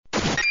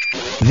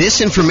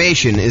This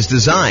information is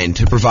designed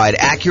to provide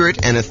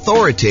accurate and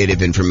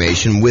authoritative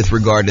information with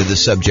regard to the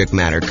subject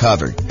matter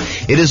covered.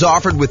 It is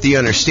offered with the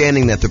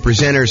understanding that the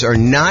presenters are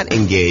not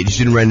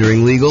engaged in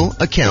rendering legal,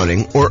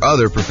 accounting, or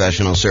other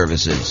professional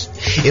services.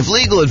 If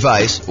legal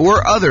advice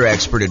or other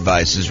expert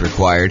advice is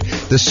required,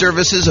 the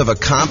services of a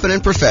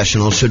competent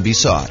professional should be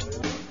sought.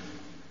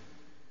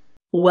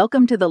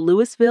 Welcome to the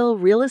Louisville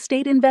Real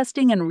Estate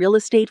Investing and Real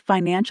Estate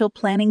Financial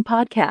Planning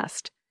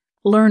Podcast.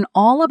 Learn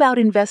all about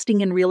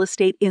investing in real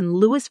estate in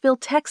Louisville,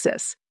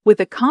 Texas, with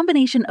a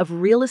combination of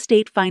real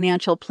estate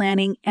financial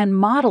planning and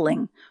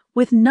modeling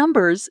with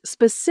numbers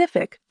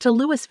specific to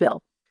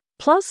Louisville,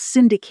 plus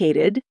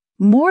syndicated,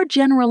 more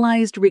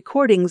generalized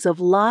recordings of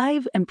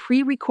live and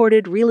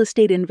pre-recorded real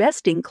estate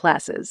investing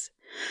classes,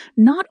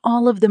 not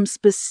all of them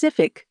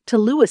specific to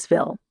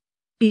Louisville.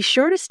 Be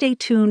sure to stay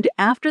tuned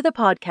after the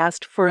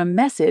podcast for a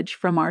message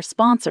from our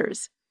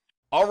sponsors.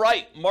 All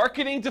right,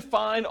 marketing to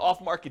find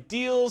off-market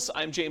deals.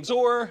 I'm James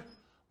Orr.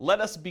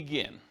 Let us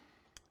begin.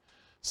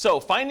 So,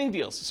 finding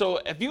deals. So,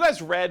 have you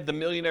guys read The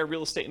Millionaire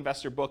Real Estate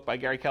Investor book by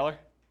Gary Keller?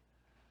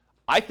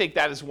 I think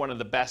that is one of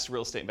the best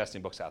real estate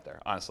investing books out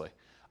there, honestly.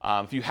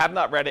 If you have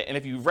not read it, and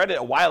if you read it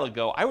a while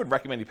ago, I would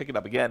recommend you pick it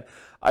up again.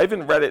 I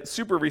haven't read it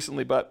super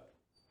recently, but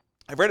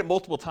I've read it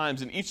multiple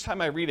times, and each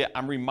time I read it,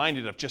 I'm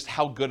reminded of just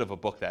how good of a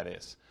book that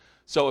is.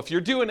 So, if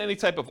you're doing any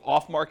type of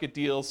off-market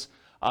deals,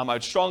 I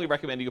would strongly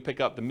recommend you go pick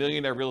up The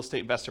Millionaire Real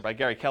Estate Investor by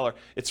Gary Keller.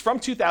 It's from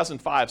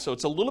 2005, so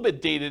it's a little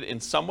bit dated in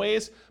some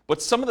ways,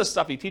 but some of the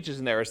stuff he teaches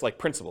in there is like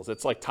principles.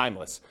 It's like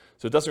timeless,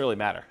 so it doesn't really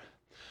matter.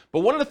 But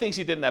one of the things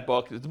he did in that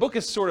book, the book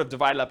is sort of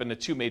divided up into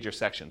two major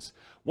sections.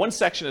 One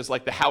section is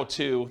like the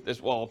how-to.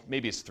 Well,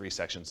 maybe it's three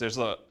sections. There's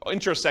an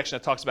intro section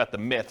that talks about the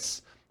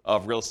myths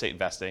of real estate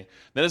investing.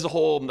 Then there's a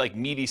whole like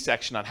meaty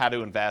section on how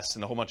to invest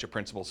and a whole bunch of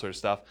principles sort of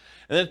stuff.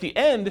 And then at the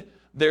end,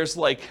 there's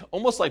like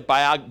almost like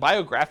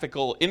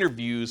biographical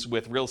interviews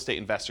with real estate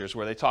investors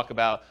where they talk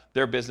about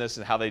their business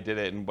and how they did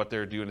it and what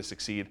they're doing to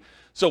succeed.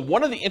 So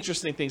one of the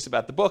interesting things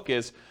about the book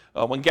is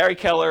when Gary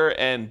Keller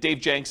and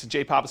Dave Jenks and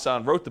Jay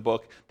Papasan wrote the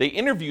book, they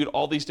interviewed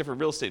all these different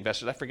real estate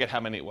investors. I forget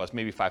how many it was,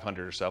 maybe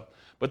 500 or so.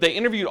 But they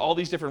interviewed all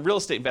these different real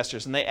estate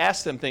investors and they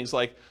asked them things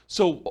like,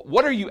 so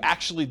what are you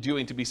actually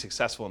doing to be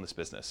successful in this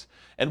business?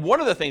 And one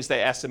of the things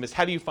they asked them is,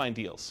 how do you find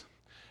deals?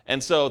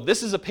 And so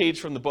this is a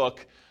page from the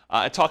book.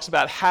 It talks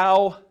about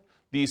how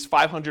these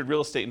 500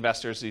 real estate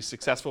investors, these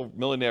successful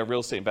millionaire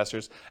real estate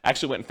investors,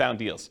 actually went and found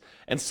deals.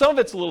 And some of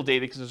it's a little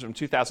dated because it's from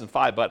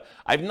 2005, but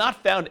I've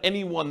not found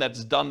anyone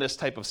that's done this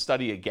type of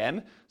study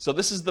again. So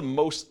this is the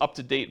most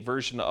up-to-date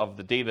version of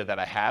the data that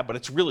I have, but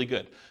it's really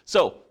good.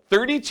 So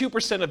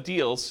 32% of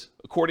deals,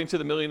 according to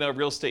the Millionaire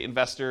Real Estate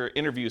Investor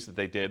interviews that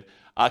they did,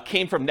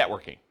 came from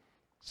networking.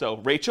 So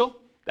Rachel,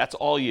 that's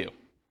all you.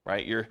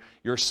 Right?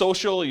 You're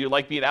social, you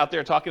like being out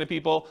there talking to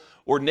people,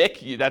 or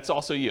Nick, that's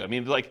also you. I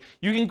mean, like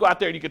you can go out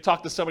there and you could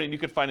talk to somebody and you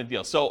could find a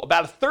deal. So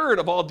about a third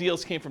of all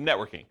deals came from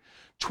networking.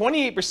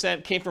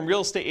 28% came from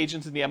real estate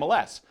agents in the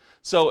MLS.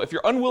 So if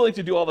you're unwilling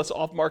to do all this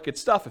off-market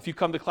stuff, if you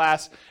come to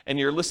class and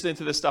you're listening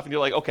to this stuff and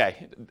you're like,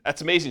 okay,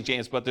 that's amazing,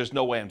 James, but there's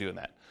no way I'm doing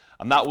that.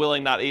 I'm not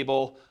willing, not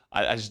able.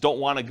 I just don't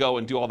want to go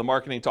and do all the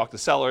marketing, talk to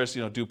sellers,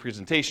 do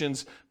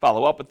presentations,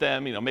 follow up with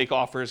them, make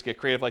offers, get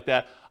creative like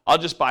that. I'll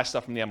just buy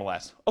stuff from the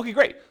MLS. Okay,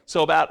 great.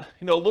 So about,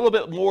 a little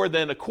bit more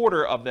than a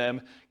quarter of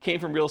them came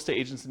from real estate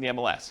agents in the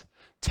MLS.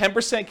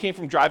 10% came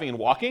from driving and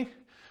walking.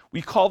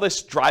 We call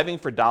this driving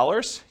for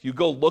dollars. You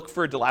go look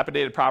for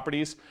dilapidated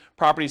properties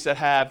that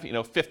have,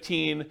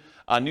 15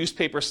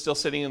 newspapers still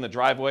sitting in the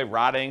driveway,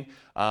 rotting.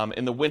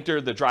 In the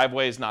winter, the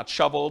driveway is not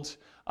shoveled.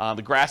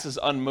 The grass is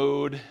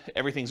unmowed.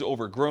 Everything's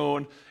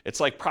overgrown. It's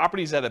like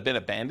properties that have been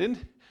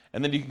abandoned.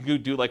 And then you can go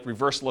do like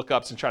reverse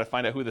lookups and try to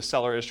find out who the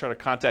seller is, try to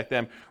contact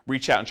them,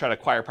 reach out and try to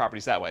acquire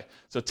properties that way.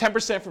 So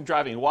 10% from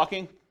driving and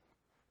walking,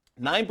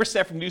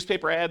 9% from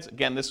newspaper ads.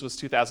 Again, this was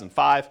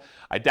 2005.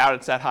 I doubt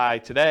it's that high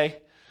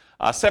today.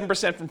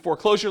 7% from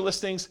foreclosure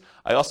listings.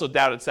 I also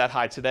doubt it's that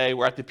high today.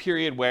 We're at the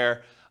period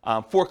where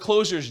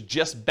foreclosures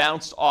just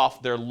bounced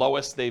off their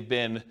lowest they've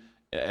been,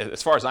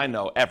 as far as I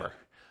know, ever.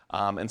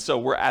 And so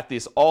we're at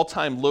these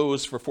all-time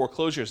lows for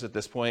foreclosures at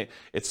this point.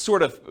 It's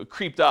sort of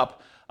creeped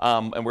up.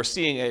 And we're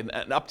seeing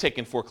an uptick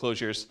in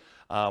foreclosures,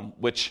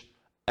 which,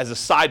 as a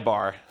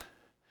sidebar,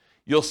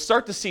 you'll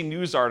start to see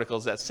news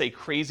articles that say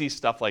crazy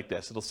stuff like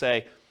this. It'll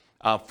say,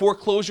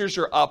 foreclosures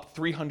are up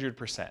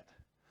 300%.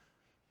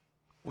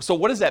 So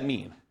what does that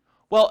mean?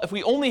 Well, if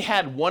we only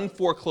had one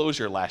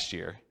foreclosure last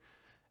year,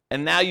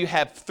 and now you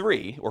have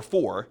 3 or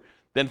 4,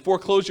 then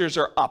foreclosures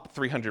are up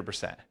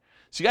 300%.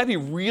 So you got to be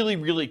really,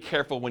 really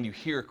careful when you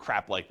hear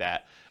crap like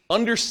that.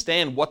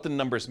 Understand what the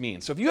numbers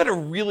mean. So if you had a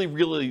really,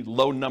 really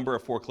low number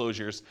of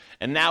foreclosures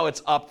and now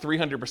it's up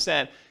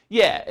 300%,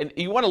 yeah, and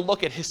you want to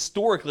look at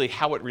historically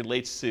how it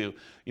relates to,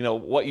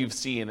 what you've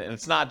seen. And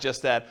it's not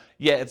just that,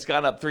 yeah, it's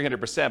gone up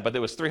 300%, but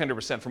there was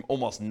 300% from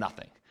almost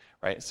nothing,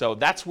 right? So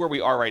that's where we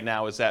are right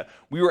now, is that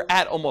we were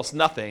at almost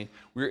nothing.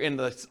 We were in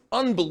this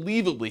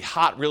unbelievably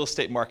hot real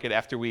estate market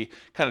after we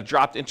kind of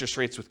dropped interest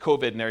rates with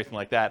COVID and everything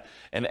like that.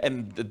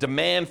 And the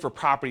demand for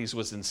properties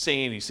was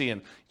insane. You see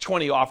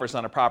 20 offers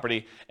on a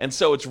property. And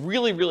so it's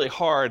really, really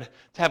hard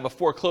to have a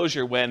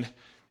foreclosure when,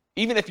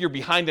 even if you're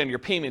behind on your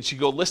payments, you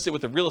go list it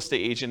with a real estate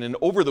agent, and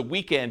over the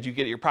weekend you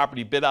get your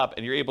property bid up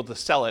and you're able to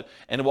sell it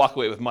and walk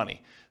away with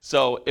money.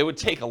 So it would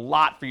take a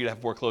lot for you to have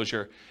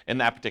foreclosure in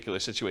that particular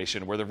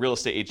situation where the real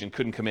estate agent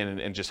couldn't come in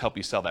and just help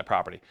you sell that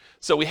property.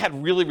 So we had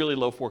really, really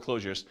low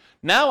foreclosures.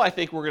 Now I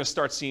think we're going to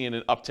start seeing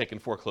an uptick in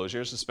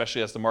foreclosures,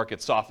 especially as the market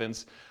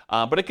softens.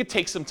 But it could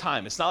take some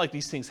time. It's not like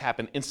these things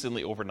happen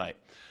instantly overnight.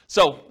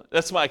 So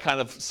that's my kind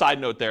of side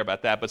note there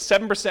about that. But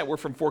 7% were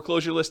from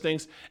foreclosure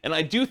listings, and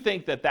I do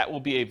think that that will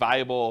be a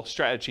viable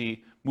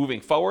strategy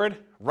moving forward.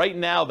 Right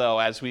now, though,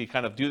 as we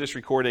kind of do this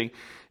recording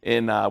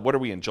in, what are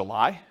we in,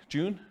 July?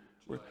 June?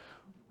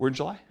 We're in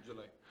July?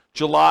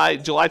 July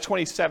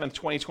 27th,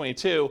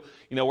 2022,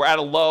 we're at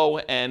a low,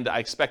 and I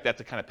expect that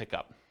to kind of pick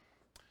up.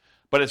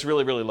 But it's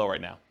really, really low right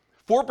now.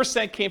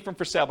 4% came from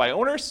for sale by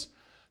owners,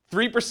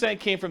 3%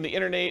 came from the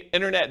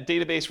internet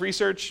database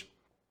research,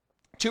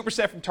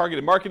 2% from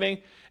targeted marketing,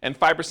 and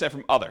 5%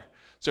 from other.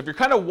 So if you're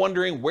kind of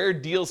wondering where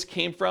deals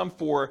came from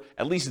for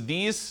at least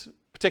these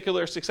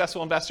particular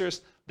successful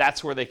investors,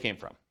 that's where they came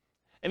from.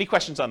 Any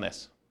questions on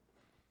this?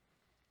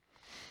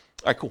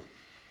 All right, cool.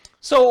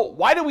 So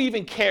why do we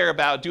even care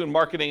about doing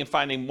marketing and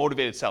finding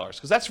motivated sellers?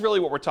 Because that's really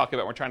what we're talking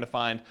about. We're trying to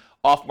find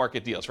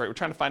off-market deals, right? We're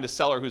trying to find a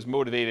seller who's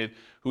motivated,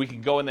 who we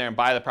can go in there and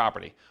buy the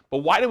property. But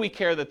why do we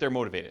care that they're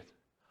motivated?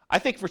 I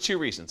think for two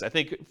reasons. I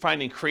think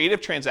finding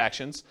creative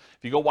transactions.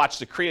 If you go watch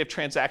the creative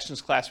transactions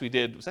class we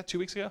did, was that 2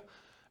 weeks ago? It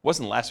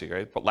wasn't last week,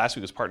 right? But last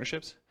week was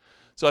partnerships.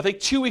 So I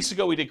think 2 weeks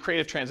ago we did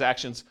creative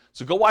transactions.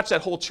 So go watch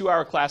that whole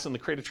 2-hour class on the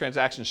creative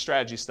transaction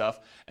strategy stuff.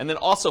 And then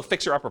also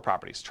fixer-upper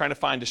properties, trying to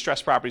find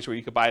distressed properties where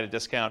you could buy at a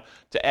discount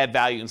to add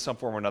value in some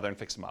form or another and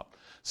fix them up.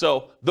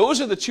 So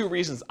those are the two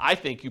reasons I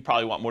think you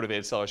probably want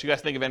motivated sellers. You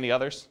guys think of any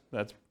others?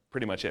 That's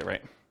pretty much it,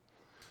 right?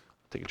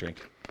 Take a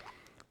drink.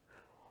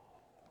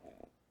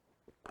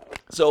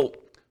 So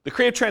the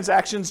creative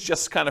transactions,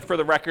 just kind of for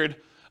the record,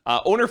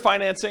 owner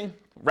financing,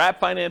 wrap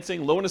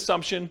financing, loan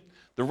assumption,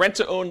 the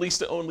rent-to-own,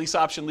 lease-to-own, lease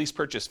option, lease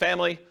purchase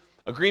family,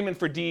 agreement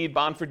for deed,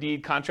 bond for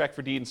deed, contract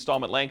for deed,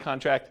 installment land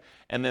contract,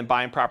 and then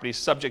buying properties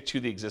subject to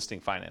the existing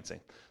financing.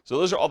 So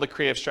those are all the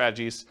creative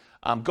strategies.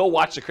 Go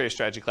watch the creative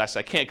strategy class.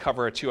 I can't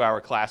cover a 2-hour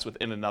class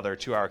within another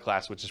 2-hour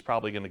class, which is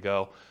probably going to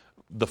go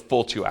the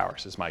full 2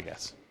 hours is my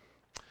guess.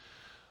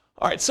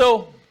 All right,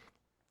 so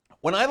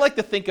when I like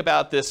to think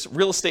about this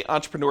real estate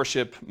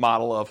entrepreneurship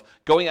model of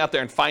going out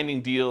there and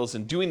finding deals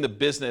and doing the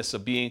business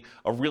of being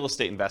a real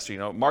estate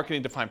investor,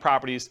 marketing to find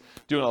properties,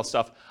 doing all this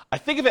stuff, I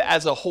think of it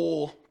as a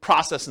whole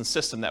process and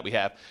system that we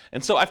have.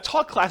 And so I've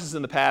taught classes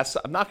in the past.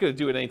 I'm not going to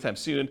do it anytime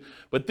soon,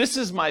 but this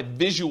is my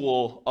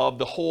visual of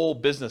the whole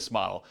business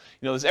model.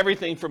 There's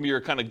everything from your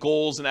kind of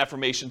goals and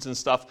affirmations and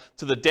stuff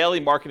to the daily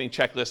marketing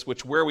checklist,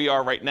 which where we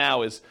are right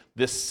now is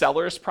this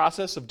seller's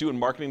process of doing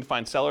marketing to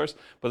find sellers,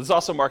 but there's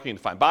also marketing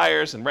to find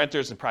buyers and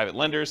renters and private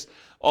lenders.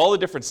 All the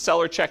different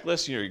seller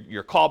checklists,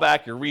 your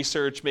callback, your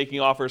research, making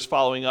offers,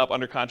 following up,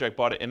 under contract,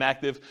 bought it,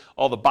 inactive,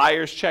 all the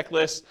buyers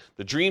checklist,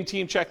 the dream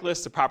team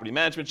checklist, the property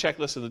management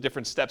checklist, and the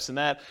different steps in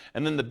that,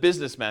 and then the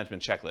business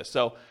management checklist.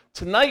 So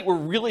tonight we're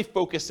really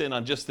focused in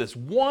on just this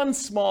one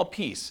small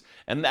piece,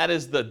 and that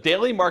is the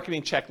daily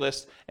marketing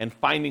checklist and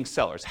finding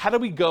sellers. How do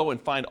we go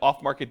and find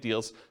off-market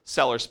deals,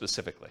 sellers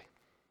specifically?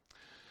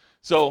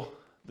 So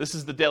this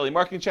is the daily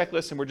marketing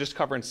checklist, and we're just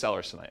covering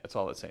sellers tonight. That's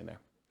all it's saying there.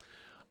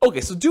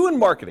 Okay, so doing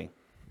marketing.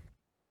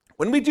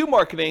 When we do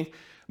marketing,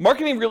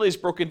 marketing really is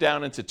broken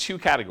down into two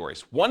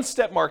categories: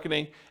 one-step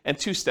marketing and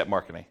two-step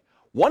marketing.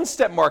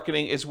 One-step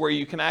marketing is where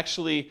you can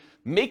actually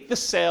make the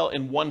sale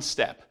in one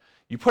step.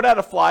 You put out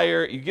a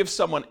flyer, you give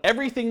someone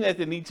everything that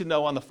they need to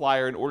know on the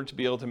flyer in order to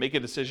be able to make a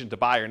decision to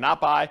buy or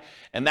not buy,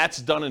 and that's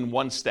done in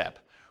one step.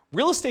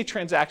 Real estate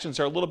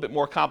transactions are a little bit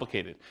more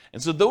complicated,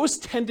 and so those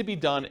tend to be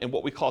done in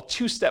what we call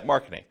two-step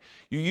marketing.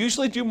 You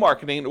usually do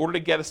marketing in order to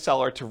get a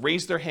seller to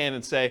raise their hand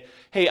and say,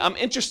 hey, I'm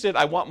interested,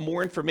 I want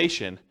more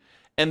information,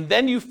 and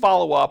then you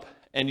follow up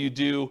and you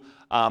do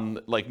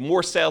like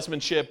more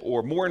salesmanship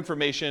or more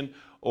information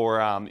or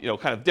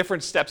kind of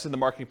different steps in the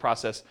marketing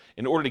process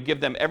in order to give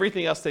them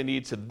everything else they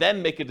need to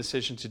then make a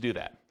decision to do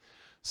that.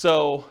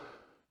 So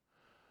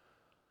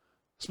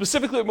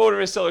specifically with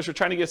motivated sellers, we're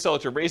trying to get a seller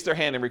to raise their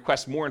hand and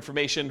request more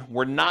information.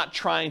 We're not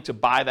trying to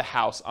buy the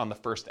house on the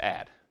first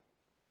ad.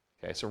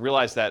 Okay, so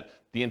realize that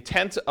the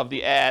intent of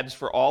the ads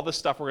for all the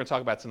stuff we're going to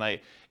talk about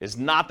tonight is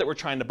not that we're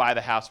trying to buy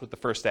the house with the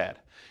first ad.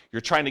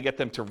 You're trying to get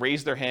them to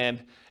raise their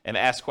hand and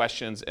ask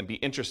questions and be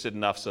interested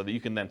enough so that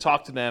you can then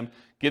talk to them,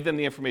 give them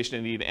the information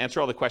they need,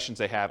 answer all the questions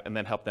they have, and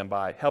then help them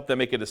buy, help them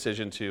make a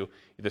decision to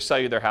either sell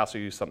you their house or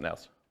use something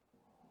else.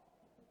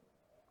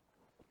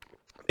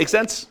 Make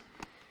sense?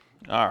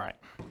 All right.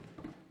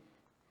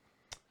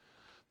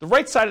 The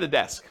right side of the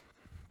desk.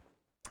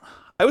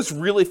 I was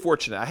really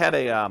fortunate. I had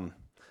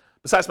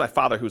besides my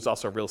father, who's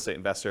also a real estate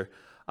investor,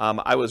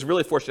 I was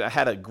really fortunate. I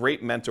had a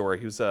great mentor.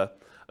 He was a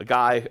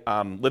guy,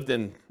 lived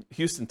in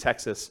Houston,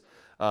 Texas,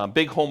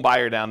 big home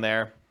buyer down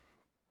there.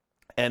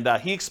 And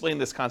he explained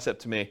this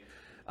concept to me.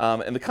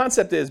 And the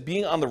concept is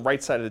being on the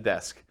right side of the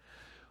desk.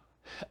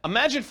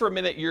 Imagine for a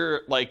minute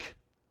you're like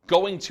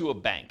going to a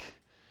bank.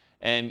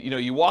 And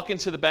you walk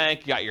into the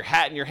bank, you got your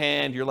hat in your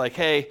hand, you're like,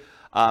 hey,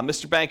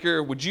 Mr.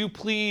 Banker, would you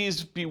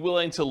please be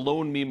willing to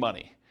loan me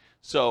money?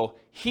 So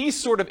he's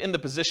sort of in the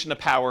position of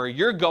power,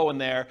 you're going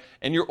there,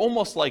 and you're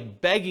almost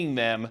like begging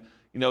them,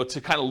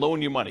 to kind of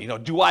loan you money.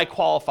 Do I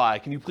qualify?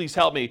 Can you please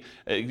help me?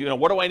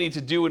 What do I need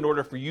to do in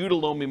order for you to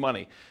loan me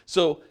money?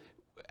 So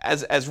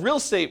as real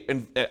estate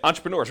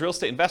entrepreneurs, real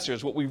estate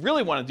investors, what we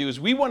really want to do is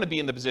we want to be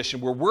in the position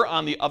where we're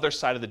on the other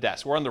side of the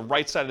desk. We're on the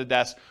right side of the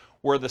desk,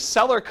 where the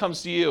seller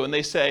comes to you and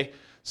they say,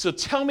 so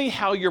tell me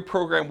how your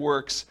program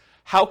works.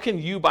 How can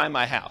you buy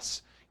my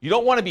house? You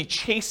don't want to be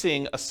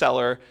chasing a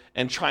seller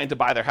and trying to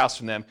buy their house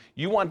from them.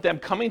 You want them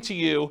coming to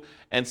you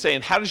and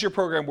saying, how does your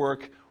program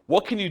work?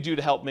 What can you do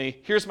to help me?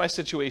 Here's my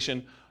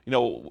situation.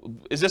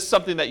 Is this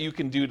something that you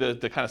can do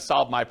to kind of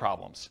solve my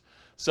problems?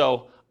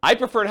 So I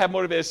prefer to have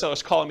motivated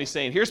sellers calling me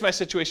saying, here's my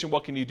situation.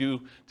 What can you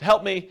do to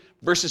help me?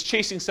 Versus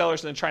chasing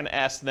sellers and then trying to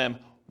ask them,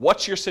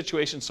 what's your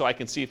situation so I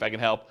can see if I can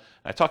help?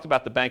 And I talked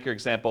about the banker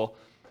example.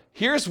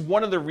 Here's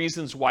one of the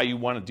reasons why you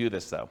want to do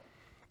this, though.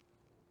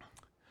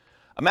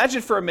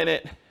 Imagine for a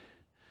minute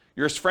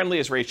you're as friendly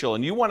as Rachel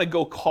and you want to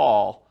go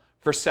call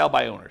for sale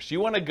by owners. You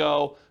want to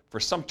go, for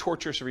some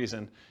torturous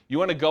reason, you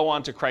want to go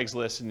onto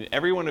Craigslist and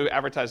everyone who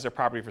advertises their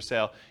property for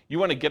sale, you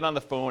want to get on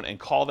the phone and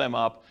call them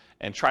up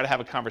and try to have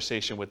a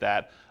conversation with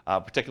that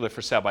particular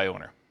for sale by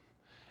owner.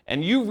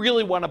 And you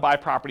really want to buy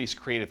properties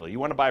creatively. You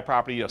want to buy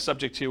property,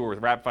 subject to or with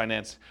wrap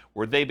finance,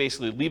 where they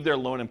basically leave their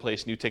loan in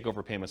place and you take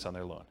over payments on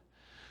their loan.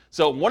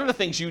 So one of the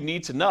things you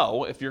need to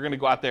know if you're going to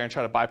go out there and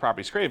try to buy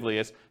properties creatively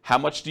is how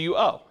much do you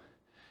owe?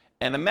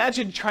 And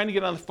imagine trying to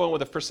get on the phone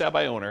with a for sale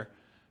by owner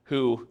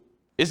who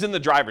is in the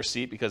driver's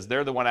seat because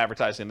they're the one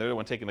advertising, they're the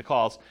one taking the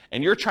calls,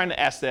 and you're trying to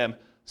ask them,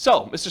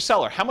 so, Mr.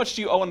 Seller, how much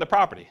do you owe on the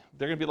property?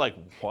 They're going to be like,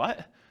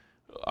 what?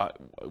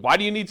 Why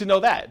do you need to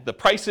know that? The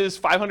price is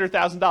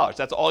 $500,000.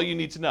 That's all you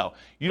need to know.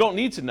 You don't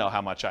need to know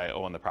how much I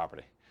owe on the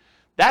property.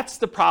 That's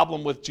the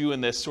problem with doing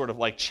this sort of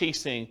like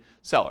chasing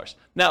sellers.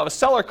 Now, if a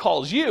seller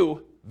calls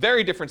you,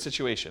 very different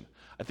situation.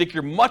 I think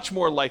you're much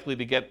more likely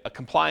to get a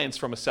compliance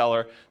from a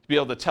seller to be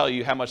able to tell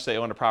you how much they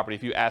own a property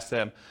if you ask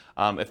them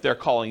if they're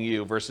calling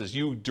you versus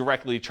you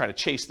directly try to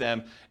chase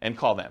them and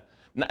call them.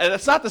 Now,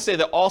 that's not to say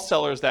that all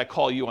sellers that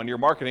call you on your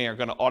marketing are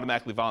going to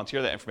automatically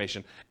volunteer that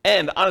information.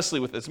 And honestly,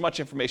 with as much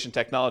information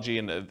technology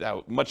and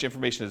how much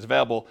information is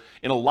available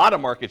in a lot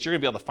of markets, you're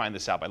going to be able to find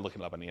this out by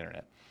looking it up on the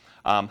internet.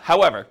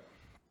 However,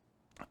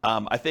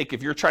 I think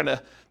if you're trying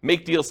to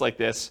make deals like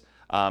this,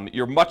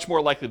 you're much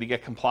more likely to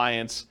get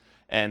compliance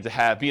and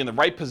to be in the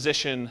right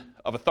position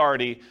of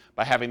authority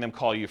by having them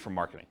call you for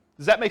marketing.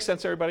 Does that make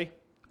sense, everybody?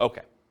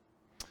 Okay.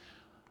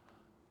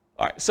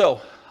 All right, so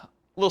a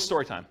little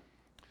story time.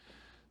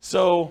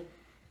 So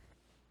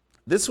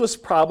this was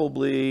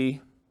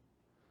probably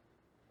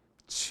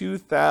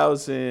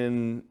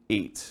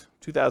 2008,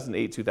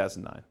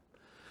 2009.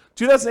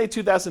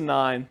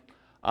 2009,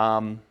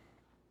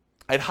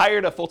 I'd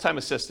hired a full-time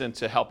assistant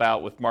to help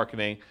out with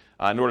marketing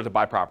in order to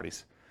buy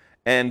properties.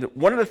 And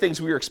one of the things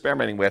we were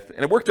experimenting with,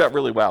 and it worked out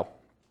really well,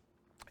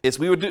 is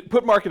we would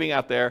put marketing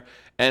out there,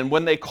 and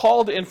when they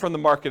called in from the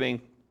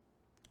marketing,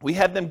 we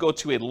had them go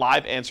to a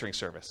live answering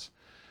service.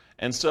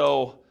 And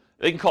so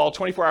they can call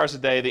 24 hours a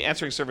day. The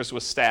answering service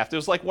was staffed. It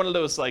was like one of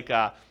those, like,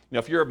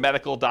 if you're a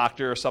medical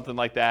doctor or something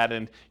like that,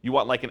 and you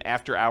want like an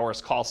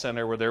after-hours call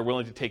center where they're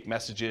willing to take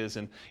messages,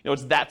 and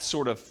it's that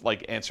sort of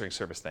like answering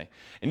service thing.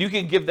 And you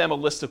can give them a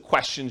list of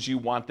questions you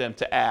want them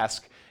to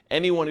ask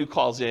anyone who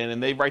calls in,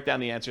 and they write down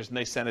the answers and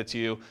they send it to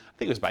you. I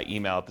think it was by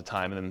email at the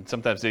time, and then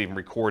sometimes they even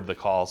record the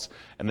calls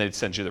and they'd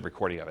send you the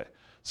recording of it.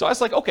 So I was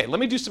like, okay, let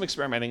me do some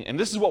experimenting, and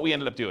this is what we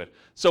ended up doing.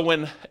 So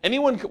when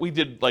we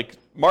did like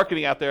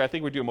marketing out there, I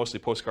think we were doing mostly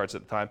postcards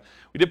at the time.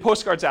 We did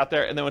postcards out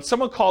there, and then when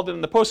someone called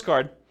in the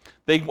postcard,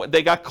 they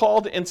got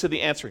called into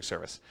the answering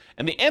service.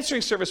 And the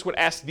answering service would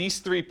ask these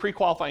 3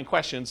 pre-qualifying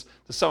questions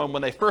to someone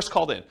when they first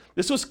called in.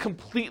 This was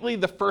completely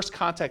the first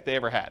contact they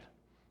ever had.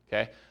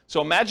 Okay?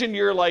 So imagine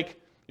you're like,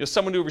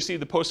 someone who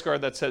received the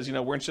postcard that says, we're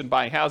interested in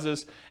buying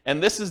houses,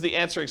 and this is the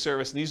answering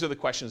service, and these are the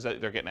questions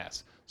that they're getting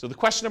asked. So the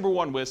question number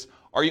 1 was,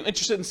 are you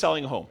interested in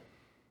selling a home?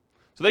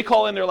 So they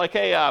call in, they're like,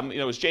 hey,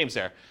 is James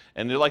there?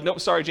 And they're like, nope,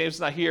 sorry, James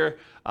is not here.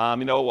 Are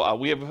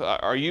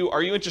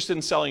you interested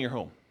in selling your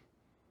home?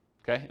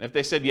 Okay, and if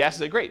they said yes,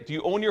 they said, great. Do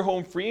you own your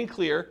home free and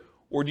clear,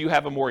 or do you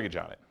have a mortgage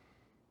on it?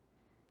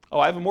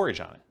 Oh, I have a mortgage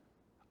on it.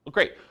 Well,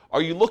 great.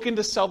 Are you looking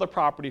to sell the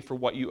property for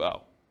what you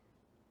owe?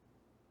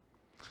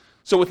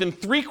 So within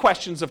 3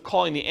 questions of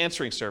calling the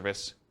answering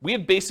service, we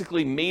had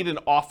basically made an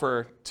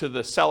offer to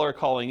the seller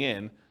calling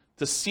in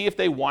to see if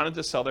they wanted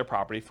to sell their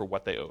property for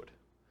what they owed.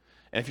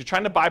 And if you're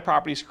trying to buy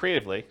properties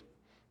creatively,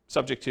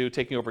 subject to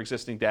taking over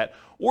existing debt,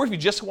 or if you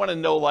just want to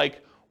know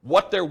like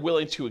what they're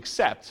willing to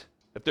accept,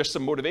 if there's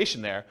some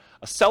motivation there,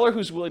 a seller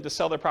who's willing to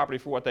sell their property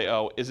for what they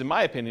owe is, in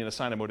my opinion, a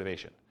sign of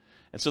motivation.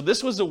 And so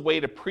this was a way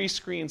to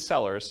pre-screen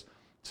sellers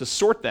to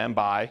sort them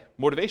by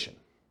motivation.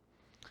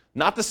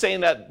 Not to say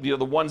that the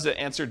ones that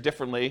answered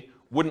differently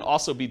wouldn't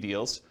also be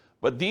deals,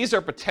 but these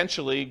are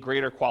potentially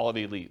greater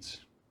quality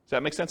leads. Does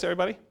that make sense,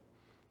 everybody?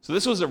 So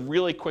this was a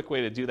really quick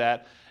way to do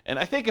that. And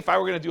I think if I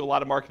were going to do a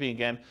lot of marketing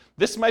again,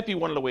 this might be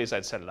one of the ways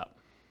I'd set it up.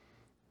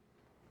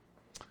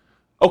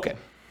 Okay.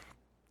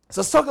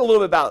 So let's talk a little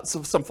bit about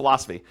some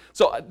philosophy.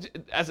 So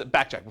as a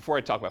backtrack, before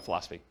I talk about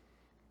philosophy,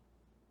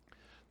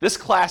 this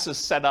class is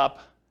set up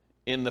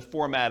in the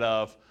format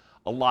of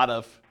a lot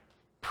of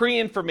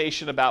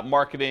pre-information about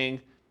marketing,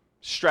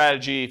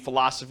 strategy,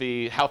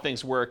 philosophy, how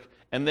things work.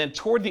 And then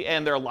toward the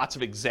end, there are lots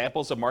of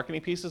examples of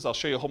marketing pieces. I'll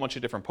show you a whole bunch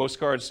of different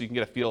postcards so you can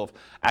get a feel of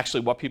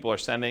actually what people are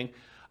sending.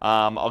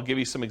 I'll give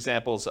you some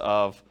examples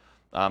of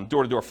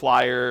door-to-door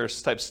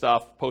flyers type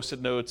stuff,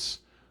 Post-it notes.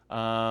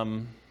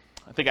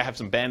 I think I have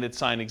some bandit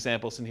sign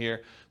examples in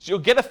here. So you'll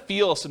get a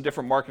feel of some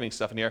different marketing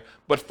stuff in here.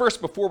 But first,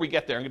 before we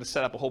get there, I'm going to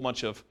set up a whole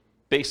bunch of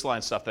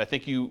baseline stuff that I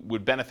think you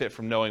would benefit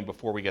from knowing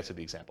before we get to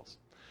the examples.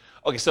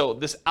 Okay, so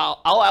this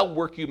I'll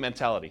outwork you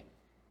mentality.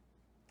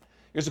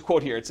 Here's a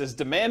quote here. It says,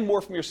 "Demand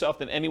more from yourself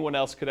than anyone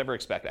else could ever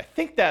expect." I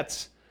think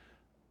it's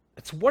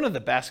one of the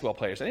basketball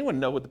players. Anyone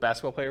know what the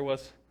basketball player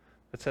was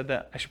that said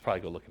that? I should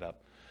probably go look it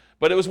up.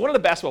 But it was one of the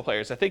basketball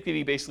players. I think that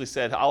he basically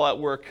said,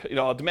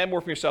 I'll demand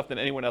more from yourself than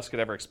anyone else could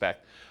ever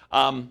expect.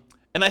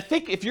 And I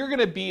think if you're going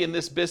to be in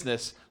this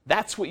business,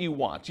 that's what you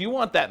want. You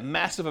want that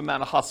massive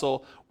amount of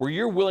hustle where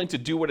you're willing to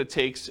do what it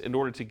takes in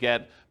order to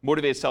get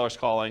motivated sellers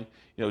calling,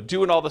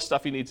 doing all the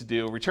stuff you need to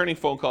do, returning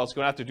phone calls,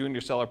 going out there doing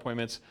your seller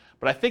appointments.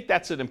 But I think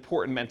that's an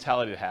important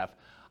mentality to have.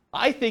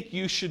 I think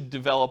you should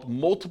develop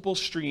multiple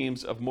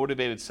streams of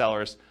motivated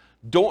sellers.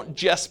 Don't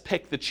just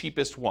pick the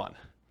cheapest one.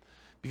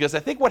 Because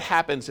I think what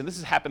happens, and this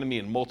has happened to me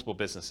in multiple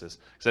businesses,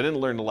 because I didn't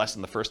learn the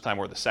lesson the first time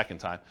or the second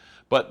time,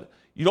 but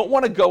you don't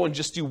want to go and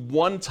just do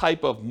one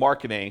type of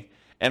marketing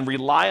and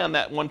rely on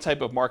that one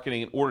type of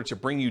marketing in order to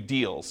bring you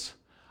deals.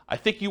 I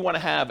think you want to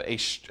have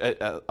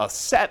a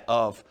set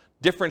of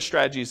different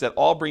strategies that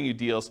all bring you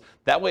deals.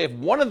 That way, if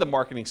one of the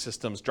marketing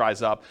systems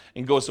dries up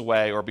and goes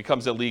away or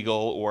becomes illegal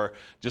or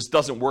just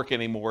doesn't work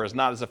anymore, is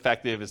not as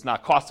effective, is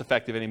not cost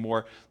effective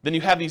anymore, then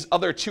you have these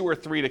other 2 or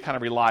 3 to kind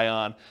of rely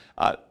on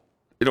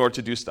in order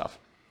to do stuff.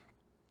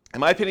 In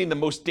my opinion, the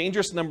most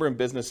dangerous number in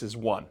business is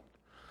 1.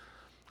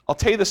 I'll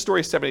tell you the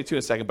story of 782 in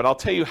a second, but I'll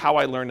tell you how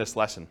I learned this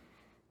lesson.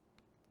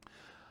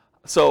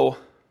 So,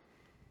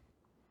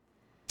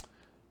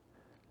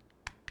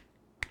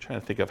 I'm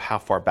trying to think of how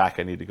far back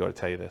I need to go to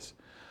tell you this.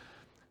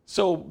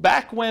 So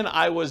back when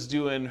I was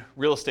doing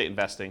real estate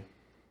investing,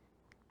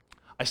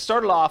 I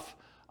started off,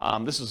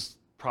 this is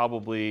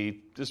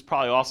probably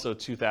also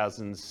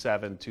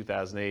 2007,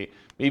 2008,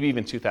 maybe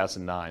even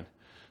 2009.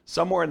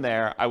 Somewhere in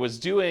there, I was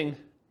doing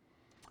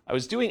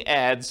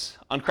ads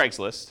on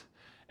Craigslist,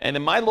 and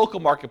in my local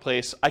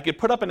marketplace, I could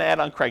put up an ad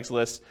on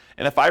Craigslist,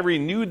 and if I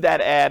renewed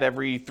that ad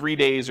every 3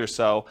 days or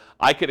so,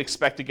 I could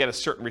expect to get a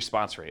certain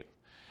response rate.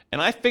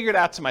 And I figured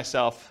out to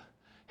myself,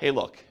 hey,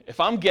 look, if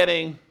I'm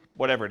getting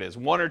whatever it is,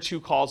 1 or 2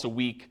 calls a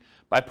week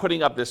by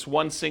putting up this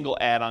one single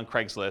ad on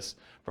Craigslist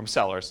from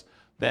sellers,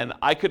 then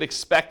I could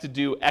expect to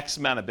do X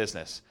amount of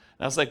business.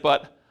 And I was like,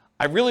 but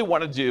I really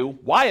want to do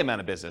Y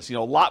amount of business, a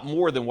lot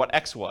more than what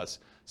X was.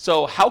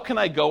 So how can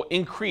I go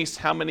increase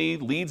how many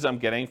leads I'm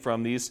getting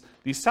from these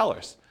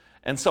sellers?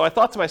 And so I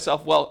thought to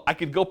myself, well, I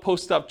could go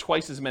post up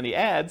twice as many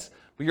ads,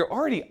 but you're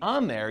already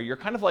on there. You're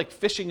kind of like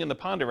fishing in the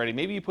pond already.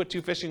 Maybe you put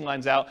 2 fishing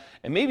lines out,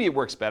 and maybe it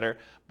works better.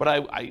 But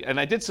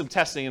I did some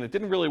testing, and it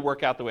didn't really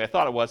work out the way I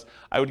thought it was.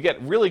 I would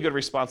get really good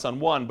response on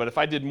one, but if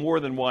I did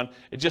more than one,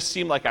 it just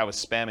seemed like I was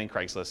spamming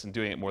Craigslist and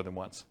doing it more than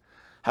once.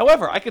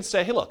 However, I could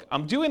say, hey, look,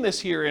 I'm doing this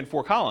here in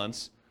Fort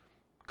Collins.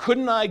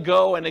 Couldn't I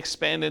go and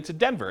expand into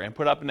Denver and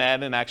put up an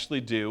ad and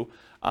actually do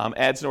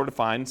ads in order to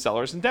find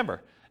sellers in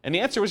Denver? And the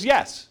answer was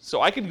yes.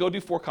 So I could go do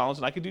Fort Collins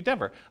and I could do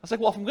Denver. I was like,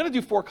 well, if I'm going to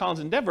do Fort Collins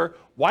and Denver,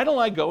 why don't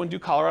I go and do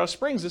Colorado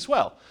Springs as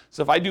well?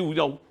 So if I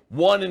do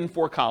 1 in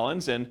Fort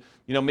Collins and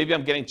maybe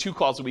I'm getting 2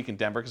 calls a week in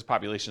Denver because the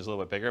population is a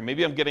little bit bigger.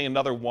 Maybe I'm getting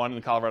another 1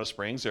 in Colorado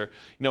Springs, or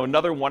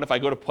another 1 if I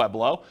go to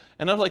Pueblo.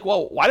 And I'm like,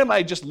 well, why am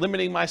I just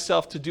limiting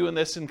myself to doing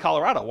this in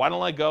Colorado? Why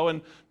don't I go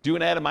and do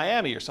an ad in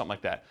Miami or something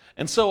like that?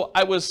 And so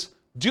I was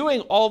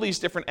doing all these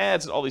different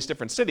ads in all these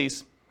different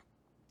cities.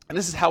 And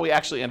this is how we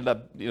actually ended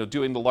up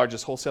doing the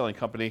largest wholesaling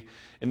company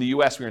in the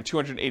US. We were in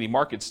 280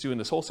 markets doing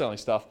this wholesaling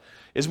stuff.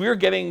 Is we were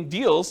getting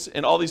deals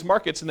in all these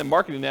markets and then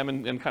marketing them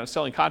and kind of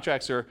selling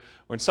contracts or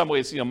in some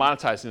ways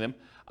monetizing them.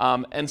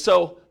 And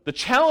so the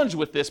challenge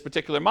with this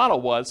particular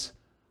model was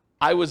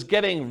I was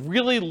getting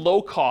really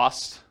low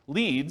cost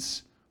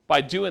leads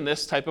by doing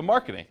this type of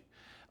marketing.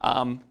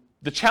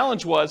 The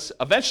challenge was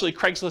eventually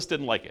Craigslist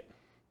didn't like it,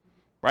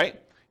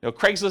 right?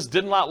 Craigslist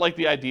did not like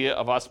the idea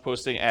of us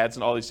posting ads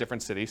in all these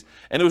different cities,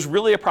 and it was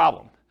really a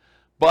problem.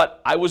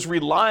 But I was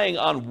relying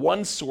on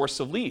one source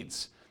of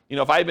leads.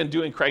 if I had been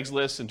doing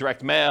Craigslist and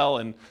direct mail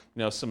and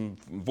some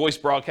voice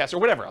broadcasts or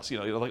whatever else,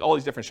 like all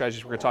these different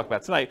strategies we're going to talk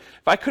about tonight,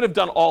 if I could have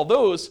done all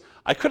those,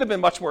 I could have been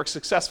much more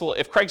successful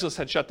if Craigslist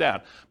had shut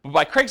down. But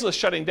by Craigslist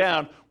shutting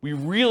down, we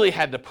really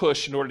had to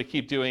push in order to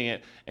keep doing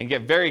it and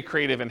get very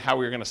creative in how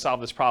we were going to solve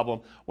this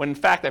problem, when in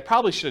fact I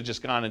probably should have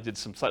just gone and did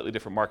some slightly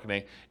different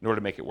marketing in order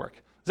to make it work.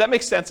 Does that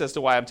make sense as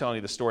to why I'm telling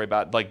you the story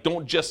about,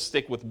 don't just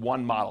stick with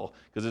one model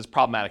because it's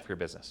problematic for your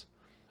business?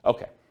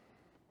 Okay.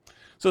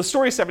 So the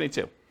story is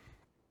 72.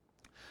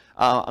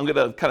 I'm going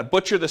to kind of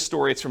butcher this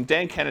story. It's from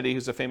Dan Kennedy,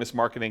 who's a famous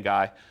marketing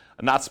guy,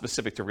 not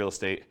specific to real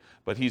estate,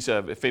 but he's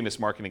a famous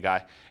marketing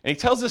guy. And he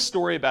tells this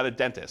story about a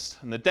dentist.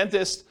 And the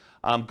dentist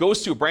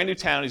goes to a brand new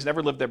town. He's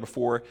never lived there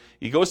before.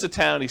 He goes to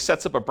town. He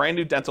sets up a brand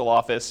new dental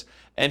office,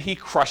 and he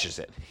crushes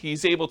it.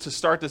 He's able to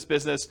start this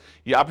business.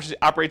 He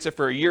operates it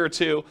for a year or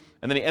two,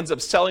 and then he ends up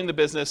selling the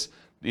business,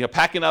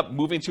 packing up,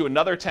 moving to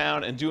another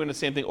town, and doing the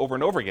same thing over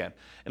and over again.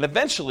 And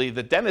eventually,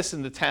 the dentists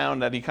in the town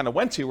that he kind of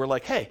went to were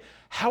like, hey,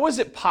 how is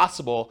it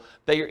possible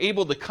that you're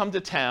able to come to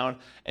town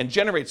and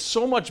generate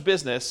so much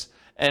business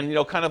and,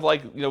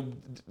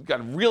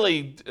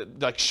 really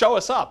show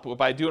us up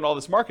by doing all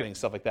this marketing,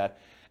 stuff like that?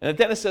 And the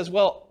dentist says,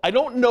 well, I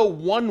don't know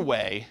one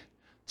way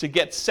to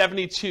get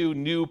 72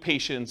 new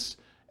patients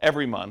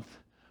every month,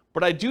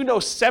 but I do know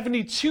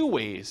 72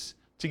 ways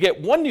to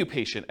get one new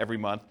patient every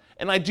month,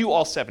 and I do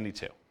all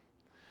 72.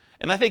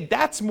 And I think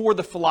that's more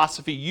the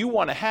philosophy you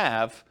want to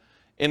have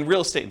in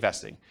real estate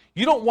investing.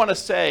 You don't want to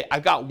say,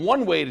 I've got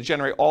one way to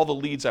generate all the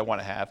leads I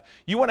want to have.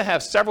 You want to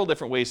have several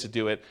different ways to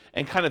do it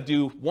and kind of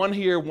do one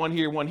here, one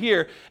here, one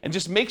here, and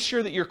just make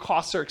sure that your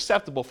costs are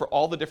acceptable for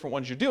all the different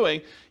ones you're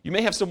doing. You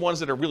may have some ones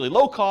that are really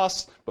low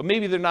cost, but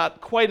maybe they're not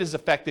quite as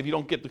effective. You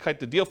don't get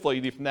the deal flow you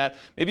need from that.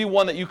 Maybe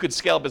one that you could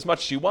scale up as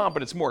much as you want,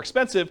 but it's more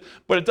expensive,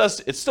 but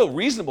it's still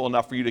reasonable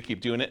enough for you to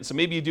keep doing it. And so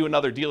maybe you do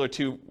another deal or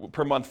two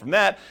per month from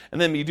that, and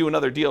then you do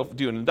another deal,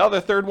 do another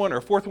third one or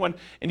fourth one,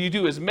 and you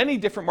do as many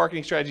different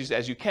marketing strategies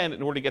as you can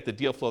in order to get the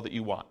deal flow that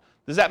you want.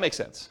 Does that make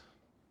sense?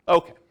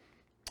 Okay.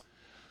 All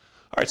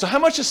right, so how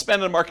much to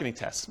spend on a marketing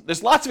test?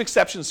 There's lots of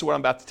exceptions to what I'm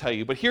about to tell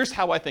you, but here's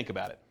how I think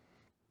about it.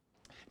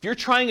 If you're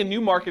trying a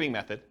new marketing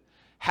method,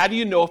 how do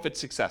you know if it's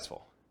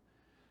successful?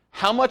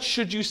 How much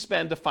should you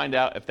spend to find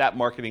out if that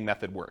marketing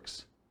method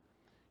works?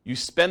 You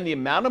spend the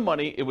amount of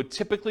money it would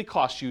typically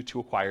cost you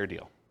to acquire a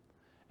deal,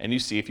 and you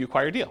see if you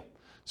acquire a deal.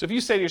 So if you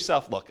say to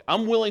yourself, look,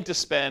 I'm willing to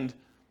spend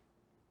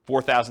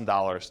 $4,000,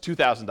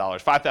 $2,000,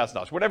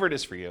 $5,000, whatever it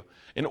is for you,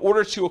 in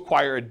order to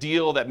acquire a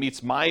deal that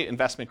meets my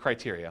investment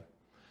criteria,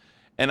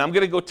 and I'm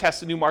going to go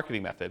test a new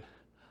marketing method,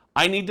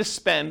 I need to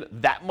spend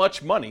that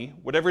much money,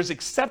 whatever is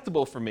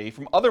acceptable for me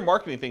from other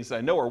marketing things that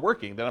I know are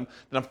working, that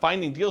I'm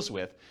finding deals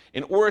with,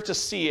 in order to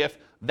see if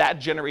that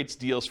generates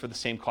deals for the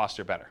same cost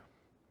or better.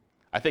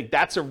 I think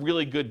that's a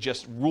really good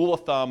just rule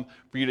of thumb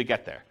for you to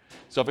get there.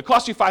 So if it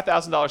costs you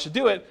 $5,000 to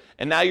do it,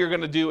 and now you're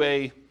going to do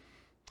a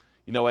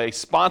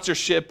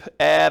sponsorship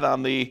ad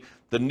on the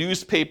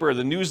newspaper,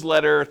 the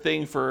newsletter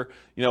thing for,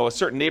 a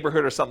certain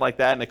neighborhood or something like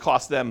that, and it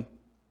costs them,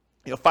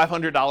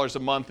 $500 a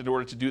month in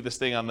order to do this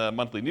thing on the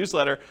monthly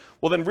newsletter,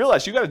 well, then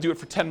realize you got to do it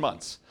for 10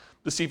 months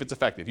to see if it's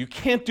effective. You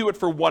can't do it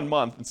for 1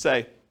 month and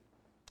say,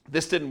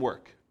 this didn't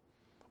work.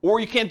 Or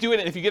you can't do it,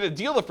 and if you get a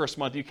deal the first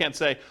month, you can't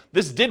say,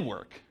 this did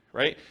work,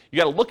 right? You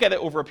got to look at it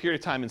over a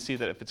period of time and see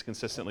that if it's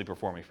consistently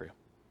performing for you.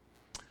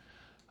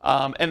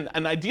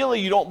 And ideally,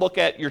 you don't look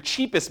at your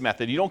cheapest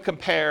method. You don't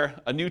compare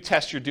a new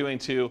test you're doing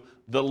to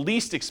the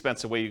least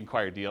expensive way you can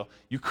acquire a deal.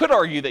 You could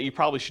argue that you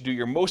probably should do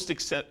your most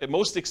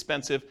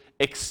expensive,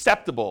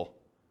 acceptable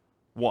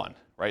one,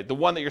 right? The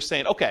one that you're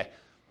saying, okay,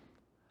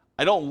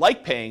 I don't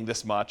like paying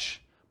this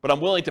much, but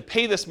I'm willing to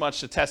pay this much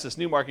to test this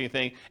new marketing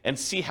thing and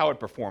see how it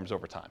performs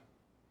over time.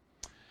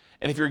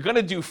 And if you're going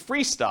to do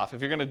free stuff,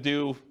 if you're going to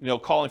do,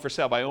 calling for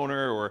sale by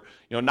owner or,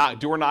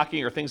 door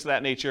knocking or things of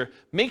that nature,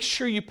 make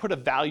sure you put a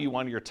value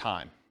on your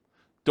time.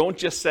 Don't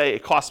just say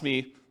it cost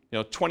me,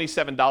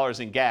 $27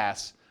 in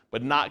gas,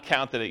 but not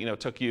count that it,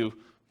 took you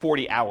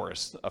 40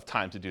 hours of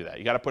time to do that.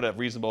 You got to put a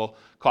reasonable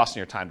cost on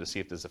your time to see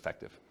if this is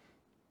effective.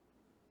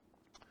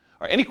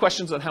 All right, any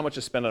questions on how much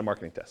to spend on a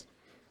marketing test?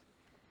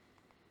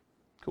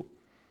 Cool.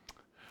 All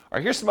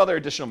right, here's some other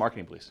additional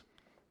marketing beliefs.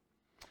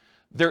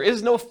 There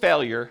is no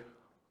failure,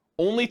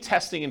 only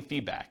testing and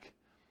feedback.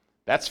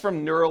 That's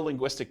from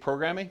neuro-linguistic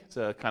programming. It's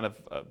a kind of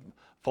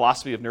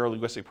philosophy of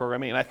neuro-linguistic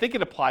programming, and I think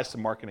it applies to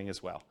marketing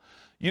as well.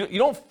 You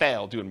don't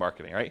fail doing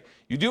marketing, right?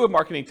 You do a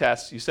marketing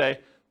test, you say,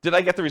 did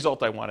I get the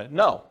result I wanted?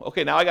 No.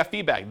 Okay, now I got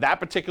feedback.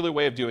 That particular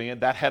way of doing it,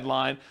 that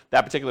headline,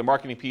 that particular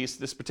marketing piece,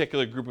 this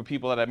particular group of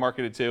people that I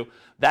marketed to,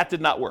 that did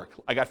not work.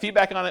 I got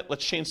feedback on it,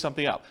 let's change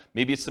something up.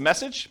 Maybe it's the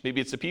message, maybe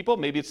it's the people,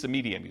 maybe it's the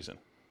media I'm using.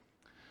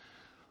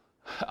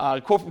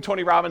 Quote from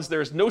Tony Robbins,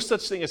 there is no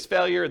such thing as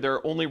failure, there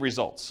are only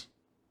results.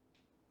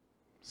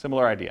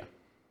 Similar idea.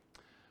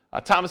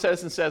 Thomas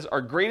Edison says,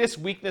 our greatest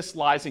weakness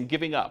lies in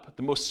giving up.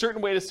 The most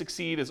certain way to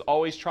succeed is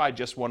always try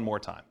just one more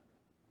time.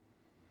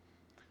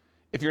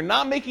 If you're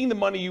not making the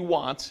money you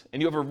want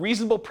and you have a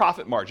reasonable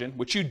profit margin,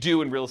 which you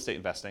do in real estate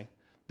investing,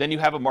 then you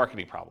have a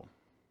marketing problem.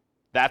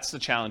 That's the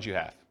challenge you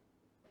have.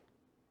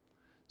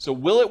 So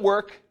will it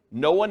work?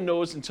 No one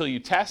knows until you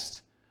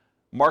test.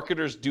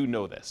 Marketers do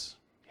know this.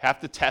 You have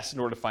to test in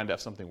order to find out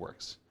if something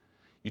works.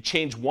 You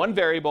change one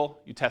variable,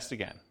 you test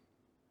again.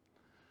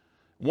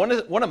 One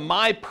of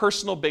my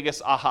personal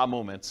biggest aha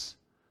moments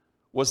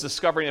was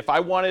discovering if I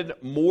wanted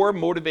more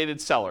motivated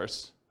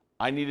sellers,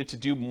 I needed to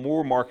do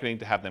more marketing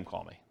to have them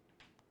call me.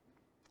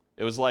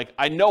 It was like,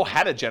 I know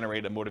how to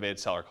generate a motivated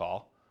seller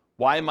call.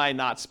 Why am I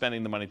not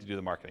spending the money to do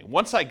the marketing?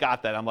 Once I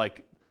got that, I'm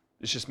like,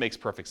 this just makes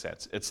perfect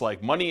sense. It's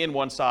like money in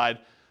one side,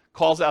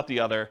 calls out the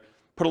other,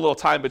 put a little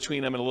time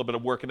between them and a little bit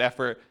of work and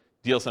effort,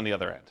 deals on the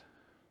other end.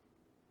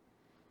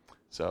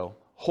 So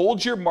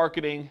hold your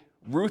marketing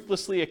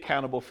ruthlessly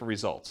accountable for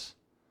results.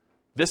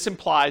 This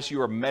implies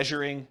you are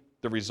measuring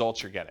the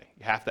results you're getting.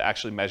 You have to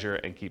actually measure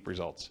and keep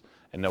results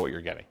and know what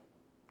you're getting.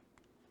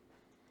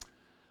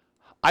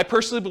 I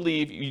personally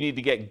believe you need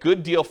to get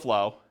good deal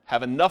flow,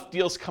 have enough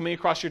deals coming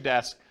across your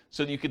desk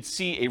so that you can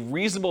see a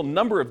reasonable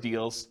number of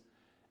deals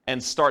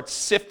and start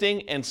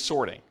sifting and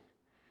sorting.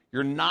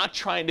 You're not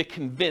trying to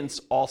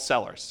convince all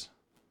sellers.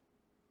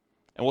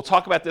 And we'll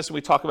talk about this when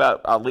we talk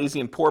about lazy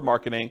and poor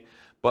marketing,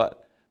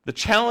 but the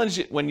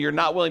challenge when you're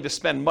not willing to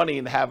spend money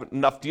and have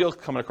enough deals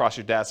coming across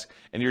your desk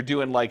and you're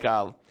doing like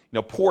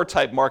poor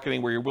type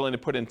marketing where you're willing to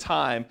put in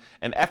time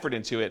and effort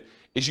into it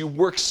is you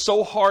work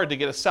so hard to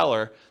get a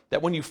seller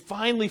that when you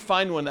finally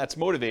find one that's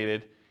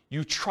motivated,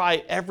 you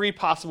try every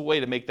possible way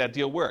to make that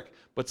deal work.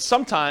 But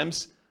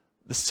sometimes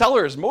the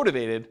seller is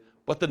motivated,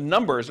 but the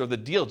numbers or the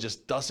deal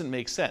just doesn't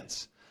make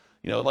sense.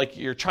 Like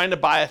you're trying to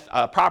buy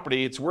a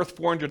property, it's worth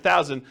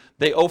 $400,000,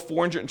 they owe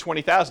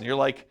 $420,000. You're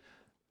like,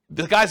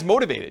 the guy's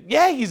motivated.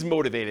 Yeah, he's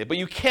motivated, but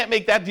you can't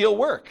make that deal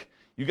work.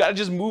 You got to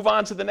just move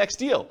on to the next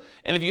deal.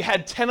 And if you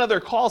had 10 other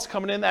calls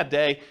coming in that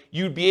day,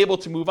 you'd be able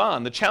to move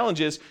on. The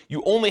challenge is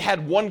you only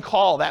had one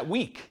call that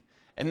week,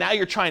 and now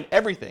you're trying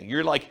everything.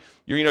 You're like,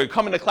 you're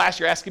coming to class,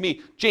 you're asking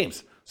me,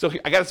 James, so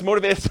I got this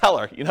motivated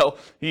seller.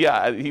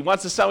 He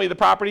wants to sell me the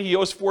property. He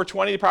owes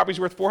 $420. The property's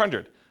worth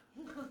 $400.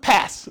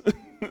 Pass.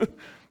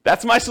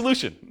 That's my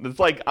solution. It's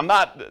like I'm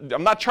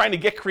not trying to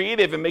get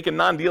creative and make a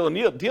non-deal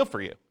a deal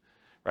for you,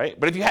 right?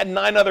 But if you had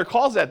 9 other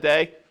calls that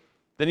day,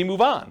 then you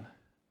move on.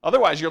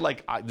 Otherwise, you're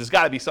like, there's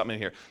got to be something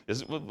in here.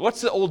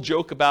 What's the old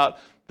joke about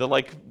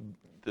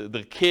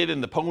the kid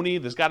and the pony?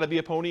 There's got to be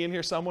a pony in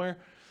here somewhere,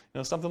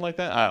 something like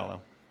that. I don't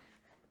know.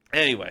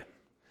 Anyway,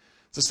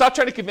 so stop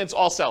trying to convince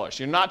all sellers.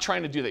 You're not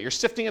trying to do that. You're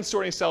sifting and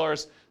sorting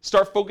sellers.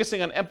 Start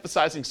focusing on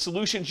emphasizing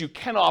solutions you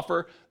can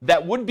offer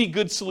that would be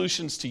good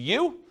solutions to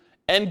you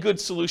and good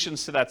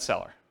solutions to that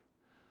seller.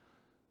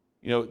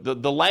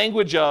 The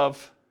language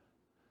of,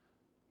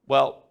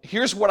 well,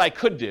 here's what I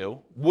could do.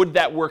 Would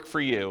that work for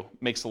you?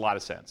 Makes a lot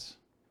of sense.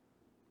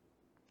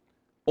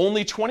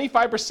 Only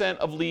 25%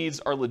 of leads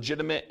are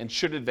legitimate and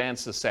should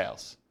advance to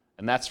sales.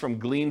 And that's from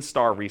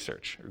Gleanstar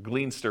Research, or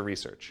Gleanster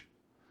Research.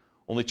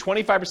 Only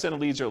 25% of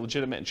leads are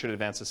legitimate and should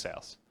advance to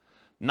sales.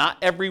 Not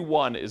every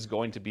one is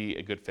going to be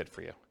a good fit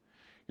for you.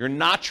 You're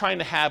not trying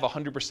to have a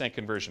 100%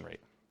 conversion rate.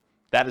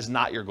 That is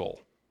not your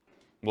goal.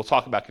 We'll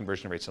talk about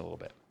conversion rates in a little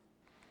bit.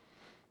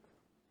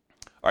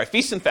 All right,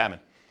 feast and famine.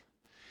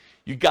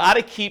 You got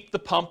to keep the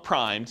pump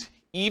primed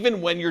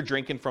even when you're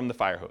drinking from the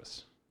fire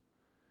hose.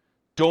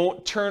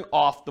 Don't turn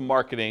off the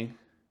marketing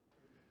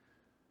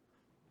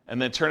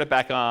and then turn it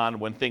back on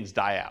when things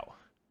die out,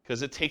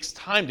 because it takes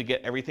time to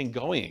get everything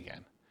going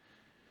again.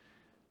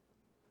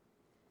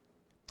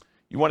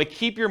 You want to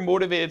keep your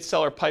motivated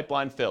seller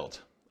pipeline filled.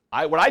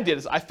 What I did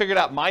is I figured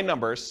out my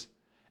numbers,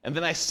 and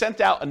then I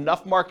sent out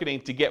enough marketing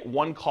to get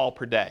 1 call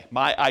per day,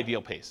 my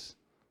ideal pace.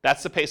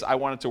 That's the pace I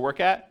wanted to work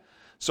at.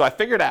 So I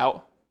figured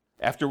out,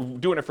 after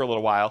doing it for a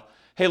little while,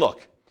 hey,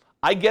 look,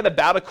 I get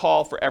about a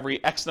call for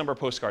every X number of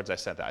postcards I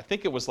sent out. I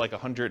think it was like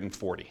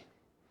 140.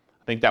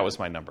 I think that was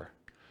my number.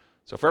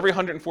 So for every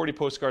 140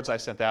 postcards I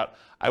sent out,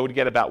 I would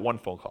get about 1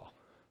 phone call.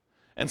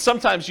 And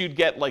sometimes you'd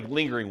get like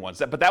lingering ones,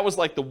 but that was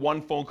like the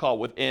 1 phone call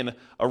within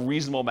a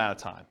reasonable amount of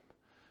time.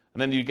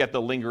 And then you get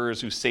the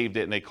lingerers who saved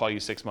it and they call you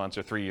 6 months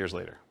or 3 years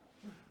later.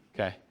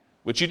 Okay?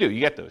 Which you do, you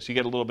get those. You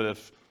get a little bit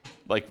of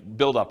like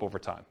build up over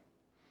time.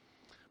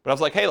 But I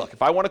was like, hey, look,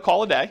 if I want to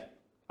call a day,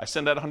 I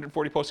send out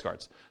 140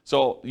 postcards.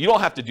 So you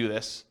don't have to do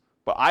this,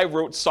 but I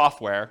wrote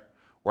software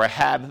where I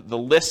had the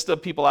list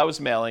of people I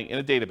was mailing in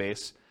a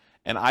database,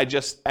 and I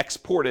just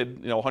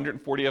exported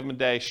 140 of them a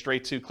day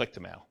straight to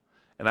Click-to-Mail.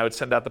 And I would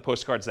send out the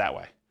postcards that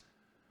way.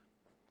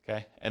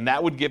 Okay? And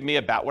that would give me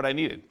about what I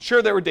needed.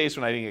 Sure, there were days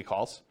when I didn't get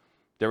calls.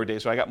 There were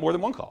days when I got more than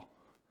 1 call.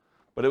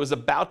 But it was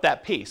about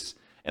that pace.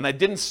 And I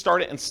didn't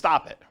start it and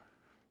stop it.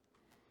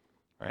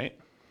 Right?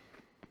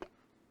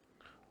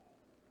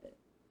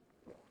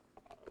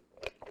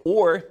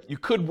 Or you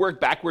could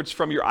work backwards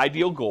from your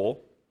ideal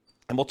goal.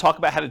 And we'll talk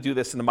about how to do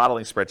this in the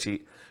modeling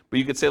spreadsheet. But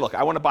you could say, look,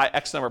 I want to buy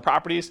X number of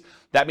properties.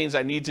 That means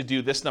I need to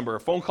do this number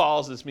of phone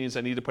calls. This means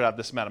I need to put out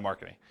this amount of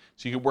marketing.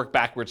 So you can work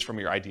backwards from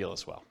your ideal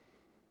as well.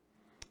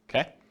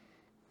 Okay?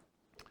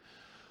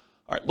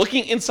 All right,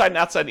 looking inside and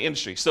outside the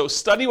industry. So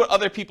study what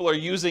other people are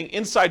using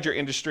inside your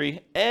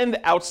industry and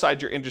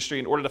outside your industry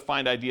in order to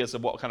find ideas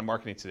of what kind of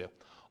marketing to do.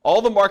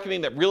 All the marketing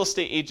that real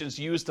estate agents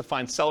use to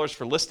find sellers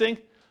for listing,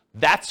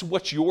 that's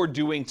what you're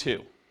doing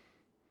too.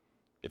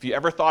 If you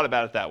ever thought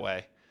about it that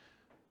way,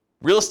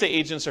 real estate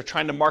agents are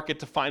trying to market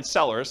to find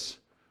sellers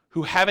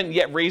who haven't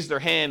yet raised their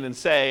hand and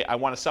say, I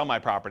want to sell my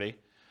property.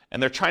 And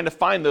they're trying to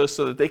find those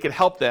so that they can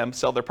help them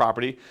sell their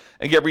property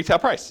and get retail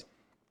price.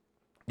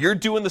 You're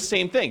doing the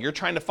same thing. You're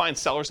trying to find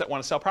sellers that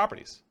want to sell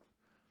properties.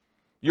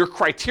 Your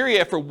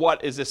criteria for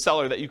what is a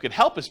seller that you could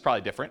help is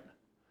probably different,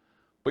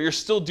 but you're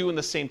still doing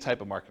the same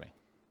type of marketing.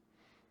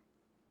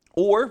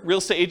 Or real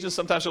estate agents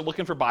sometimes are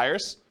looking for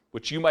buyers,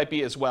 which you might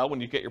be as well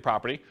when you get your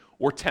property,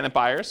 or tenant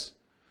buyers,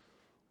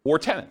 or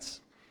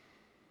tenants.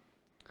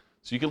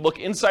 So you can look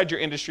inside your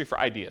industry for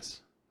ideas.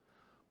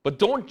 But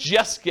don't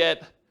just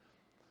get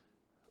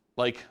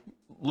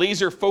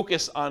laser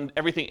focus on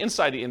everything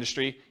inside the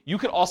industry. You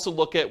can also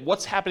look at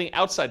what's happening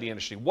outside the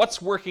industry,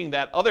 what's working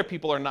that other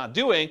people are not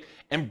doing,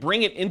 and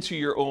bring it into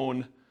your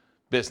own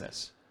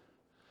business.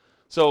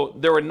 So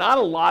there were not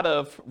a lot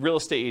of real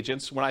estate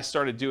agents when I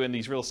started doing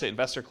these real estate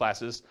investor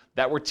classes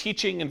that were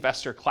teaching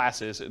investor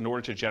classes in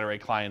order to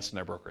generate clients in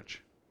their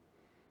brokerage.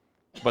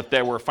 But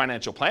there were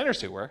financial planners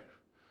who were.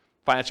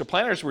 Financial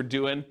planners were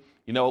doing,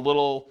 a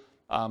little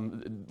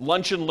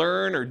lunch and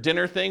learn or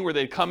dinner thing where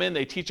they'd come in,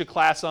 they teach a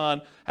class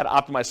on how to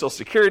optimize Social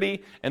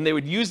Security, and they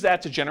would use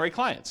that to generate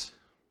clients.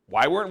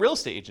 Why weren't real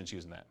estate agents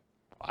using that?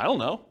 I don't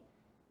know.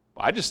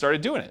 I just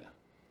started doing it.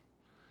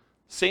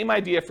 Same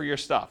idea for your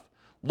stuff.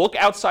 Look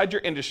outside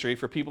your industry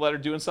for people that are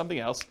doing something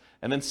else,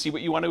 and then see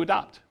what you want to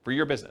adopt for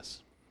your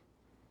business.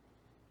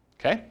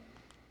 Okay?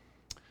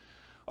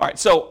 All right,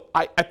 so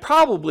I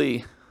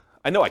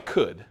know I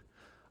could.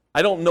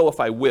 I don't know if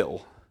I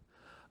will,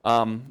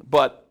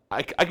 but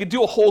I could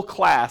do a whole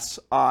class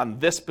on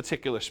this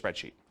particular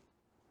spreadsheet.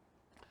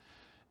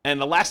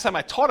 And the last time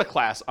I taught a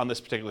class on this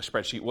particular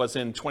spreadsheet was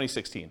in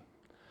 2016.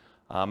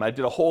 I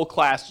did a whole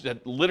class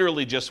that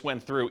literally just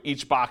went through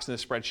each box in the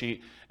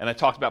spreadsheet, and I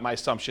talked about my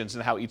assumptions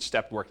and how each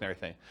step worked and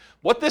everything.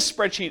 What this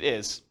spreadsheet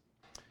is,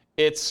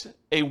 it's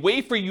a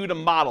way for you to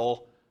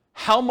model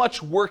how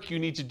much work you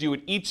need to do at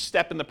each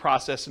step in the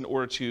process in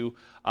order to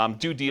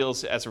do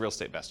deals as a real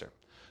estate investor.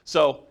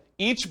 So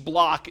each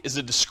block is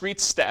a discrete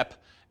step,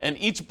 and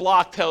each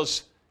block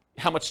tells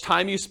how much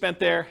time you spent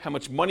there, how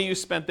much money you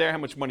spent there, how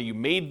much money you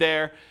made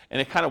there, and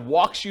it kind of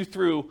walks you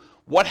through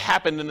what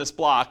happened in this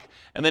block,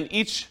 and then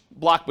each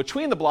block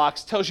between the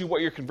blocks tells you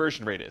what your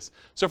conversion rate is.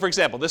 So for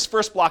example, this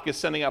first block is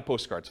sending out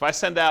postcards. If I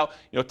send out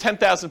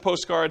 10,000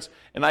 postcards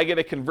and I get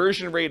a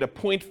conversion rate of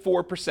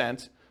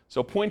 0.4%,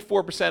 so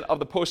 0.4% of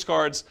the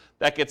postcards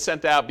that get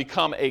sent out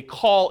become a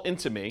call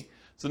into me.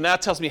 So now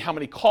it tells me how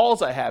many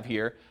calls I have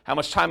here, how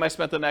much time I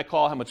spent on that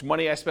call, how much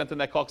money I spent on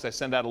that call, because I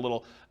send out a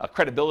little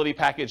credibility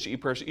package to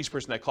each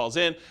person that calls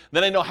in.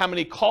 Then I know how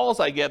many calls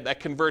I get that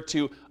convert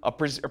to a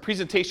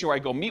presentation where I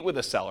go meet with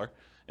a seller,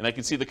 and I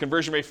can see the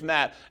conversion rate from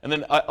that. And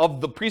then of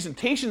the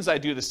presentations I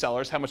do to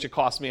sellers, how much it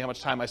costs me, how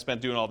much time I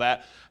spent doing all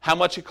that, how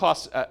much it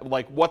costs,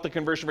 what the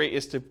conversion rate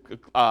is to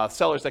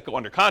sellers that go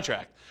under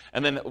contract.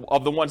 And then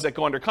of the ones that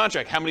go under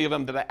contract, how many of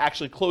them did I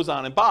actually close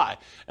on and buy?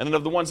 And then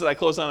of the ones that I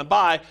close on and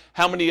buy,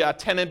 how many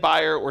tenant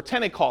buyer or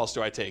tenant calls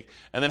do I take?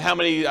 And then how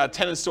many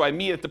tenants do I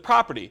meet at the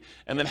property?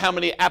 And then how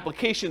many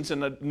applications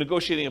and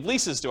negotiating of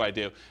leases do I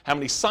do? How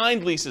many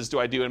signed leases do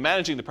I do in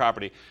managing the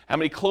property? How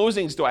many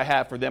closings do I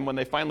have for them when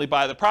they finally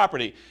buy the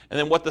property? And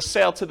then what the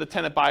sale to the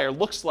tenant buyer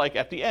looks like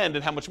at the end,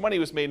 and how much money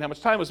was made and how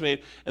much time was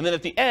made. And then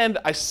at the end,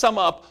 I sum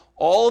up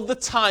all of the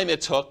time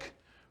it took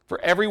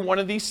for every one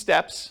of these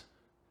steps,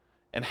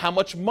 and how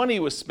much money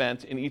was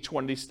spent in each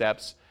one of these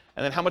steps,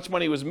 and then how much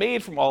money was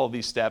made from all of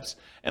these steps.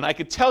 And I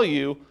could tell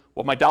you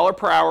what my dollar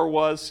per hour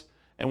was,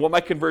 and what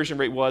my conversion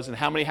rate was, and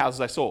how many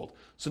houses I sold.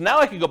 So now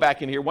I can go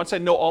back in here, once I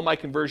know all my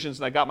conversions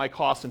and I got my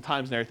costs and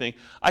times and everything,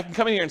 I can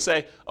come in here and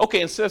say,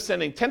 okay, instead of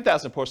sending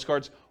 10,000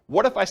 postcards,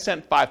 what if I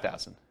sent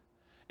 5,000?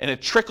 And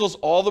it trickles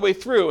all the way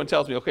through and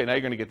tells me, okay, now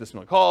you're going to get this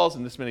many calls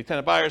and this many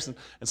tenant buyers and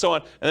so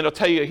on. And then it'll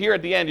tell you here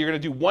at the end, you're going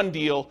to do one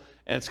deal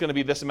and it's going to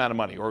be this amount of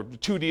money, or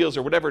 2 deals,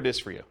 or whatever it is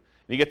for you.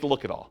 And you get to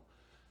look at all.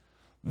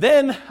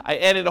 Then I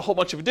added a whole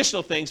bunch of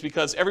additional things,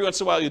 because every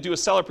once in a while you'll do a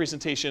seller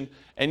presentation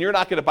and you're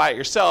not going to buy it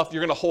yourself, you're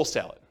going to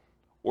wholesale it.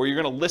 Or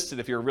you're going to list it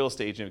if you're a real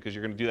estate agent, because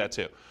you're going to do that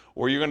too.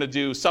 Or you're going to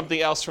do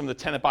something else from the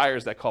tenant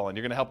buyers that call in.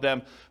 You're going to help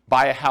them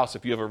buy a house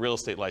if you have a real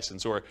estate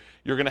license. Or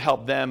you're going to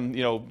help them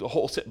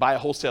buy a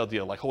wholesale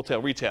deal, like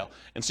wholesale retail.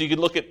 And so you can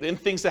look at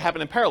things that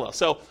happen in parallel.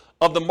 So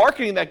of the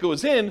marketing that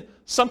goes in,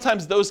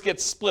 sometimes those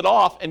get split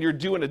off and you're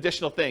doing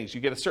additional things.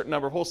 You get a certain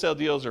number of wholesale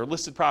deals or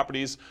listed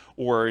properties,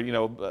 or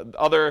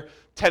other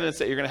tenants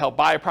that you're going to help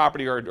buy a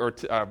property,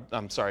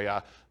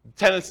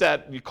 tenants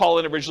that you call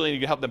in originally and you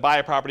can help them buy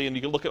a property, and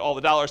you can look at all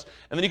the dollars,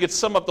 and then you can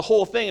sum up the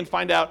whole thing and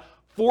find out,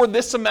 for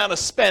this amount of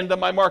spend on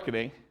my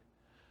marketing,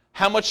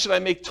 how much should I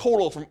make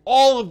total from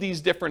all of these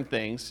different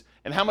things,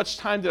 and how much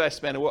time did I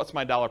spend, and what's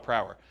my dollar per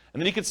hour?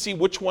 And then you can see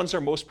which ones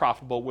are most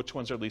profitable, which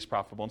ones are least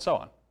profitable, and so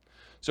on.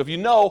 So if you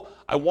know,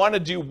 I want to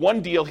do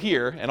one deal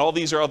here, and all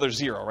these are other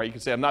 0, right? You can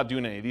say, I'm not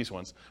doing any of these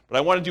ones, but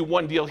I want to do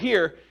one deal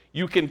here.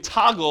 You can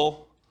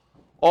toggle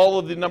all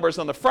of the numbers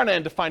on the front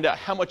end to find out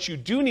how much you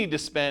do need to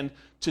spend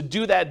to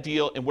do that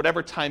deal in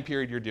whatever time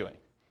period you're doing.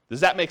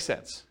 Does that make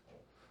sense?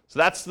 So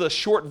that's the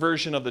short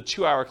version of the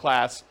 2-hour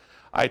class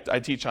I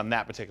teach on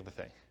that particular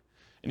thing.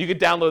 And you can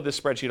download this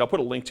spreadsheet. I'll put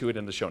a link to it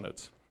in the show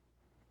notes.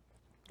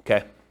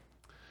 Okay.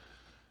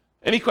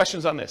 Any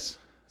questions on this?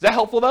 Is that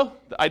helpful, though,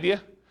 the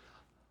idea?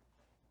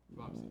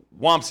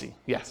 Wamsi,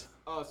 yes.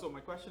 So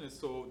my question is,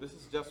 so this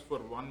is just for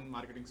one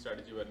marketing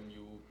strategy when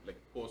you like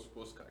post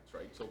postcards,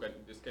 right? So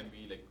this can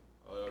be like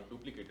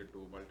duplicated to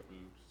multiple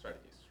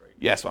strategies, right?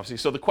 Yes, Wamsi.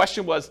 So the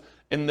question was,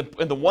 in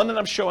the one that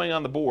I'm showing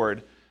on the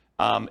board,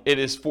 it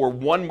is for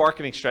one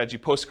marketing strategy,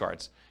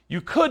 postcards.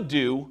 You could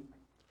do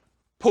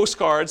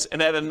postcards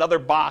and add another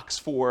box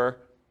for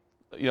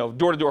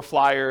door-to-door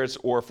flyers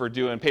or for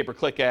doing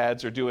pay-per-click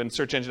ads or doing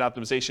search engine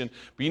optimization.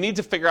 But you need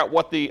to figure out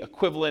what the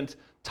equivalent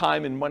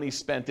time and money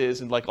spent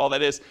is and like all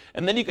that is.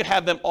 And then you could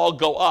have them all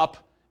go up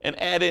and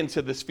add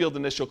into this field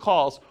initial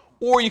calls.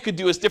 Or you could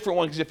do a different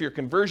one, because if your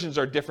conversions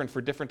are different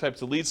for different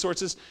types of lead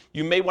sources,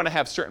 you may want to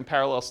have certain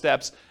parallel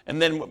steps,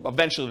 and then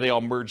eventually they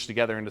all merge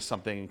together into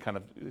something and kind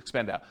of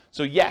expand out.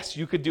 So yes,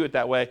 you could do it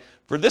that way.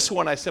 For this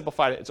one, I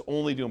simplified it. It's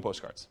only doing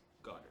postcards.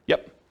 Got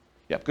it.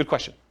 Yep, good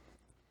question.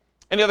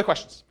 Any other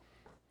questions?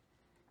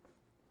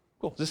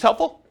 Cool. Is this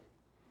helpful?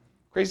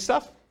 Crazy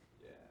stuff?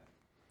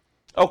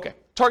 Yeah. Okay,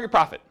 target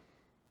profit.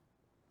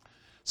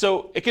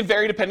 So it can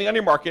vary depending on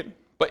your market,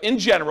 but in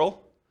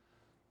general,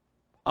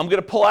 I'm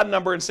going to pull out a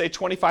number and say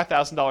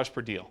 $25,000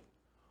 per deal,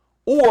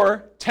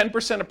 or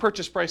 10% of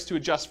purchase price to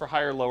adjust for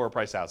higher, lower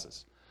price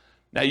houses.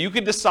 Now you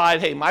could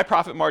decide, hey, my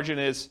profit margin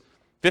is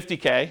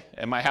 $50K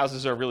and my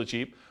houses are really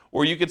cheap,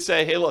 or you could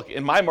say, hey, look,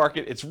 in my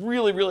market, it's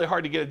really, really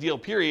hard to get a deal,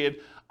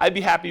 period. I'd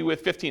be happy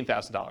with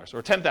 $15,000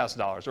 or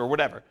 $10,000 or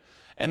whatever.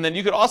 And then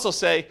you could also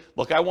say,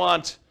 look, I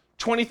want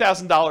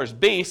 $20,000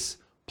 base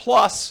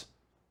plus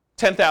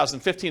 $10,000,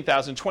 $15,000,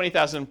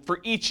 $20,000 for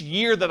each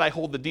year that I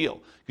hold the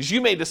deal. Because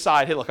you may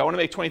decide, hey, look, I want to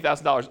make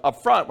 $20,000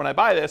 up front when I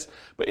buy this,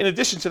 but in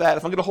addition to that,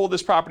 if I'm going to hold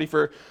this property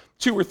for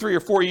 2 or 3 or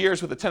 4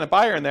 years with a tenant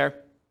buyer in there,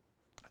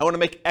 I want to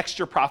make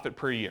extra profit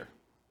per year.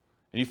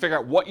 And you figure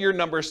out what your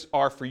numbers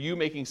are for you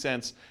making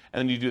sense, and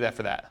then you do that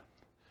for that.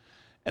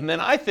 And then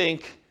I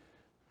think,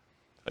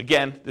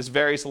 again, this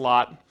varies a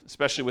lot,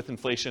 especially with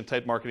inflation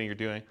type marketing you're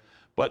doing,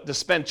 but to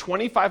spend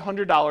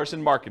 $2,500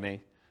 in marketing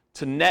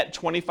to net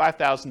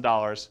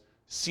 $25,000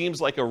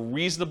 seems like a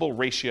reasonable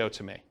ratio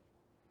to me.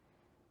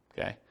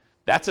 Okay?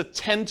 That's a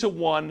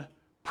 10-to-1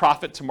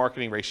 profit to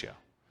marketing ratio.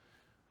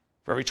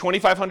 For every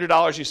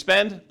 $2,500 you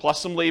spend,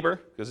 plus some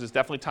labor, because there's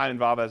definitely time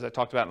involved, as I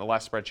talked about in the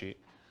last spreadsheet,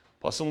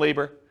 plus some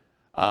labor.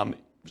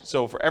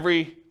 So for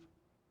every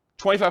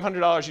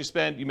 $2,500 you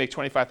spend, you make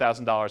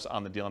 $25,000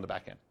 on the deal on the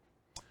back end.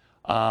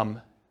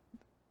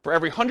 For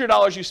every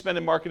 $100 you spend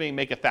in marketing,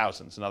 make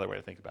 $1,000 is another way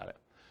to think about it.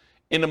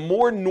 In a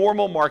more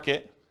normal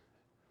market,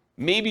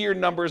 maybe your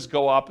numbers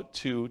go up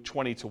to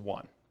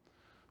 20-to-1.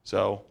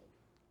 So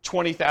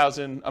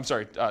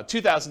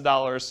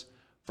 $2,000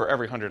 for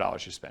every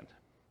 $100 you spend.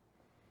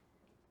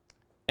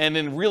 And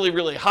in really,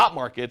 really hot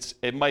markets,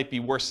 it might be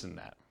worse than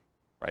that,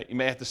 right? You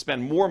may have to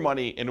spend more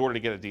money in order to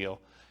get a deal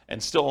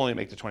and still only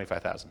make the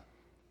 $25,000.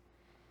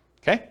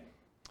 Okay?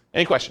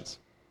 Any questions?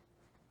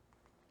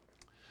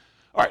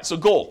 All right, so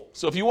goal.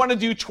 So if you want to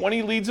do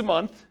 20 leads a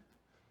month,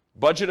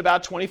 budget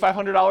about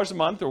 $2,500 a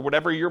month or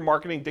whatever your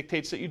marketing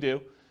dictates that you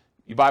do.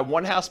 You buy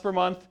one house per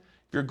month.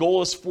 If your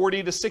goal is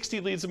 40 to 60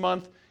 leads a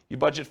month, you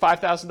budget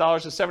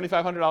 $5,000 to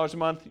 $7,500 a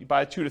month. You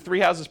buy 2 to 3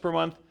 houses per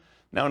month.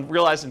 Now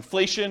realize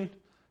inflation,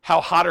 how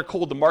hot or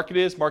cold the market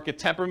is, market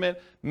temperament,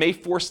 may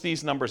force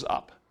these numbers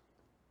up.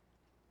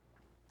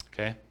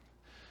 Okay?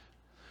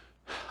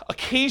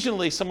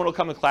 Occasionally, someone will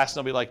come to class and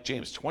they'll be like,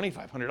 James,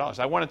 $2,500.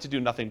 I wanted to do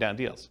nothing down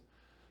deals.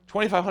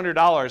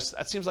 $2,500,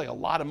 that seems like a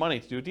lot of money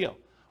to do a deal.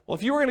 Well,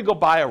 if you were going to go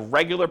buy a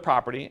regular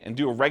property and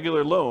do a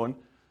regular loan,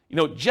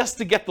 just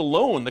to get the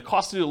loan, the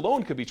cost to do a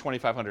loan could be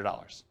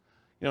 $2,500.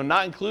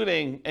 Not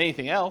including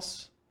anything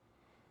else.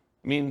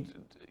 I mean,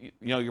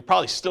 you're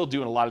probably still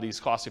doing a lot of these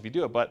costs if you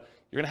do it, but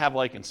you're going to have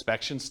like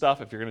inspection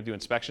stuff if you're going to do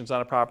inspections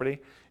on a property. You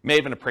may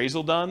have an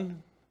appraisal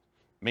done.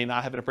 May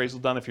not have an appraisal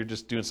done if you're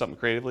just doing something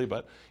creatively,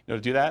 but to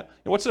do that.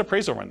 What's an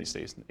appraisal run these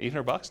days?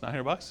 $800,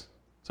 $900,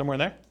 somewhere in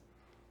there?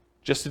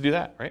 Just to do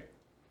that, right?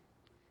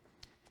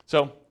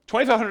 So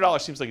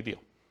 $2,500 seems like a deal.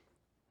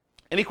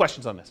 Any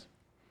questions on this?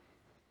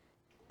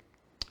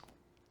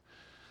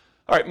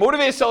 All right,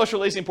 motivated sellers for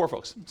lazy and poor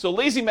folks. So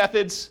lazy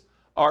methods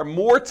are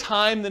more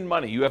time than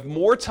money. You have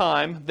more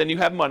time than you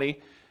have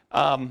money.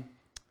 I'm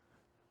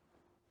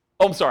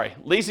sorry,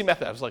 lazy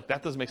method. I was like,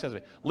 that doesn't make sense to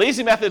me.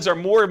 Lazy methods are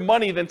more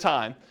money than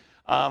time.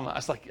 I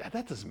was like, yeah,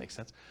 that doesn't make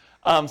sense.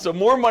 So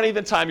more money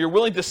than time. You're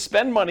willing to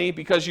spend money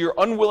because you're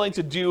unwilling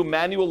to do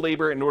manual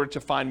labor in order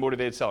to find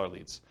motivated seller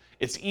leads.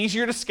 It's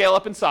easier to scale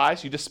up in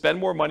size. You just spend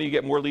more money, you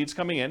get more leads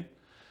coming in.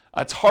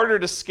 It's harder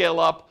to scale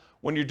up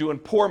when you're doing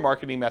poor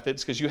marketing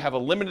methods because you have a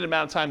limited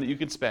amount of time that you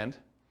can spend.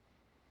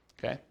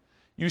 Okay?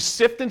 You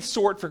sift and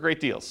sort for great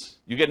deals.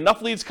 You get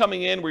enough leads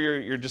coming in where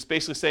you're just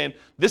basically saying,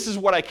 this is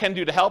what I can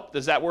do to help.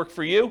 Does that work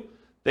for you?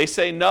 They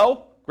say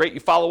no. Great, you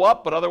follow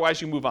up, but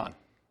otherwise you move on.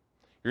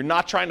 You're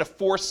not trying to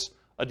force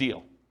a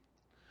deal.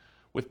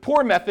 With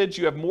poor methods,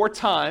 you have more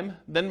time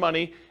than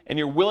money, and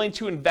you're willing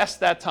to invest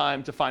that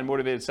time to find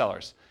motivated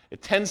sellers.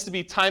 It tends to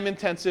be time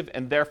intensive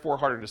and therefore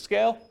harder to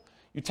scale.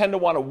 You tend to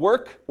want to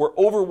work or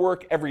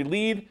overwork every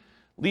lead,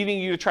 leading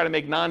you to try to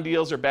make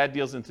non-deals or bad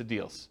deals into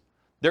deals.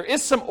 There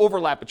is some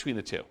overlap between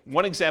the two.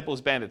 One example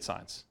is bandit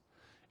signs.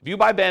 If you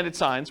buy bandit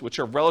signs, which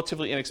are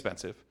relatively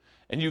inexpensive,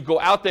 and you go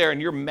out there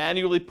and you're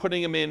manually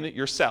putting them in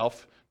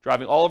yourself,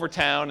 driving all over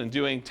town and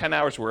doing 10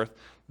 hours worth,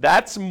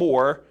 that's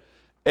more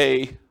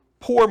a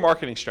poor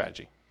marketing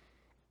strategy.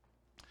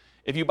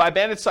 If you buy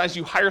bandit signs,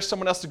 you hire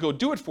someone else to go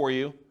do it for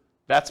you,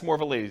 that's more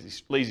of a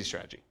lazy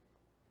strategy.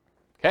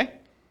 Okay?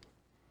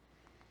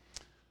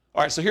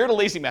 All right, so here are the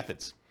lazy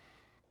methods.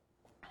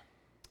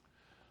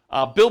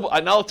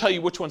 And I'll tell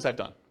you which ones I've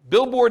done.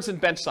 Billboards and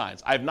bench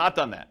signs. I have not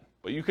done that.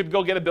 But you could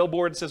go get a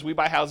billboard that says, we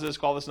buy houses,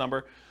 call this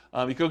number.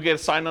 You could go get a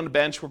sign on the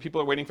bench where people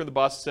are waiting for the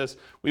bus that says,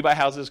 we buy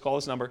houses, call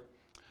this number.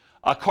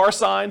 Car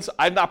signs,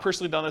 I've not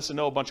personally done this. I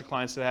know a bunch of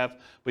clients that have.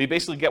 But you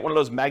basically get one of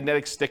those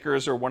magnetic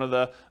stickers or one of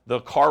the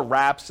car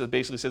wraps that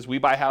basically says, we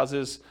buy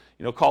houses,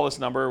 call this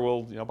number,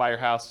 we'll buy your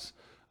house.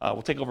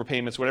 We'll take over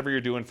payments, whatever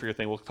you're doing for your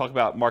thing. We'll talk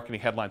about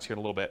marketing headlines here in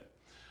a little bit.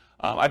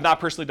 I've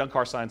not personally done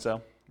car signs,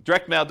 though.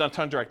 Direct mail, done a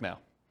ton of direct mail.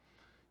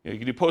 You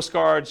can do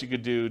postcards, you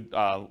could do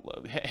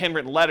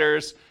handwritten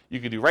letters, you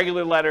could do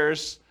regular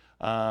letters,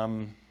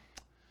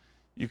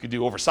 you could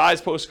do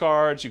oversized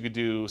postcards, you could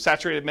do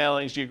saturated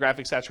mailings,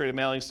 geographic saturated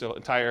mailings to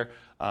entire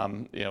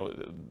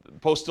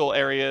postal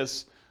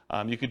areas.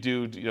 You could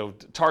do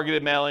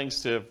targeted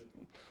mailings to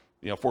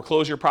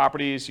foreclosure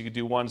properties. You could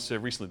do ones to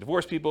recently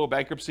divorced people,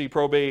 bankruptcy,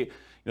 probate.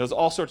 There's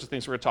all sorts of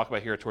things we're going to talk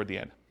about here toward the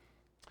end.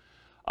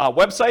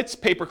 Websites,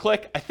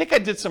 pay-per-click. I think I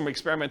did some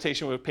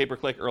experimentation with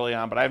pay-per-click early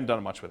on, but I haven't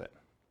done much with it.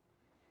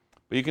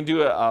 But you can do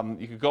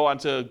you could go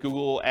onto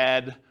Google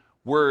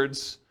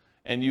AdWords,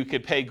 and you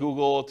could pay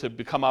Google to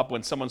come up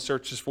when someone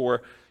searches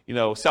for,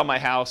 sell my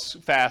house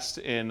fast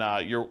in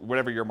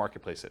whatever your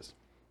marketplace is.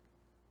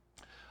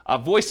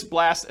 Voice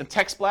blast and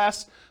text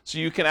blast, so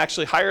you can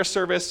actually hire a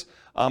service,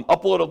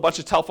 upload a bunch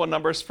of telephone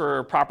numbers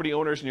for property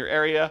owners in your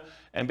area,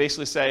 and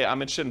basically say,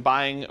 I'm interested in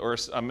buying, or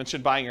I'm interested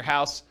in buying your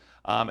house.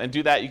 And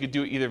do that. You could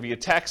do it either via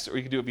text or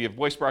you could do it via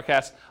voice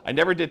broadcast. I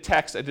never did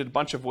text. I did a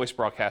bunch of voice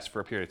broadcasts for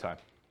a period of time.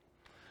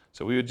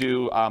 So we would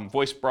do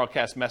voice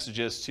broadcast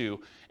messages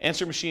to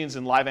answer machines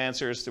and live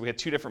answers. So we had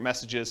two different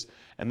messages.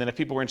 And then if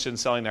people were interested in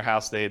selling their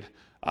house, they'd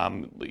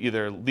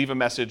either leave a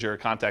message or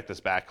contact us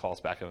back, call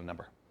us back on a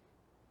number.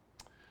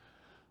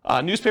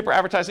 Newspaper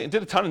advertising. I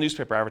did a ton of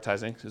newspaper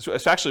advertising.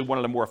 It's actually one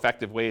of the more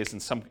effective ways in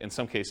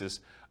some cases.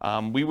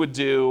 We would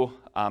do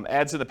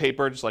ads in the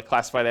paper, just like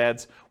classified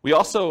ads. We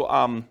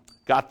also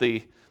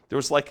there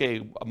was like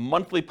a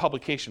monthly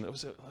publication.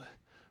 Was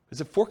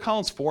it Fort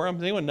Collins Forum?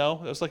 Does anyone know?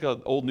 It was like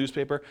an old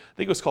newspaper. I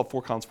think it was called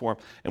Fort Collins Forum.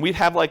 And we'd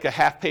have like a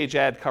half-page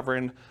ad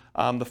covering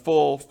the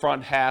full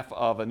front half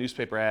of a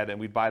newspaper ad, and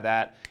we'd buy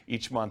that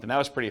each month. And that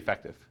was pretty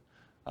effective.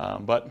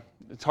 But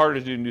it's harder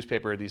to do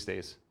newspaper these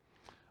days.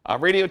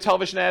 Radio and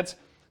television ads.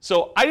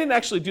 So I didn't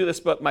actually do this,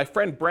 but my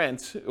friend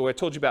Brent, who I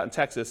told you about in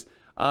Texas,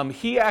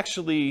 he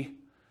actually,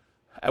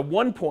 at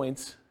one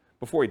point,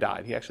 before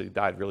he actually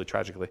died really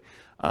tragically,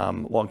 a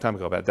long time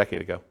ago, about a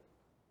decade ago.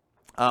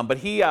 But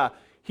he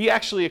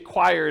actually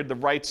acquired the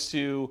rights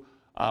to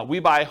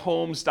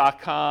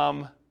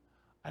WeBuyHomes.com.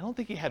 I don't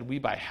think he had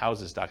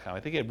WeBuyHouses.com. I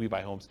think he had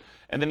WeBuyHomes.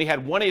 And then he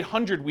had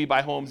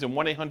 1-800-WeBuyHomes and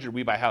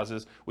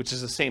 1-800-WeBuyHouses, which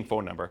is the same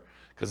phone number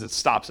because it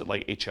stops at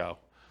like HO.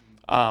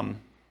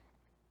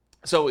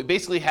 So it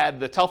basically had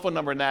the telephone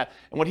number and that.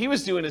 And what he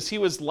was doing is he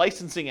was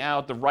licensing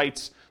out the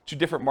rights to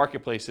different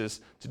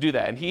marketplaces to do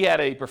that. And he had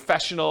a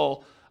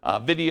professional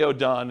video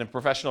done and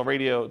professional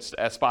radio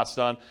spots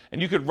done.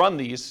 And you could run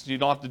these. You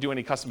don't have to do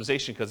any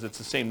customization because it's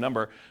the same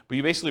number. But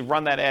you basically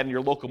run that ad in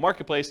your local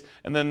marketplace,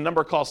 and then the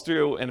number calls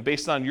through. And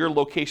based on your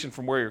location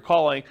from where you're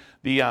calling,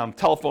 the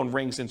telephone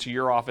rings into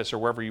your office or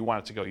wherever you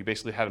want it to go. You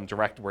basically had them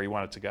direct where you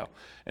want it to go.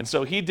 And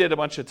so he did a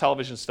bunch of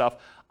television stuff.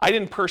 I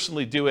didn't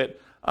personally do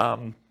it.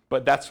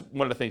 But that's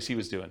one of the things he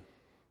was doing.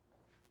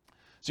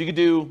 So you could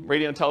do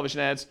radio and television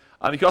ads.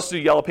 You can also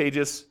do Yellow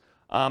Pages.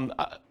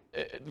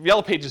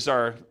 Yellow Pages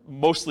are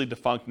mostly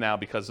defunct now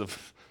because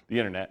of the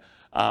internet.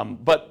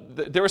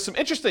 But there were some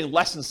interesting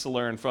lessons to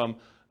learn from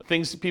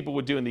things that people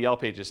would do in the Yellow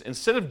Pages.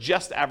 Instead of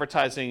just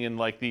advertising in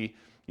like the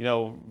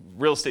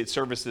real estate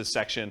services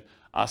section,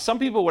 some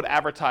people would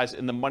advertise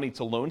in the money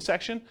to loan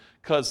section.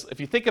 Because if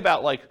you think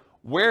about like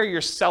where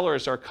your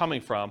sellers are coming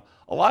from,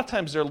 a lot of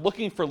times they're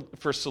looking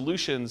for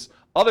solutions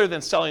other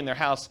than selling their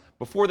house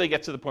before they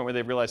get to the point where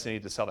they realize they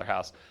need to sell their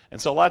house.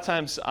 And so a lot of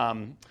times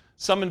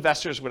some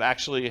investors would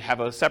actually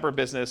have a separate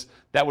business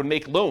that would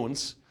make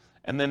loans,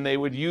 and then they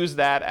would use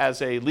that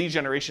as a lead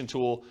generation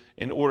tool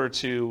in order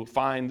to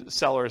find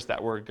sellers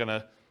that were going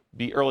to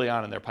be early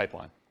on in their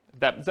pipeline.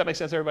 Does that make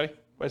sense, everybody,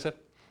 what I said?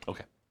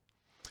 Okay.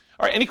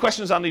 All right, any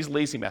questions on these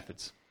lazy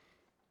methods?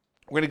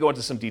 We're going to go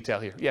into some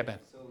detail here. Yeah, Ben.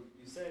 So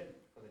you said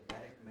for the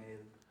direct mail,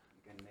 you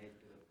can mail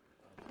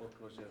to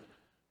foreclosure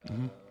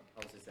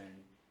houses and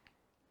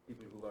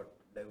people who got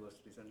divorced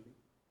recently.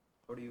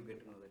 How do you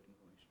get to know that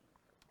information?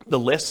 The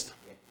list?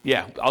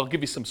 Yeah, I'll give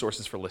you some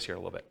sources for lists here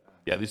in a little bit.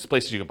 Yeah, these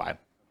places you can buy them.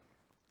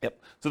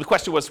 Yep. So the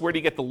question was, where do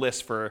you get the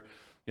list for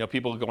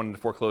people going into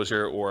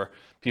foreclosure or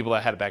people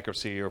that had a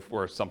bankruptcy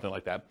or something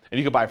like that? And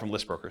you can buy it from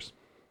list brokers.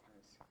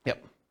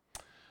 Yep.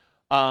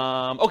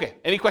 Okay,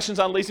 any questions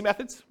on lazy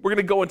methods? We're going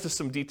to go into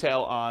some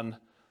detail on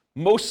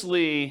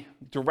mostly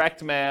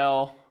direct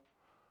mail.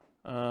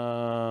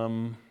 I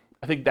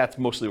think that's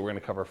mostly what we're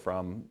going to cover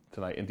from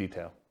tonight in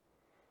detail.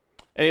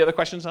 Any other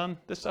questions on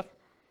this stuff?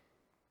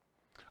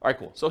 All right,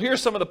 cool. So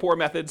here's some of the poor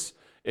methods.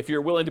 If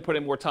you're willing to put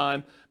in more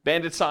time,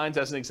 bandit signs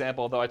as an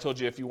example, although I told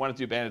you if you want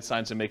to do bandit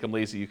signs and make them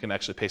lazy, you can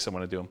actually pay someone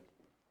to do them.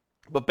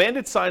 But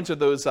bandit signs are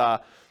those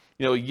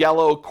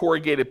yellow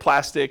corrugated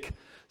plastic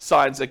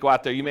signs that go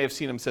out there. You may have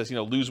seen them, says,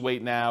 lose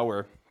weight now,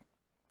 or,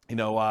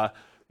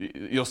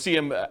 you'll see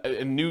them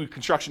in new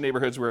construction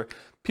neighborhoods where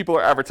people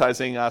are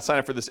advertising, sign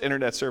up for this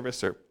internet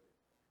service or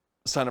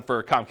sign up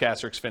for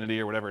Comcast or Xfinity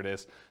or whatever it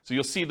is. So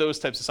you'll see those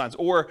types of signs,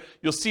 or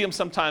you'll see them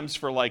sometimes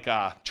for like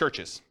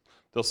churches.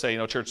 They'll say,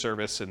 church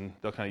service, and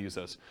they'll kind of use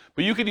those.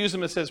 But you could use them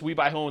that says, we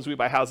buy homes, we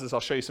buy houses. I'll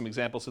show you some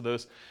examples of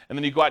those. And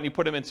then you go out and you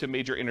put them into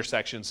major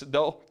intersections.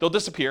 They'll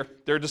disappear.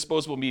 They're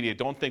disposable media.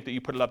 Don't think that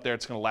you put it up there,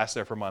 it's going to last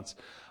there for months.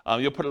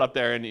 You'll put it up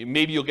there, and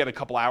maybe you'll get a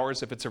couple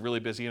hours if it's a really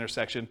busy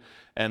intersection,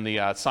 and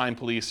the sign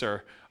police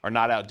are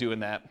not out doing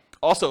that.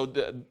 Also,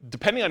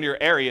 depending on your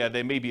area,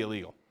 they may be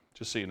illegal,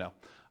 just so you know.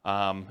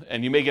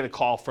 And you may get a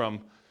call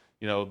from,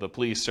 the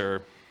police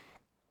or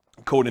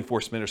code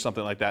enforcement or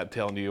something like that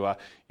telling you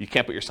you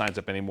can't put your signs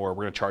up anymore.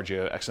 We're going to charge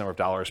you X number of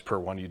dollars per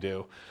one you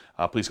do.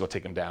 Please go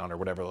take them down or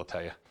whatever they'll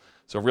tell you.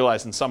 So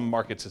realize in some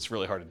markets it's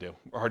really hard to do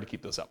or hard to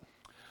keep those up.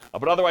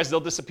 But otherwise they'll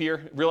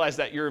disappear. Realize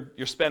that you're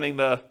spending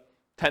the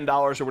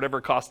 $10 or whatever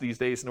it costs these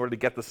days in order to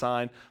get the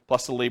sign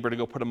plus the labor to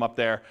go put them up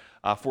there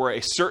for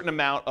a certain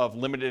amount of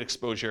limited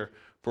exposure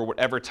for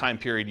whatever time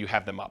period you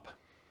have them up.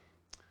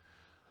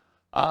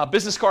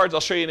 Business cards, I'll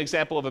show you an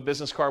example of a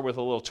business card with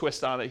a little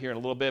twist on it here in a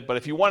little bit. But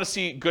if you want to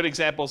see good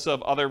examples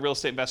of other real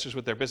estate investors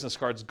with their business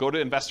cards, go to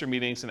investor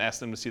meetings and ask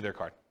them to see their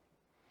card.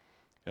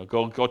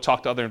 Go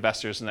talk to other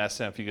investors and ask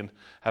them if you can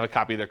have a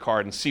copy of their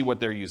card and see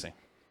what they're using.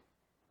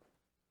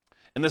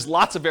 And there's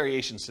lots of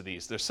variations to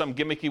these. There's some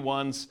gimmicky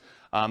ones.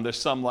 There's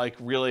some like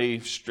really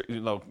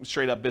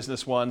straight up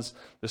business ones.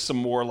 There's some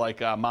more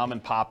like mom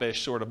and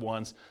pop-ish sort of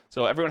ones.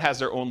 So everyone has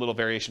their own little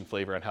variation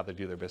flavor on how they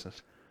do their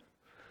business.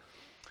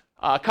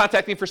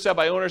 Contacting for sale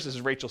by owners, this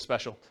is Rachel's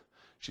special.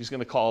 She's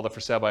going to call the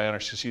for sale by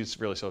owners because she's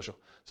really social.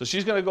 So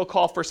she's going to go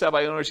call for sale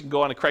by owners. You can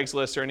go on a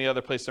Craigslist or any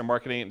other place they're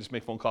marketing and just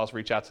make phone calls,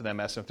 reach out to them,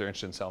 ask them if they're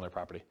interested in selling their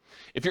property.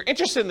 If you're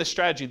interested in this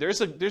strategy,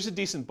 there's a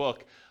decent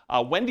book.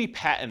 Wendy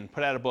Patton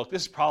put out a book.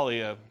 This is probably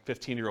a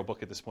 15-year-old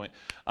book at this point.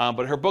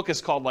 But her book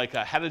is called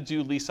How to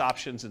Do Lease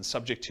Options and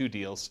Subject to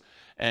Deals.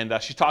 And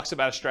she talks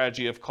about a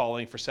strategy of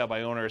calling for sale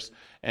by owners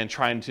and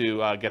trying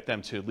to get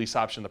them to lease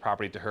option the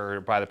property to her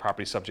or buy the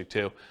property subject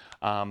to.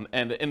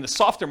 And in the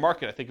softer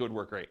market, I think it would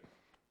work great.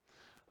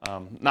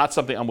 Not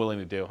something I'm willing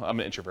to do. I'm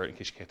an introvert, in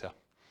case you can't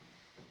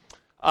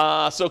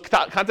tell. So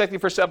contacting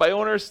for sale by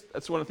owners,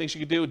 that's one of the things you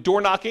can do.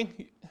 Door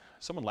knocking.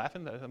 Someone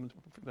laughing that I'm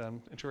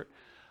an introvert?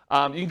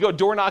 You can go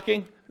door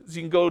knocking. So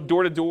you can go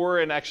door to door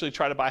and actually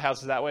try to buy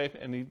houses that way.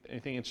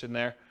 Anything interested in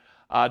there?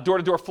 Door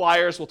to door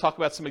flyers. We'll talk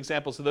about some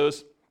examples of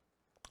those.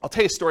 I'll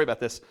tell you a story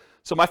about this.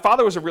 So my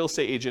father was a real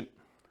estate agent,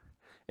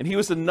 and he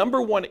was the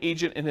 #1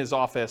 agent in his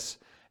office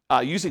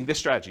using this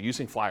strategy,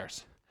 using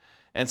flyers.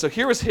 And so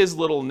here was his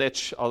little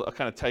niche. I'll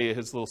kind of tell you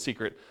his little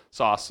secret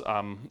sauce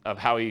of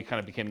how he kind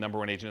of became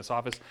 #1 agent in his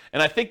office.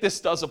 And I think this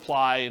does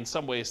apply in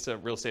some ways to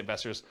real estate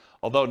investors,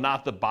 although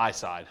not the buy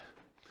side.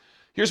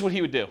 Here's what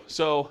he would do.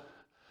 So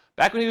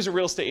back when he was a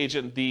real estate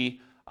agent, the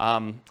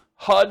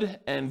HUD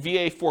and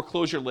VA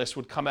foreclosure list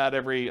would come out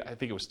every, I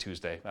think it was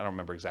Tuesday. I don't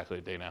remember exactly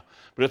the day now.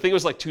 But I think it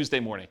was like Tuesday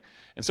morning.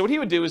 And so what he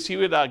would do is he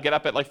would get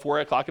up at like 4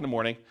 o'clock in the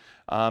morning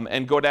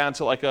and go down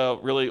to like a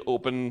really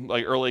open,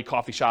 like early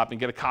coffee shop and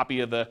get a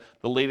copy of the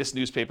latest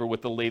newspaper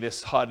with the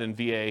latest HUD and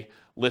VA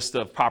list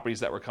of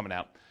properties that were coming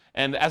out.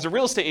 And as a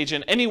real estate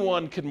agent,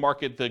 anyone could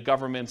market the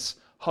government's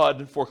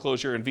HUD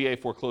foreclosure and VA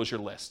foreclosure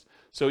list.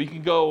 So you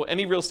can go,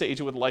 any real estate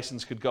agent with a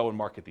license could go and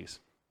market these.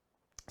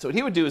 So what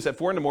he would do is at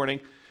 4 in the morning,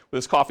 with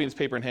his coffee and his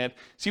paper in hand,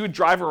 so he would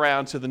drive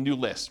around to the new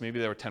list. Maybe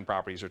there were 10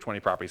 properties or 20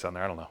 properties on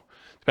there, I don't know,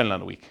 depending on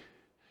the week.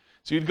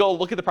 So you'd go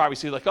look at the properties,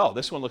 see like, oh,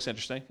 this one looks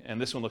interesting,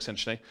 and this one looks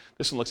interesting,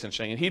 this one looks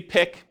interesting. And he'd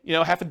pick,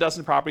 half a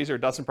dozen properties or a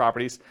dozen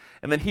properties,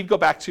 and then he'd go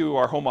back to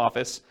our home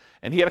office,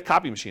 and he had a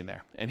copy machine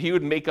there. And he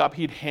would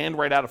he'd hand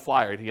write out a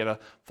flyer. He had a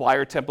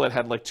flyer template,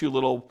 had like 2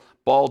 little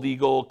bald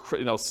eagle,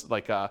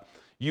 like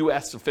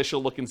U.S.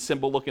 official-looking,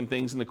 symbol-looking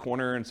things in the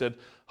corner and said,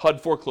 HUD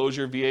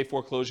foreclosure, VA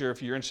foreclosure,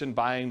 if you're interested in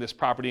buying this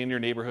property in your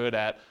neighborhood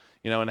at,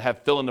 and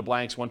have fill in the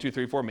blanks, 1, 2,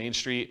 3, 4 Main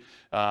Street.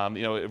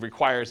 It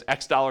requires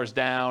X dollars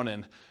down,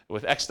 and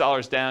with X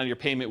dollars down, your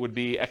payment would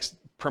be X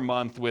per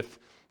month with,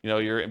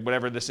 your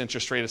whatever this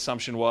interest rate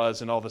assumption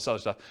was and all this other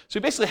stuff. So he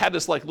basically had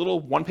this like little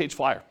one-page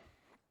flyer.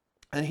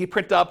 And he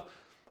printed up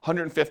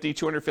 150,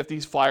 250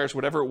 flyers,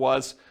 whatever it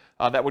was,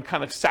 that would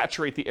kind of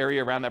saturate the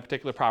area around that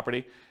particular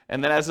property.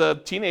 And then as a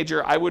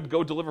teenager, I would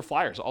go deliver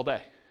flyers all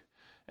day.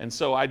 And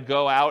so I'd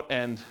go out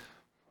and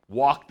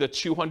walk the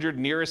 200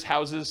 nearest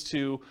houses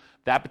to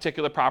that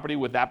particular property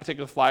with that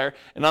particular flyer.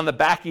 And on the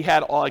back, he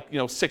had all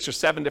 6 or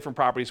 7 different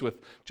properties with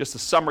just a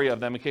summary of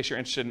them in case you're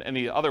interested in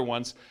any other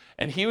ones.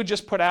 And he would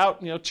just put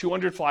out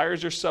 200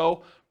 flyers or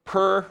so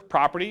per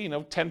property,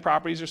 10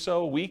 properties or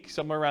so a week,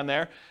 somewhere around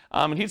there.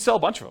 And he'd sell a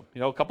bunch of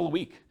them, a couple a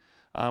week,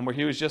 where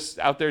he was just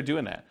out there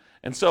doing that.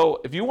 And so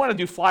if you want to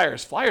do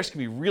flyers can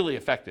be really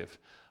effective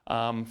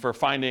for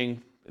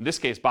finding, in this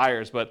case,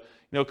 buyers, but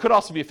it could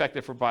also be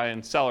effective for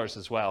buying sellers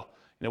as well.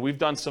 We've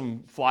done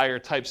some flyer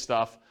type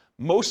stuff.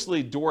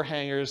 Mostly door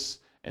hangers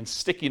and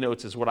sticky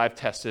notes is what I've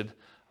tested.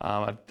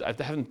 I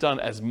haven't done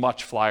as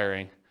much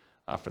flyering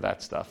for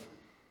that stuff.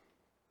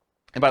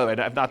 And by the way,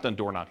 I've not done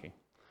door knocking,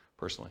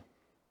 personally.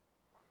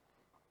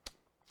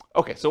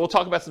 Okay, so we'll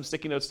talk about some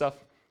sticky note stuff.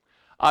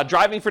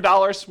 Driving for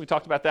dollars, we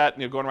talked about that,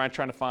 going around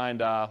trying to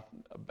find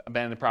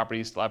abandoned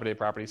properties, dilapidated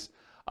properties.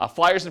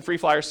 Flyers and free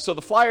flyers. So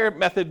the flyer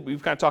method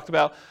we've kind of talked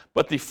about,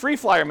 but the free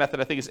flyer method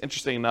I think is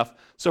interesting enough.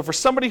 So for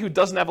somebody who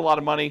doesn't have a lot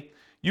of money,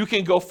 you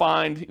can go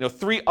find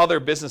 3 other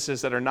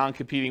businesses that are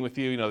non-competing with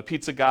you, the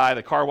pizza guy,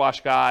 the car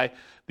wash guy,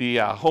 the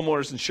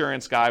homeowner's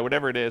insurance guy,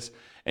 whatever it is,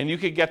 and you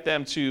could get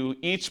them to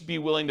each be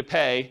willing to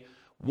pay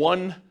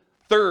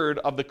 1/3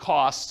 of the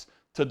cost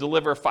to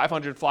deliver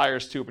 500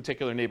 flyers to a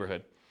particular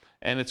neighborhood.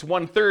 And it's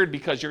 1/3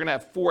 because you're going to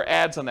have 4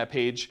 ads on that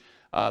page,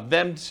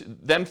 them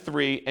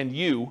 3 and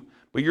you,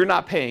 but you're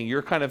not paying.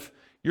 You're kind of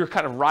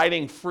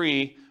riding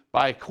free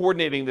by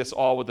coordinating this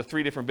all with the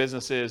 3 different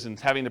businesses and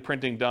having the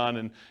printing done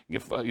and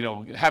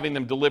having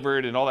them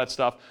delivered and all that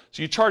stuff.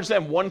 So you charge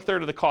them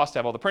 1/3 of the cost to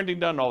have all the printing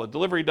done, all the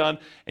delivery done,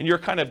 and you're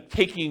kind of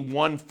taking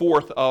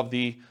 1/4 of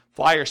the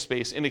flyer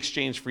space in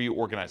exchange for you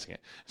organizing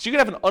it. So you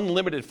can have an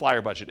unlimited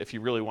flyer budget if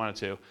you really wanted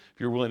to, if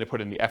you're willing to put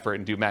in the effort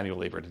and do manual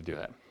labor to do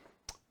that.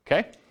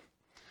 Okay?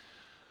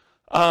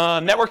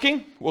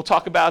 Networking, we'll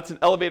talk about an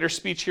elevator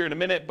speech here in a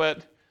minute,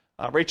 but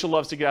Rachel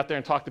loves to get out there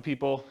and talk to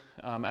people,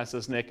 as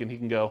does Nick, and he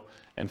can go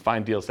and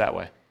find deals that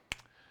way.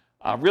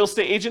 Real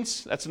estate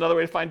agents, that's another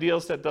way to find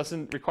deals that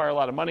doesn't require a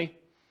lot of money.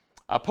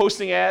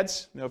 Posting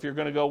ads, if you're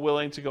going to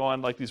willing to go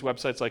on like these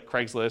websites like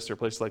Craigslist or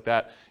places like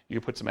that, you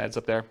can put some ads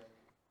up there.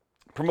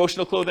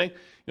 Promotional clothing,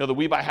 the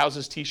We Buy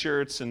Houses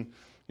t-shirts and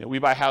We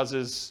Buy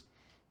Houses,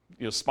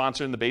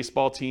 sponsoring the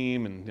baseball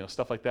team and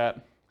stuff like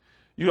that.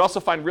 You can also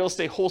find real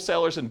estate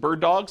wholesalers and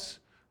bird dogs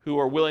who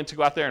are willing to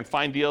go out there and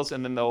find deals,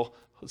 and then they'll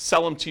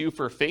sell them to you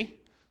for a fee.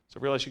 So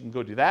realize you can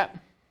go do that.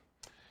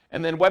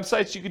 And then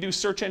websites, you can do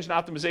search engine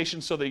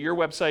optimization so that your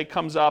website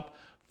comes up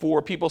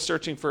for people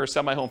searching for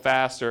Sell My Home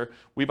Fast or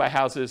We Buy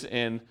Houses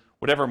in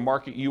whatever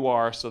market you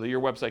are, so that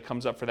your website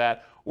comes up for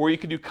that. Or you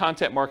can do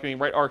content marketing,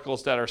 write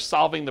articles that are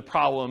solving the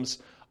problems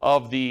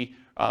of the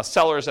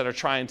sellers that are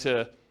trying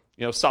to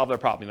solve their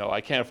problem.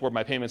 I can't afford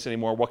my payments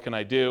anymore. What can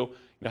I do?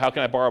 How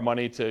can I borrow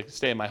money to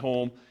stay in my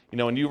home?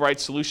 And you write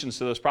solutions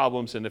to those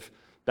problems. And if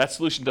that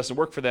solution doesn't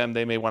work for them,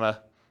 they may want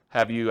to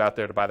have you out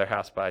there to buy their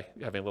house by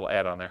having a little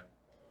ad on there.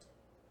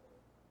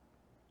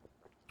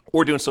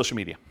 Or doing social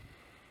media.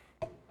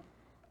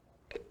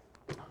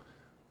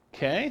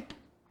 Okay.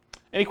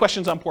 Any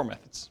questions on poor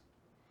methods?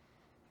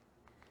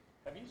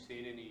 Have you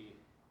seen any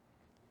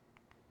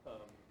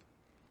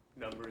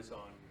numbers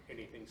on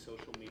anything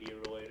social media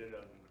related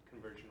on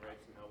conversion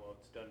rates and how well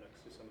it's done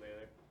next to some of the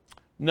other?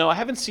 No, I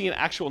haven't seen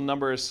actual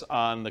numbers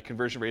on the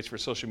conversion rates for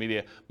social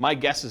media. My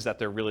guess is that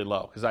they're really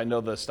low because I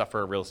know the stuff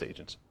for real estate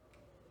agents.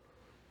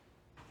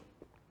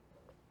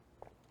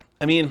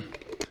 I mean,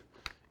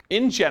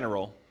 in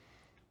general,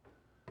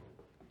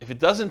 if it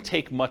doesn't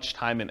take much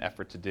time and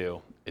effort to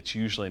do, it's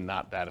usually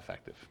not that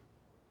effective,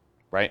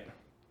 right?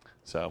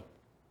 So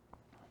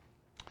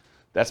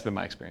that's been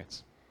my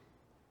experience.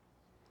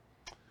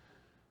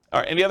 All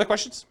right, any other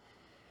questions?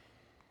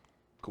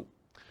 Cool.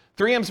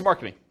 3 M's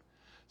marketing.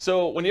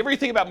 So whenever you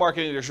think about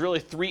marketing, there's really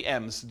 3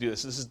 M's to do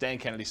this. This is Dan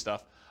Kennedy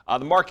stuff.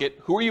 The market,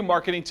 who are you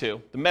marketing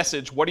to? The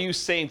message, what are you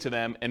saying to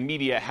them? And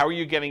media, how are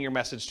you getting your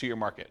message to your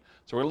market?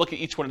 So we're going to look at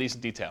each one of these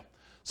in detail.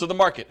 So the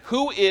market,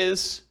 who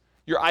is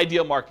your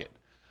ideal market?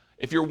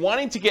 If you're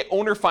wanting to get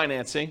owner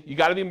financing, you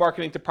got to be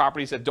marketing to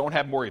properties that don't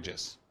have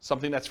mortgages,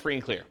 something that's free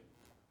and clear.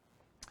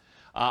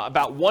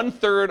 About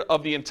 1/3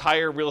 of the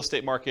entire real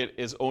estate market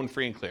is owned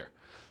free and clear.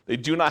 They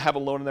do not have a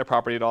loan in their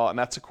property at all, and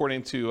that's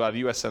according to the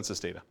U.S. Census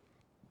data.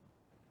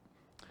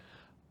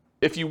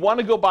 If you want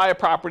to go buy a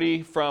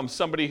property from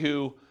somebody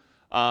who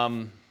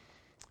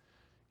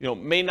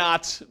may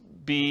not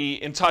be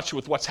in touch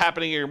with what's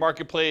happening in your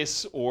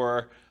marketplace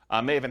or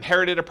may have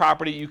inherited a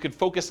property, you can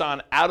focus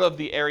on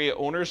out-of-the-area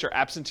owners or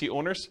absentee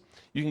owners.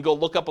 You can go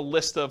look up a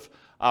list of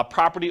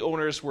property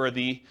owners where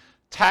the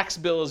tax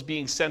bill is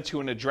being sent to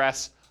an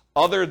address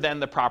other than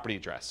the property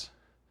address.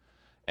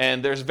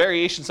 And there's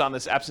variations on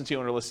this absentee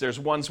owner list. There's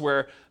ones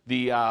where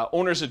the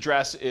owner's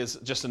address is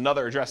just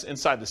another address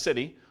inside the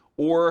city,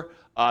 or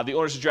the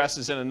owner's address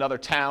is in another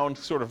town,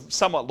 sort of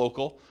somewhat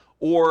local,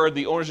 or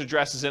the owner's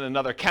address is in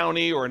another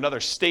county or another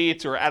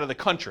state or out of the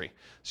country.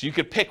 So you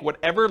could pick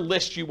whatever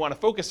list you want to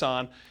focus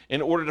on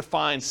in order to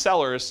find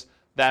sellers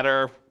that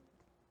are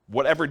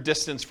whatever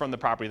distance from the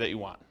property that you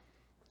want.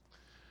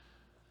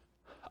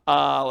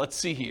 Let's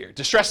see here.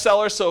 Distressed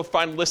sellers, so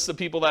find lists of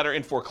people that are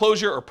in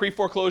foreclosure or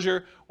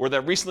pre-foreclosure, or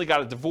that recently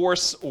got a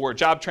divorce or a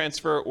job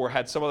transfer or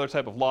had some other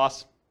type of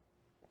loss,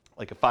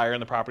 like a fire in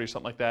the property or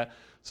something like that.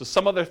 So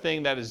some other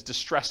thing that is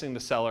distressing the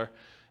seller,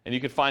 and you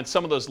can find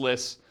some of those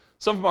lists.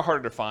 Some of them are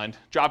harder to find.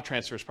 Job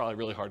transfer is probably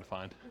really hard to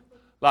find.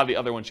 A lot of the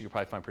other ones you can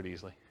probably find pretty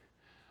easily.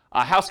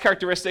 House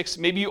characteristics,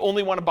 maybe you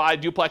only want to buy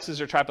duplexes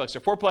or triplexes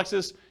or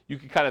fourplexes. You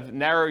can kind of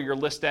narrow your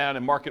list down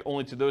and market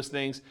only to those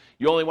things.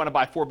 You only want to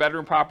buy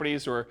 4-bedroom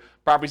properties, or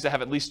properties that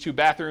have at least 2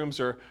 bathrooms,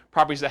 or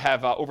properties that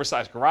have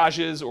oversized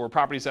garages, or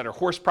properties that are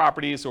horse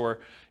properties, or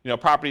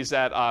properties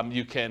that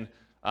you can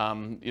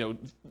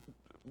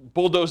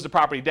bulldoze the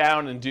property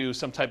down and do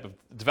some type of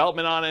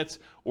development on it,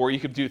 or you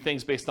could do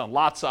things based on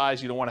lot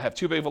size. You don't want to have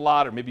too big of a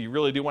lot, or maybe you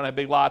really do want to have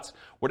big lots.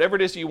 Whatever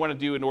it is that you want to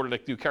do in order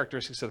to do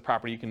characteristics of the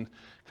property, you can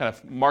kind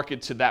of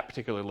market to that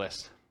particular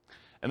list.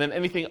 And then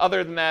anything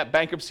other than that,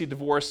 bankruptcy,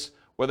 divorce,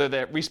 whether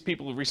they're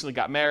people who recently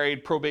got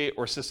married, probate,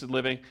 or assisted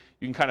living,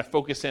 you can kind of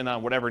focus in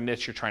on whatever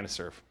niche you're trying to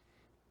serve.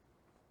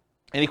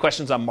 Any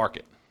questions on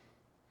market?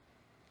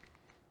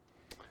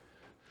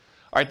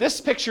 All right,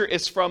 this picture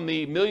is from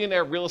the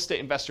Millionaire Real Estate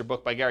Investor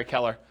book by Gary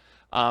Keller.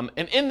 And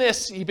in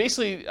this, he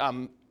basically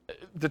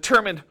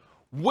determined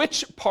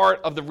which part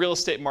of the real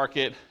estate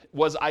market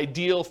was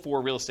ideal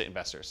for real estate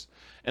investors.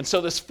 And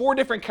so there's 4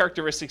 different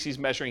characteristics he's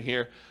measuring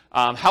here.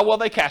 How well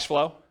they cash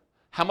flow,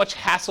 how much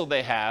hassle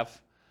they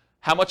have,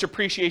 how much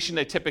appreciation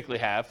they typically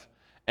have,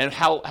 and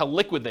how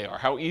liquid they are,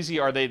 how easy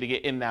are they to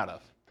get in and out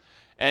of.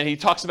 And he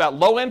talks about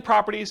low-end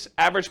properties,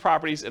 average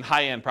properties, and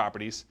high-end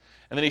properties.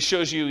 And then he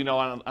shows you,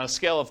 on a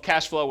scale of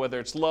cash flow, whether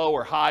it's low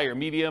or high or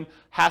medium,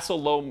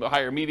 hassle, low,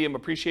 high, or medium,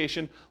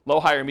 appreciation, low,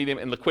 high, or medium,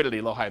 and liquidity,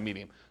 low, high,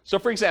 medium. So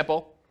for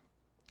example,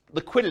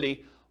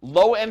 liquidity,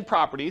 low-end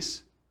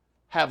properties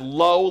have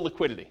low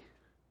liquidity.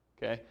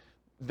 Okay?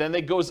 Then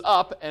it goes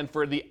up, and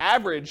for the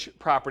average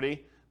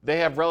property, they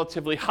have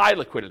relatively high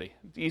liquidity.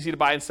 It's easy to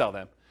buy and sell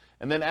them.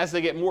 And then as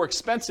they get more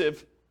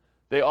expensive,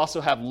 they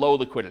also have low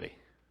liquidity.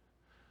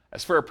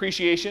 As for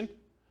appreciation,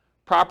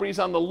 properties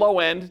on the low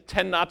end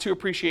tend not to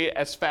appreciate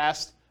as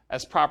fast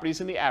as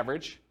properties in the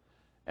average,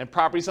 and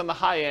properties on the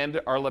high end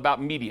are about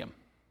medium.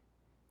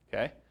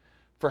 Okay?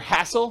 For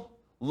hassle,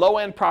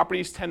 low-end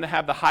properties tend to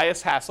have the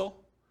highest hassle,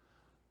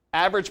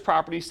 average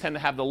properties tend to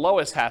have the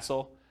lowest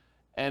hassle,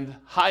 and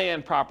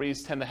high-end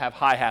properties tend to have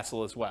high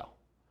hassle as well.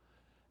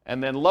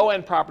 And then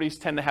low-end properties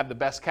tend to have the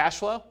best cash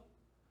flow,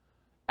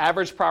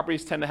 average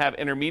properties tend to have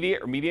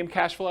intermediate or medium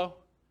cash flow,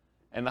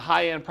 and the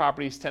high-end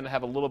properties tend to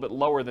have a little bit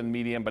lower than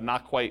medium, but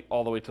not quite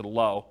all the way to the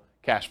low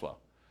cash flow.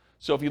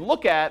 So if you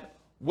look at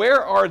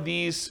where are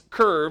these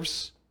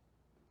curves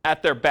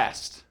at their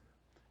best,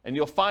 and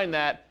you'll find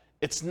that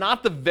it's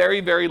not the very,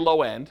 very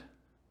low end,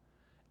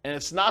 and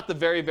it's not the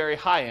very, very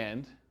high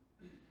end.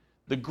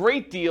 The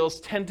great deals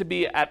tend to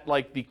be at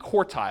like the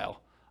quartile,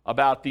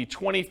 about the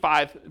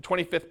 25th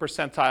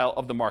percentile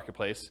of the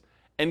marketplace,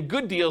 and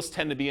good deals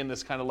tend to be in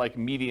this kind of like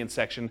median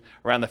section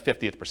around the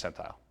 50th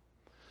percentile.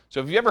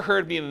 So if you ever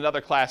heard me in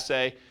another class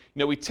say,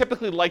 we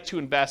typically like to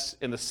invest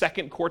in the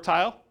second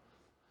quartile.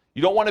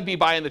 You don't want to be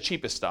buying the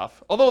cheapest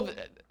stuff. Although,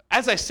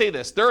 as I say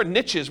this, there are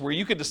niches where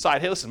you could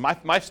decide, hey, listen,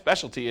 my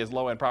specialty is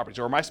low-end properties,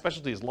 or my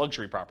specialty is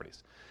luxury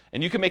properties.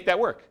 And you can make that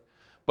work.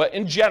 But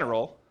in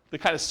general, the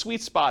kind of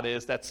sweet spot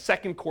is that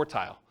second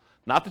quartile.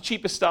 Not the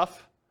cheapest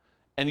stuff,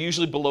 and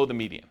usually below the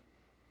median.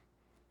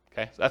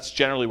 Okay, so that's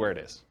generally where it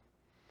is.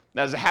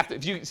 Now, does it have to,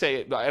 if you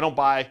say, I don't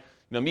buy,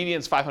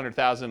 median's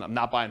 500,000, I'm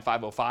not buying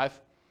 505,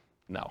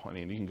 no,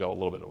 you can go a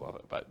little bit above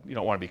it, but you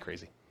don't want to be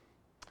crazy.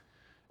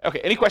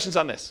 Okay, any questions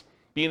on this?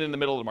 Being in the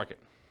middle of the market.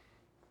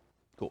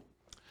 Cool.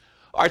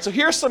 All right, so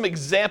here's some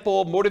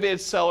example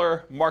motivated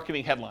seller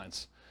marketing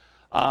headlines.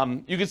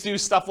 You can do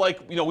stuff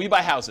like, we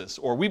buy houses,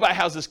 or we buy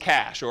houses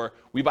cash, or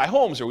we buy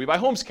homes, or we buy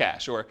homes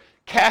cash, or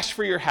cash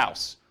for your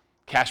house,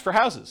 cash for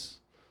houses.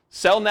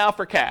 Sell now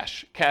for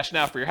cash, cash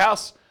now for your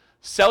house.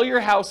 Sell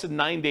your house in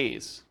 9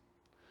 days.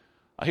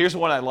 Here's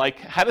one I like.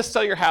 How to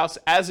sell your house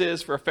as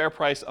is for a fair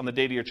price on the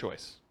date of your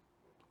choice.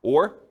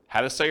 Or how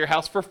to sell your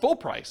house for full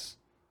price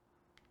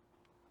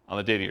on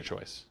the date of your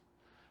choice.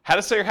 How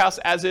to sell your house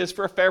as is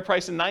for a fair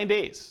price in 9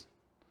 days.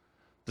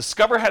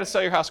 Discover how to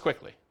sell your house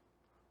quickly.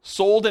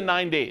 Sold in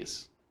 9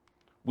 days.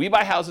 We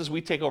buy houses,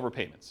 we take over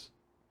payments.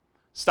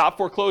 Stop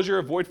foreclosure,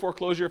 avoid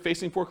foreclosure,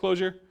 facing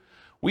foreclosure.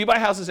 We buy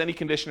houses any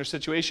condition or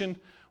situation.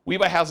 We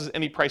buy houses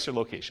any price or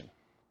location.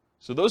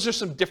 So those are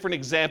some different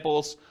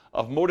examples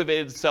of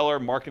motivated seller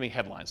marketing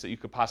headlines that you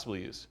could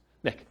possibly use.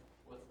 Nick?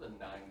 What's the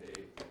 9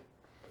 days?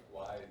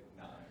 Why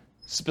 9?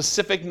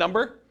 Specific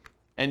number?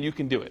 and you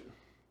can do it.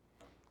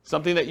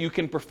 Something that you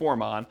can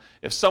perform on.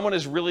 If someone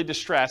is really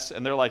distressed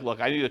and they're like, look,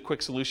 I need a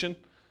quick solution,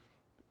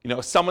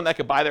 someone that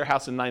could buy their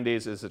house in 9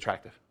 days is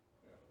attractive.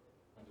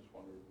 I just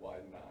wondered why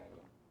 9,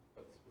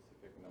 that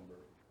specific number.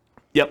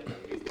 Yep.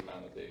 At least the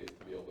amount of days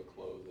to be able to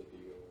close a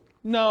deal.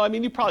 No, I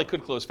mean, you probably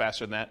could close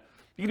faster than that.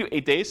 You can do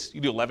 8 days.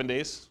 You can do 11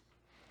 days.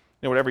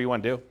 Whatever you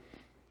want to do.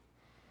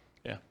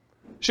 Yeah.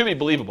 Should be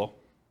believable.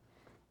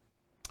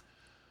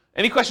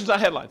 Any questions on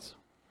headlines?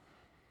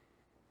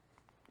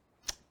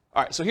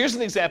 All right, so here's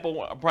an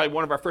example, probably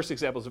one of our first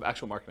examples of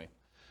actual marketing.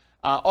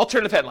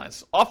 Alternative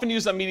headlines, often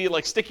used on media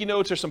like sticky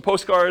notes or some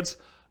postcards.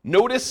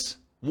 Notice,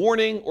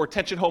 warning, or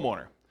attention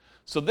homeowner.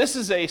 So this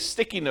is a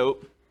sticky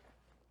note.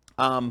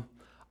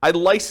 I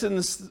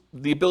licensed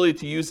the ability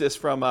to use this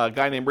from a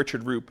guy named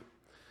Richard Roop.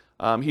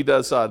 He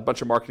does a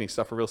bunch of marketing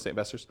stuff for real estate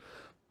investors.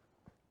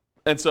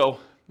 And so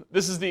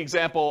this is the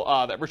example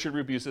that Richard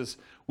Roop uses.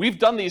 We've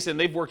done these and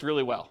they've worked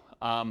really well.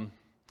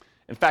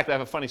 In fact, I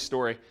have a funny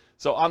story.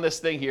 So on this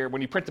thing here, when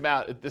you print them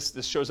out, this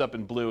shows up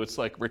in blue. It's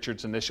like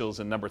Richard's initials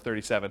and number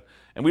 37.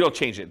 And we don't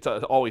change it. It's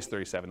always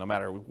 37, no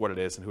matter what it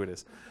is and who it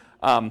is.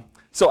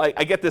 So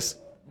I get this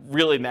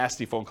really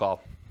nasty phone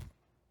call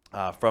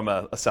from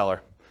a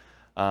seller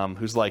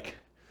who's like,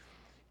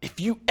 if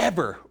you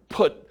ever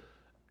put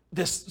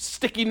this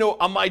sticky note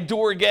on my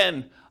door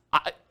again,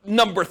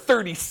 number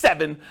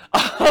 37.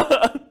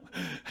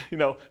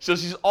 So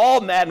she's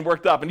all mad and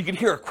worked up, and you can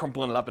hear her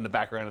crumpling it up in the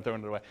background and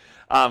throwing it away.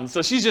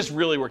 So she's just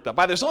really worked up.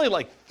 There's only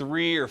like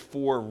 3 or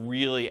 4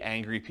 really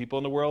angry people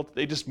in the world.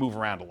 They just move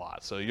around a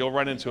lot, so you'll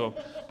run into them.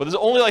 But there's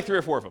only like 3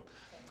 or 4 of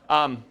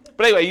them.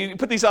 But anyway, you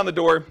put these on the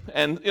door,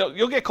 and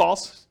you'll get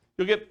calls.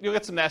 You'll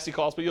get some nasty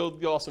calls, but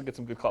you'll also get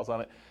some good calls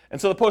on it. And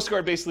so the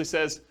postcard basically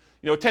says,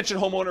 attention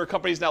homeowner,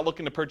 company's now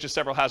looking to purchase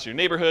several houses in your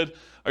neighborhood.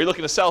 Are you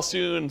looking to sell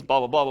soon? Blah,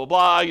 blah, blah,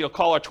 blah, blah.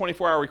 Call our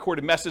 24-hour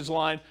recorded message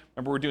line.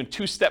 Remember, we're doing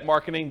 2-step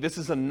marketing. This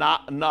is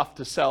not enough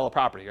to sell a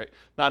property, right?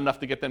 Not enough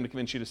to get them to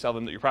convince you to sell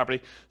them your property.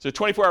 So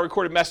 24-hour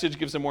recorded message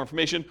gives them more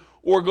information.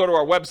 Or go to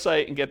our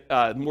website and get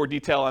more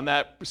detail on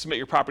that. Submit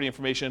your property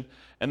information.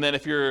 And then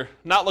if you're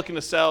not looking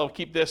to sell,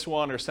 keep this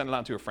one or send it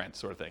on to a friend,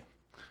 sort of thing.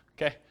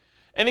 Okay?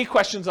 Any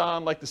questions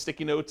on like the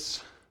sticky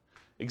notes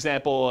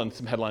example and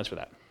some headlines for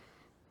that?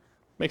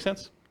 Make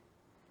sense?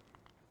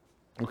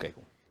 Okay,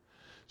 cool.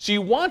 So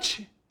you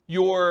want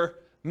your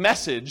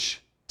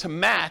message to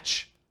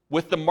match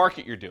with the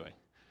market you're doing.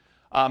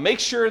 Make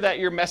sure that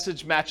your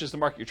message matches the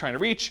market you're trying to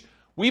reach.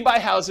 We buy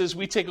houses,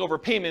 we take over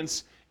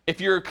payments.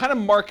 If you're kind of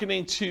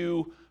marketing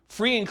to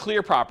free and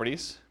clear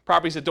properties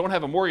that don't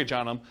have a mortgage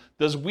on them,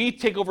 does we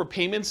take over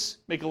payments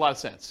make a lot of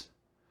sense?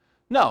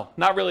 No,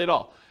 not really at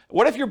all.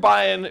 What if you're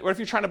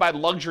trying to buy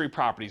luxury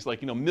properties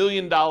like $1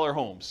 million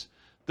homes?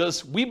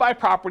 Does we buy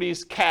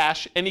properties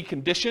cash, any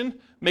condition,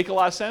 make a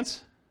lot of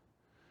sense?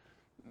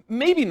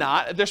 Maybe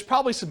not. There's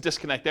probably some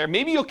disconnect there.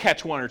 Maybe you'll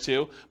catch 1 or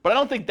 2, but I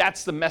don't think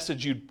that's the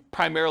message you'd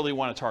primarily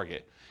want to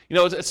target.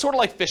 It's sort of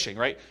like fishing,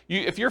 right?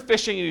 If you're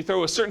fishing and you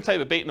throw a certain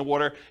type of bait in the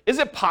water, is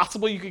it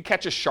possible you could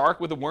catch a shark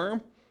with a worm?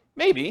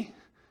 Maybe.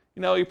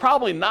 You're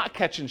probably not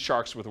catching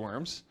sharks with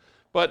worms,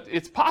 but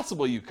it's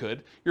possible you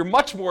could. You're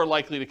much more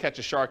likely to catch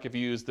a shark if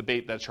you use the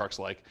bait that sharks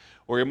like,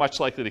 or you're much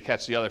likely to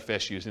catch the other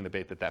fish using the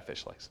bait that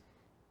fish likes.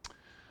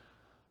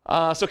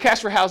 So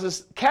cash for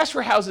houses. Cash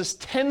for houses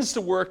tends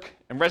to work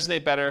and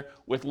resonate better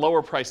with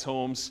lower priced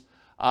homes.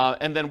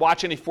 And then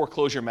watch any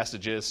foreclosure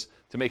messages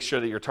to make sure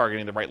that you're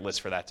targeting the right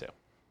list for that too.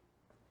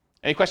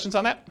 Any questions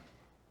on that?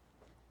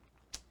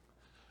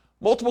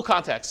 Multiple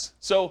contacts.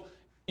 So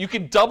you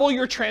can double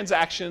your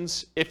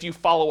transactions if you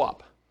follow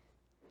up.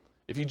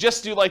 If you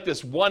just do like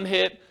this one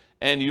hit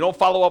and you don't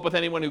follow up with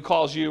anyone who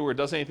calls you or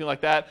does anything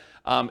like that,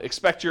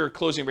 expect your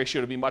closing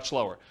ratio to be much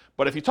lower.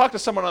 But if you talk to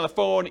someone on the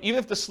phone, even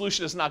if the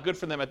solution is not good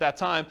for them at that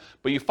time,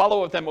 but you follow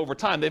up with them over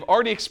time, they've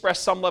already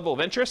expressed some level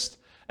of interest,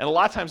 and a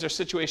lot of times their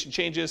situation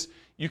changes.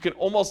 You can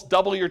almost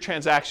double your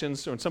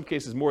transactions, or in some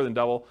cases more than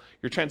double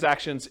your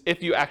transactions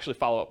if you actually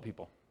follow up with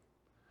people.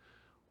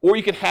 Or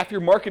you can half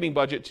your marketing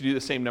budget to do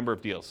the same number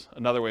of deals.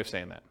 Another way of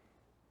saying that.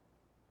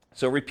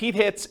 So repeat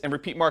hits and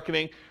repeat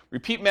marketing,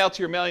 repeat mail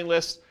to your mailing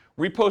list,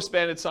 repost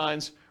banded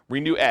signs,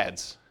 renew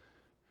ads.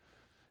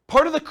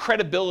 Part of the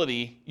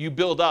credibility you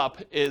build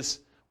up is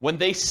when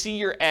they see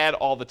your ad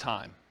all the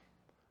time,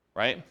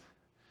 right?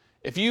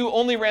 If you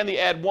only ran the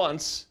ad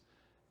once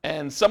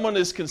and someone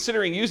is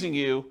considering using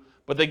you,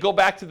 but they go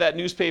back to that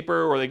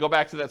newspaper or they go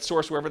back to that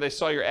source wherever they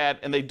saw your ad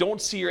and they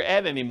don't see your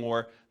ad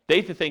anymore,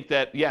 they think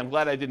that, yeah, I'm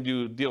glad I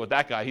didn't deal with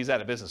that guy. He's out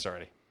of business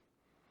already.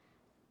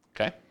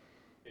 Okay?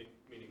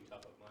 Meaning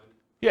top of mind?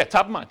 Yeah,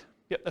 top of mind.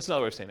 Yep, that's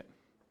another way of saying it.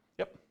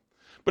 Yep.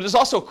 But there's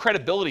also a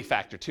credibility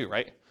factor too,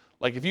 right?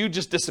 Like if you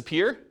just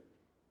disappear,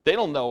 they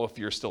don't know if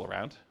you're still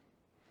around.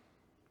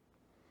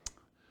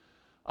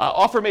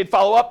 Offer made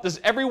follow-up.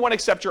 Does everyone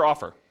accept your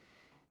offer?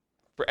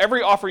 For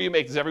every offer you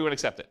make, does everyone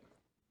accept it?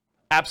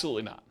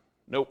 Absolutely not.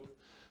 Nope.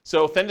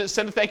 So send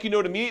a thank you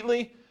note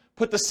immediately.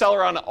 Put the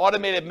seller on an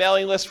automated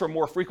mailing list for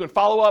more frequent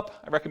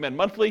follow-up. I recommend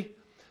monthly.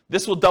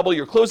 This will double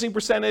your closing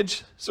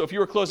percentage. So if you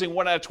were closing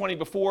 1 out of 20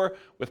 before,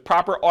 with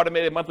proper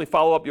automated monthly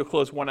follow-up, you'll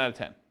close 1 out of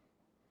 10.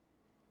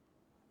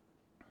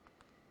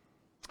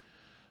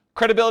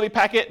 Credibility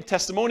packet and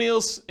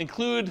testimonials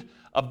include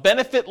a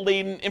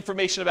benefit-laden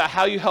information about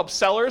how you help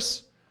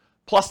sellers,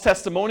 plus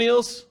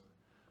testimonials.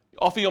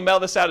 Often you'll mail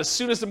this out as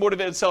soon as the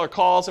motivated seller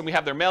calls, and we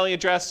have their mailing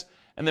address,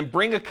 and then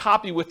bring a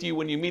copy with you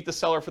when you meet the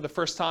seller for the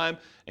first time,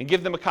 and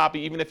give them a copy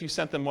even if you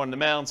sent them one in the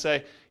mail, and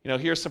say,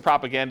 here's some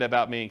propaganda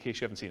about me in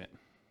case you haven't seen it.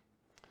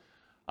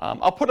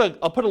 I'll put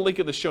a link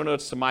in the show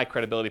notes to my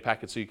credibility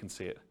packet so you can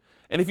see it.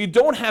 And if you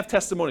don't have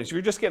testimonials, if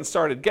you're just getting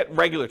started, get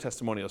regular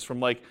testimonials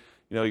from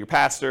your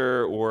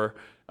pastor or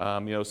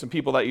some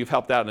people that you've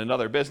helped out in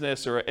another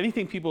business, or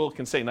anything people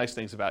can say nice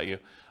things about you.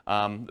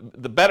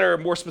 The better,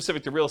 more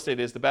specific to real estate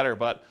is, the better.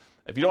 But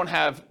if you don't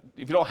have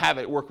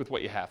it, work with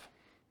what you have.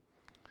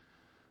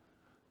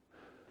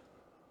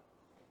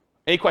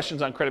 Any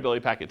questions on credibility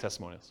packet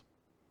testimonials?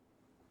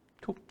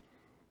 Cool.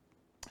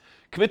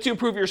 Commit to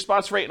improve your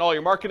response rate in all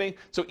your marketing.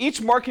 So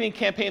each marketing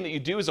campaign that you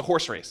do is a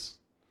horse race.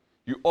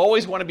 You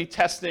always want to be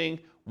testing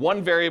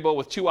one variable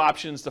with 2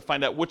 options to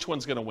find out which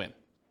one's going to win. It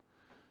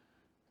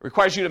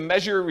requires you to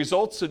measure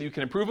results so that you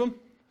can improve them.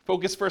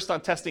 Focus first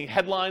on testing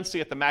headlines to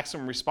get the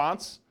maximum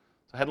response.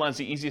 So headlines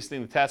are the easiest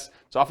thing to test.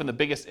 It's often the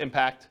biggest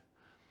impact.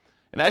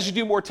 And as you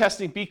do more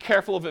testing, be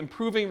careful of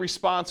improving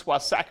response while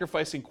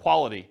sacrificing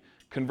quality,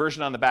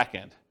 conversion on the back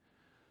end.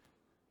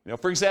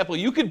 For example,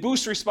 you could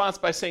boost response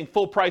by saying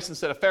full price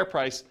instead of fair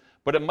price,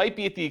 but it might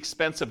be at the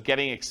expense of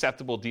getting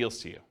acceptable deals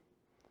to you.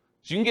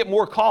 So you can get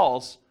more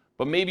calls,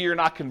 but maybe you're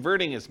not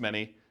converting as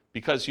many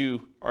because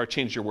you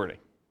changed your wording.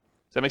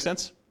 Does that make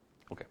sense?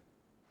 Okay.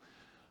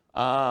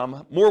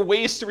 More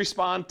ways to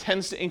respond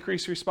tends to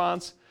increase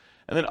response.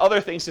 And then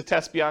other things to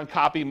test beyond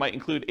copy might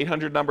include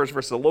 800 numbers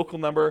versus a local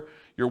number,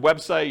 your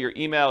website, your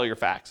email, your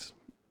fax.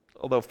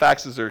 Although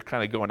faxes are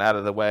kind of going out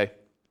of the way,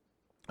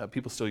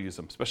 people still use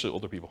them, especially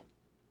older people.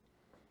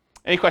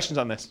 Any questions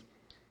on this?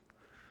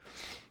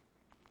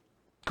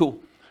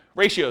 Cool.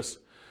 Ratios.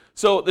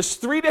 So there's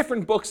 3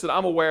 different books that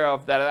I'm aware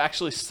of that have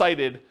actually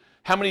cited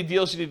how many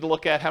deals you need to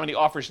look at, how many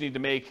offers you need to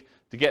make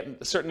to get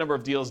a certain number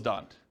of deals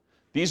done.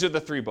 These are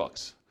the 3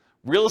 books.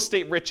 Real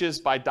Estate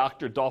Riches by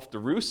Dr. Dolph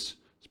DeRoos.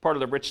 It's part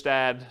of the Rich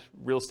Dad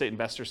Real Estate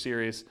Investor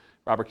series,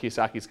 Robert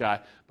Kiyosaki's guy.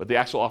 But the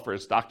actual author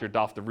is Dr.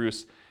 Dolph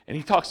DeRoos. And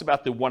he talks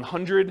about the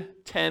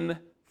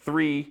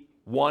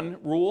 100-10-3-1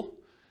 rule.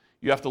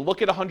 You have to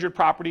look at 100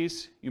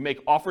 properties. You make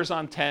offers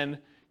on 10.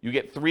 You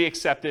get 3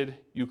 accepted.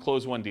 You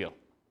close 1 deal.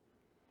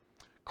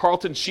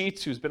 Carlton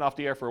Sheets, who's been off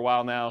the air for a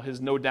while now, his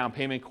no down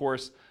payment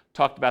course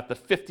talked about the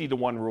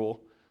 50-1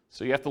 rule.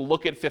 So you have to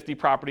look at 50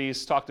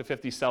 properties, talk to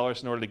 50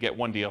 sellers in order to get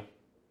 1 deal.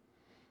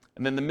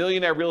 And then the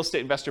Millionaire Real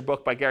Estate Investor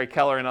book by Gary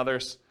Keller and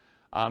others,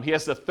 he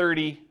has the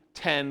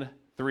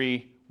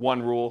 30-10-3-1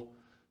 rule.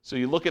 So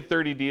you look at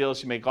 30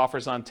 deals, you make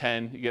offers on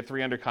 10, you get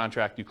 3 under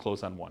contract, you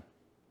close on 1.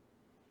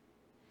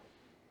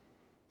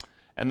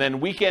 And then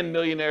Weekend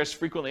Millionaires,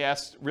 Frequently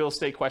Asked Real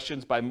Estate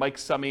Questions by Mike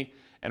Summey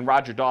and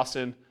Roger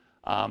Dawson.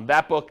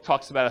 That book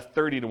talks about a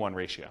 30-1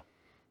 ratio.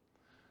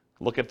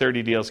 Look at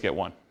 30 deals, get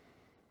 1.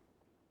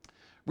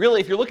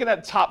 Really, if you're looking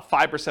at the top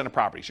 5% of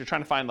properties, you're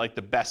trying to find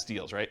the best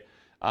deals, right?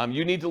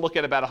 You need to look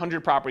at about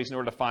 100 properties in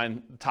order to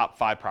find the top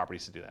 5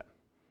 properties to do that.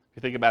 If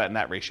you think about it in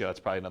that ratio, that's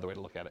probably another way to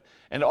look at it.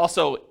 And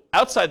also,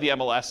 outside the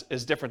MLS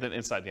is different than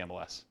inside the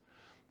MLS.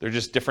 They're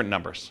just different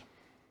numbers.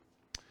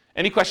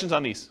 Any questions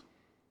on these?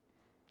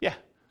 Yeah.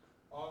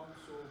 So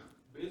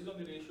based on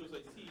the ratios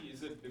I see,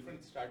 is it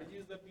different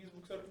strategies that these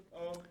books are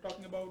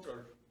talking about,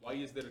 or why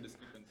is there a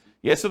discrepancy?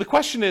 Yeah, so the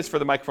question is, for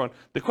the microphone,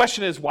 the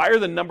question is, why are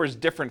the numbers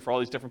different for all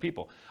these different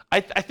people? I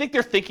think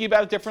they're thinking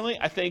about it differently.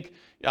 I think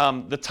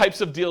the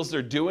types of deals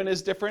they're doing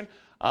is different.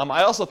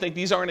 I also think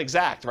these aren't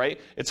exact, right?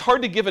 It's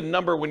hard to give a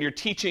number when you're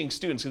teaching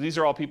students, because these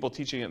are all people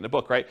teaching it in the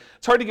book, right?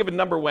 It's hard to give a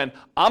number when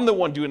I'm the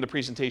one doing the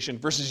presentation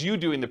versus you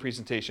doing the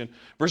presentation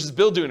versus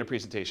Bill doing the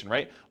presentation,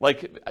 right?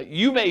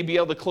 You may be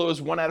able to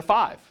close 1 out of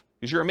 5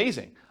 because you're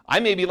amazing. I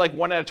may be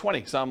 1 out of 20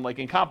 because I'm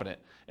incompetent.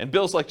 And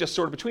Bill's just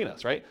sort of between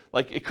us, right?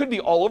 It could be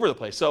all over the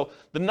place. So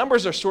the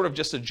numbers are sort of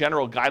just a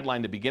general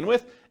guideline to begin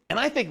with. And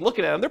I think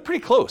looking at them, they're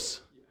pretty close,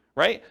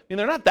 right? I mean,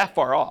 they're not that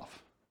far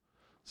off.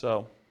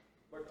 So.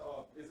 But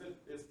is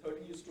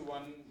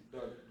 30:1,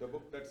 the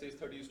book that says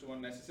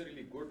 30:1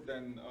 necessarily good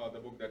than the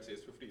book that says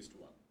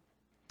 50:1?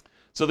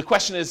 So the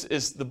question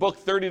is the book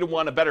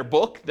 30:1 a better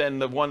book than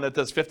the one that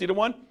does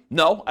 50:1?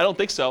 No, I don't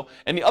think so.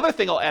 And the other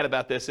thing I'll add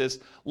about this is,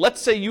 let's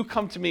say you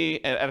come to me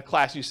at a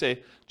class, you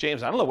say,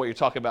 James, I don't know what you're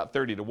talking about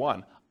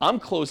 30:1. I'm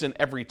closing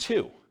every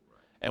 2.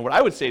 And what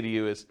I would say to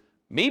you is,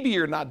 maybe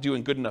you're not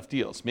doing good enough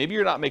deals. Maybe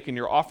you're not making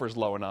your offers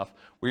low enough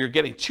where you're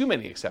getting too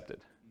many accepted,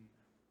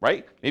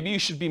 right? Maybe you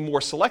should be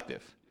more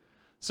selective.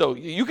 So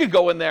you could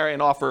go in there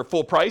and offer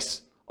full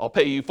price. I'll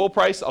pay you full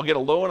price. I'll get a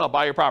loan. I'll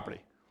buy your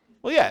property.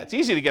 Well, yeah, it's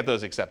easy to get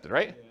those accepted,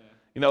 right?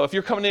 Yeah. If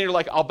you're coming in, you're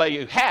like, I'll pay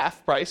you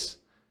half price.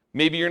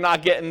 Maybe you're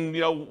not getting,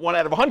 1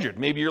 out of 100.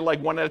 Maybe you're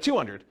 1 out of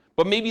 200.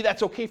 But maybe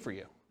that's okay for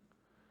you.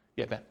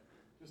 Yeah, Ben.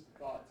 Just a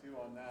thought too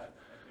on that.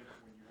 I think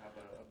when you have a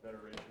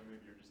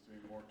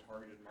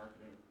targeted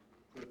marketing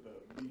so that the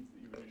leads that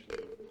you initially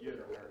get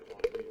are higher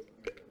quality leads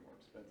and they're more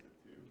expensive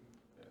too.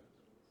 Yeah.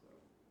 So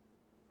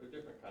they're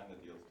different kind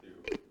of deals too.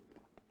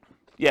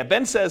 Yeah,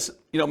 Ben says,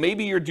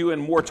 maybe you're doing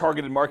more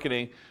targeted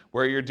marketing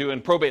where you're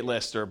doing probate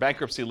lists or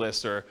bankruptcy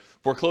lists or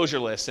foreclosure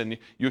lists, and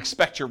you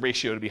expect your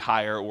ratio to be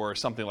higher or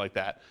something like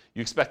that.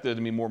 You expect it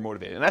to be more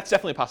motivated, and that's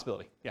definitely a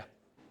possibility. Yeah.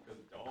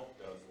 Because Dolph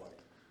does like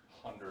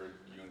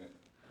 100-unit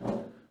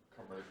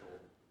commercial,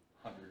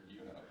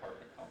 100-unit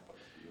apartment complex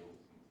deals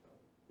and stuff.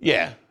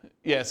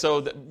 Yeah.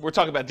 So we're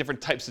talking about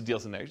different types of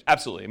deals in there.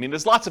 Absolutely. I mean,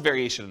 there's lots of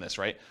variation in this,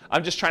 right?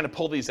 I'm just trying to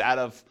pull these out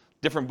of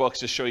different books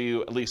to show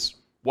you at least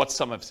what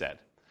some have said.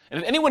 And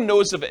if anyone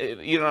knows of,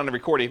 even on the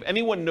recording, if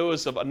anyone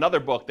knows of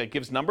another book that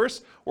gives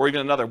numbers, or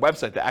even another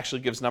website that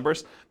actually gives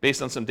numbers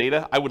based on some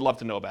data, I would love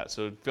to know about it.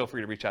 So feel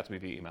free to reach out to me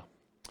via email.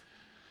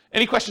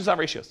 Any questions on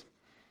ratios?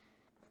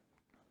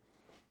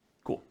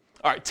 Cool.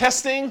 All right,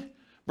 testing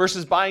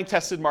versus buying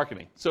tested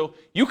marketing. So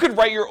you could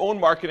write your own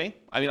marketing.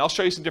 I mean, I'll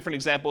show you some different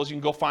examples. You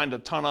can go find a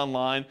ton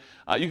online.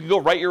 You can go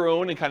write your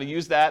own and kind of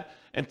use that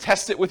and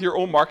test it with your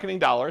own marketing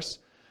dollars.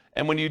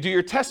 And when you do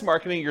your test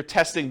marketing, you're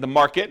testing the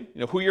market,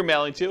 who you're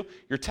mailing to.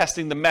 You're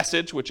testing the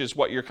message, which is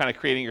what you're kind of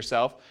creating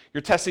yourself.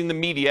 You're testing the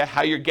media,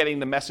 how you're getting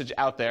the message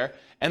out there.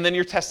 And then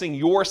you're testing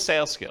your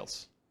sales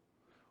skills.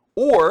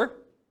 Or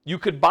you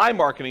could buy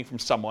marketing from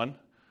someone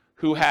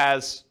who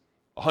has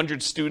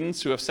 100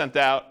 students who have sent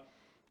out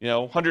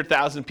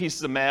 100,000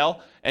 pieces of mail,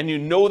 and you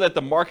know that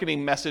the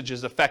marketing message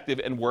is effective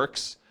and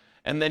works,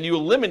 and then you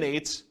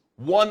eliminate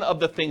one of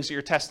the things that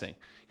you're testing.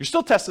 You're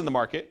still testing the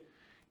market.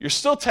 You're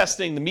still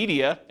testing the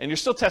media, and you're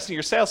still testing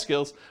your sales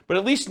skills, but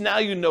at least now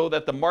you know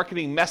that the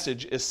marketing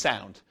message is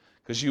sound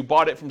because you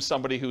bought it from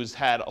somebody who's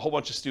had a whole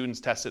bunch of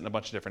students test it in a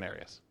bunch of different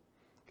areas.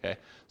 Okay,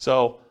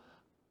 so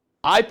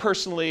I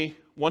personally,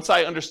 once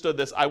I understood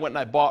this, I went and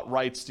I bought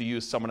rights to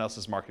use someone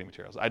else's marketing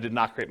materials. I did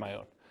not create my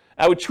own.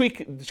 I would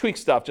tweak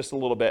stuff just a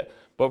little bit,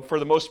 but for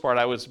the most part,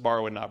 I was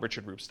borrowing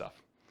Richard Roop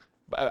stuff.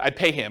 I'd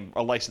pay him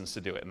a license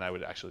to do it, and I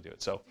would actually do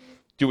it. So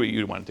do what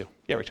you want to do.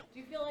 Yeah, Rachel. Do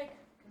you feel like,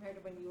 compared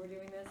to when you were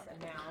doing this, and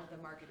now the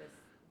market is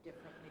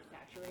differently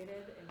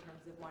saturated in terms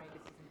of wanting to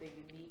see something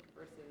unique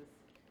versus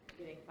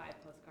getting 5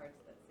 postcards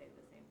that say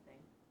the same thing?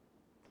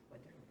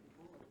 What different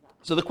people?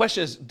 So the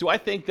question is, do I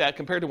think that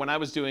compared to when I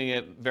was doing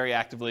it very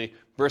actively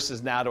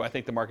versus now, do I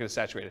think the market is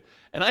saturated?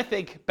 And I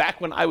think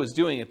back when I was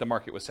doing it, the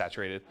market was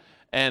saturated.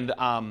 And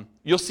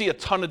you'll see a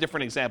ton of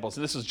different examples.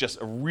 And this is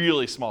just a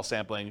really small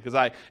sampling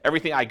because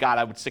everything I got,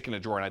 I would stick in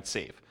a drawer and I'd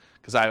save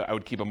because I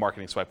would keep a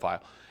marketing swipe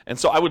file. And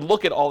so I would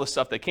look at all the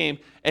stuff that came,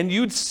 and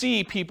you'd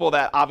see people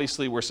that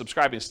obviously were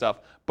subscribing to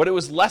stuff, but it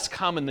was less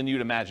common than you'd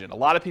imagine. A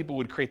lot of people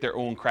would create their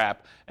own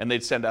crap, and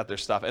they'd send out their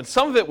stuff. And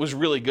some of it was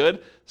really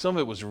good, some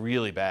of it was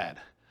really bad,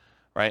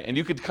 right? And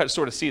you could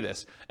sort of see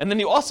this. And then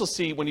you also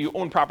see, when you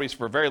own properties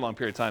for a very long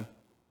period of time,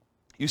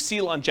 you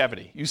see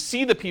longevity. You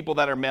see the people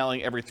that are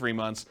mailing every 3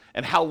 months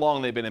and how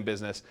long they've been in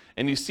business.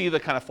 And you see the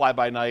kind of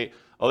fly-by-night,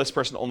 oh, this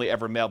person only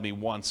ever mailed me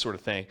once sort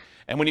of thing.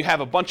 And when you have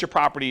a bunch of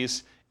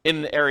properties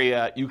in the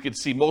area, you could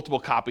see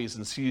multiple copies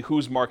and see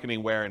who's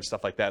marketing where and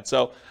stuff like that.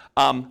 So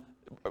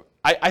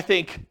I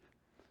think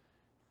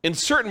in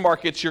certain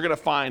markets, you're going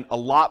to find a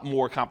lot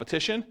more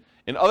competition.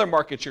 In other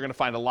markets, you're going to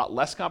find a lot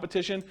less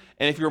competition.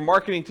 And if you're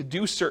marketing to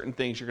do certain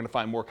things, you're going to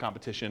find more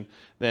competition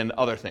than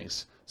other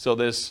things. So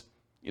there's,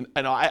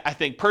 I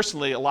think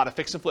personally, a lot of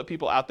fix and flip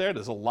people out there.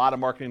 There's a lot of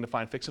marketing to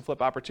find fix and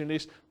flip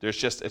opportunities. It's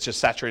just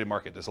saturated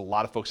market. There's a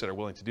lot of folks that are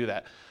willing to do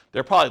that.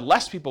 There are probably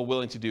less people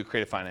willing to do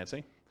creative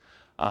financing.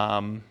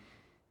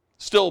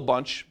 Still a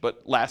bunch,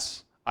 but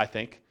less, I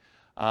think.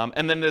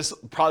 And then there's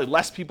probably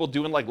less people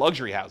doing like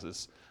luxury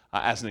houses,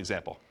 as an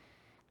example.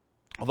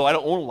 Although I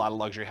don't own a lot of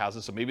luxury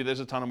houses, so maybe there's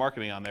a ton of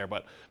marketing on there,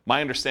 but my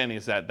understanding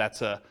is that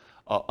that's a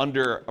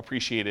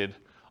underappreciated,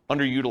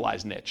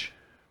 underutilized niche.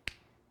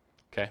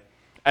 Okay?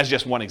 As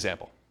just one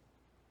example.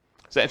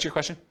 Does that answer your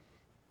question?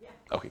 Yeah.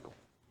 Okay, cool.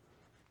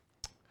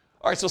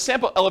 All right, so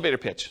sample elevator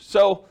pitch.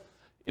 So,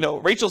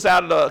 Rachel's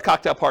out at a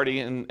cocktail party,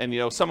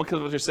 and someone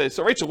comes up and say,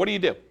 so Rachel, what do you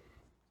do?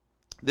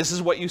 This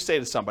is what you say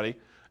to somebody.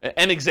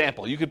 An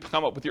example. You could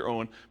come up with your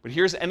own, but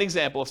here's an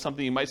example of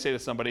something you might say to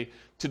somebody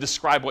to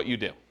describe what you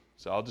do.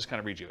 So I'll just kind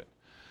of read you it.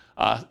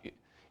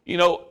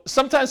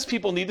 Sometimes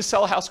people need to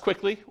sell a house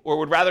quickly or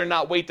would rather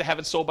not wait to have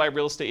it sold by a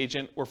real estate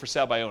agent or for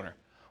sale by owner.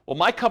 Well,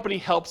 my company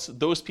helps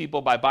those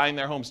people by buying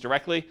their homes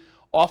directly,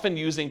 often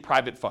using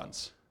private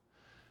funds.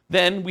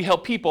 Then we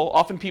help people,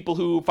 often people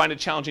who find it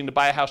challenging to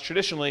buy a house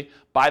traditionally,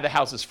 buy the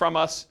houses from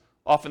us.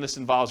 Often this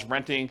involves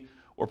renting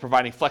or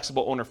providing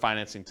flexible owner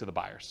financing to the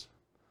buyers.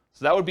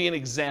 So that would be an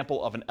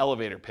example of an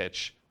elevator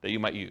pitch that you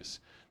might use.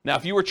 Now,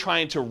 if you were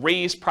trying to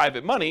raise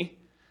private money,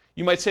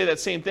 you might say that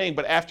same thing,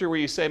 but after where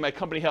you say my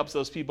company helps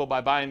those people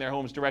by buying their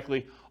homes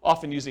directly,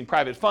 often using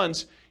private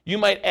funds, you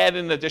might add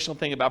an additional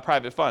thing about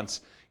private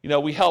funds.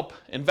 We help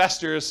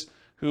investors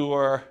who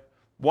are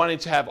wanting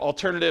to have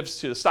alternatives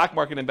to the stock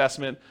market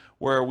investment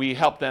where we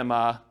help them,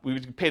 we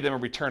pay them a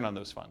return on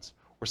those funds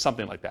or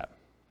something like that.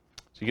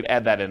 So you could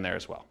add that in there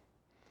as well.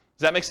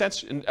 Does that make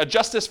sense? And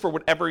adjust this for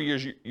whatever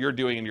you're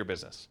doing in your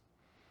business.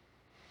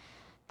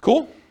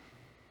 Cool?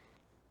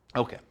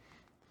 Okay.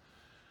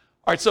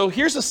 All right, so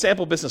here's a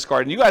sample business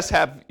card, and you guys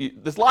have,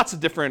 there's lots of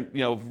different,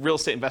 real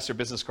estate investor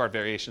business card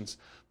variations.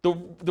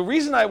 The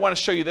reason I want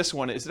to show you this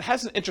one is it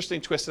has an interesting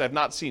twist that I've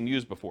not seen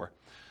used before.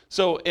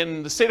 So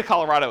in the state of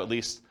Colorado, at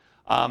least,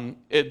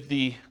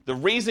 the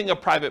raising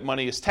of private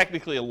money is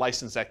technically a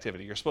licensed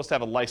activity. You're supposed to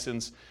have a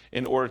license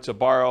in order to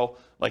borrow,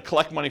 like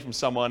collect money from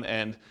someone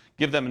and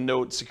give them a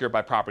note secured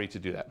by property to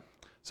do that.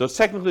 So it's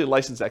technically a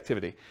licensed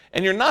activity.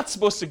 And you're not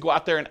supposed to go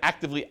out there and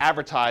actively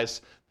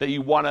advertise that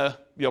you want to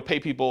pay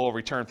people a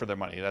return for their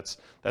money. That's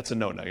a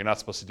no-no. You're not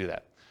supposed to do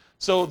that.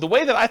 So the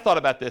way that I thought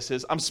about this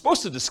is I'm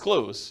supposed to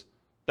disclose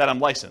that I'm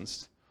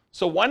licensed.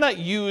 So why not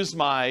use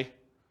my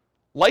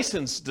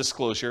license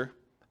disclosure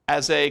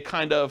as a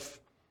kind of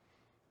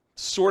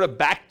sort of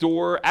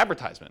backdoor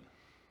advertisement?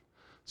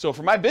 So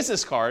for my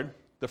business card,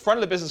 the front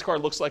of the business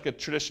card looks like a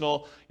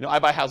traditional, I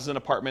buy houses and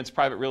apartments,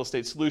 private real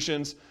estate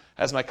solutions,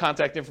 has my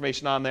contact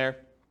information on there,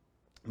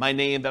 my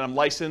name, that I'm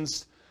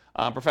licensed,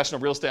 professional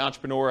real estate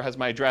entrepreneur, has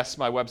my address,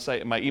 my website,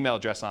 and my email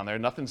address on there.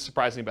 Nothing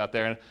surprising about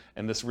there,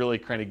 and this really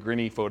kind of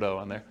grinny photo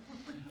on there,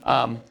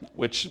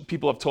 which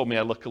people have told me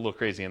I look a little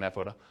crazy in that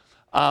photo,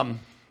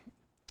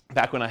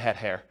 back when I had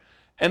hair.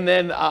 And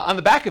then on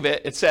the back of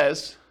it, it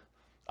says,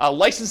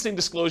 licensing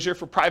disclosure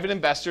for private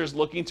investors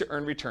looking to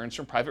earn returns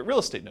from private real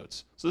estate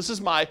notes. So this is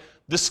my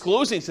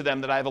disclosing to them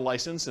that I have a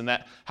license and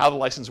that how the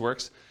license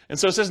works. And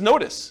so it says,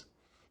 notice,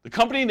 the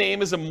company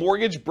name is a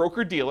mortgage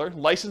broker-dealer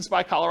licensed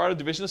by Colorado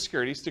Division of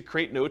Securities to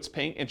create notes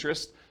paying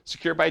interest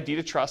secured by a deed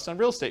of trust on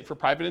real estate for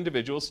private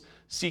individuals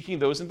seeking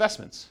those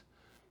investments.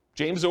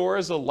 James Orr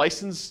is a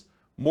licensed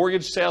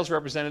mortgage sales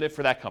representative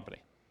for that company.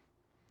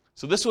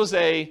 So this was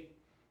a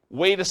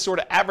way to sort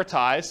of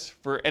advertise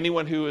for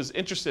anyone who is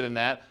interested in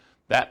that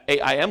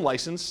I am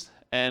licensed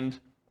and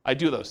I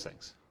do those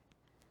things.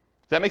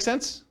 Does that make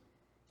sense?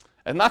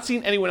 I've not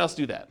seen anyone else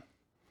do that.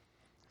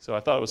 So I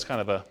thought it was kind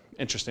of an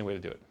interesting way to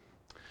do it.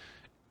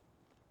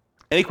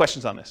 Any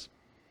questions on this?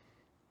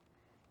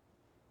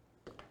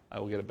 I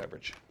will get a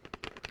beverage.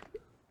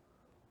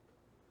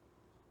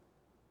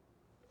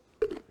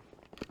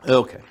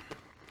 Okay.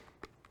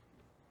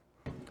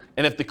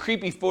 And if the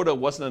creepy photo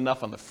wasn't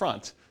enough on the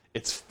front,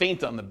 it's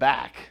faint on the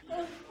back.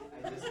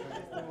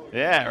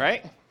 Yeah,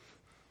 right?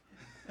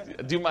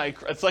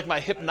 It's like my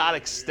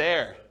hypnotic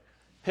stare.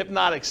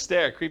 Hypnotic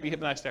stare, creepy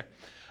hypnotic stare.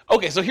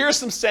 Okay, so here's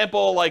some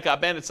sample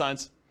bandit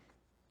signs.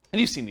 And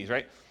you've seen these,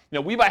 right?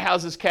 We buy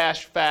houses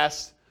cash,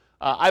 fast.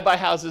 I buy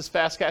houses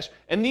fast, cash.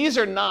 And these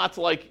are not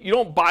you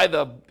don't buy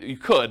you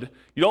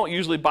don't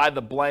usually buy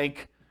the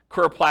blank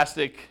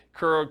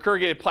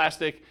corrugated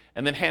plastic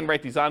and then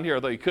handwrite these on here,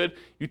 although you could.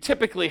 You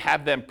typically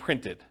have them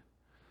printed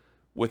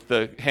with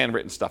the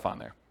handwritten stuff on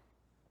there.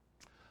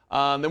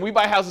 Then we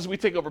buy houses, we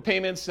take over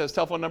payments, says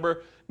telephone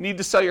number. Need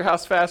to sell your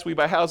house fast, we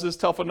buy houses,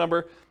 telephone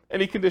number,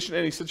 any condition,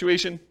 any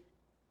situation.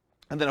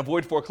 And then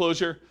avoid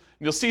foreclosure. And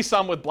you'll see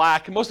some with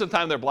black. Most of the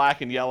time they're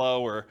black and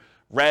yellow or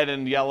red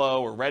and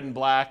yellow or red and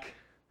black,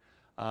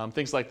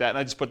 things like that. And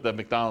I just put the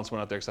McDonald's one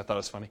out there because I thought it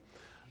was funny.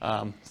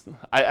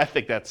 I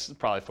think that's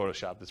probably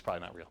Photoshop. That's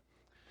probably not real.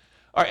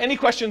 All right, any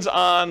questions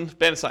on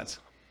bandit signs?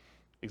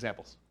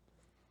 Examples?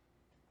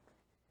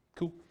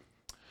 Cool.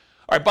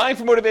 All right, buying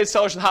for motivated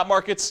sellers in hot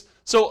markets.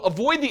 So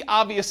avoid the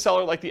obvious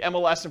seller like the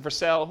MLS and for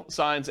sale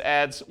signs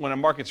ads when a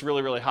market's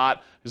really, really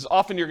hot, because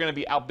often you're going to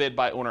be outbid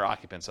by owner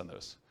occupants on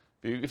those.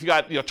 If you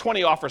got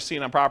 20 offers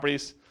seen on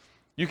properties,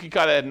 you can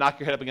kind of knock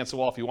your head up against the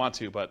wall if you want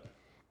to, but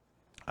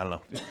I don't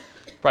know.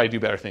 Probably do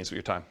better things with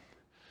your time.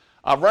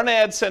 Run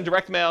ads, send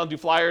direct mail, do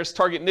flyers,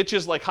 target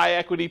niches like high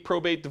equity,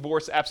 probate,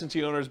 divorce,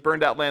 absentee owners,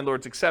 burned out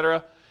landlords,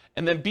 etc.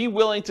 And then be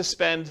willing to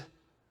spend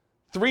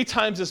 3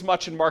 times as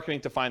much in marketing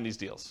to find these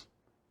deals.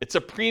 It's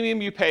a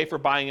premium you pay for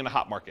buying in a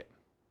hot market.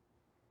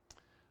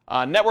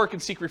 Network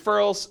and seek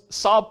referrals,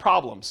 solve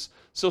problems.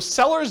 So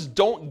sellers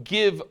don't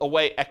give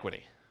away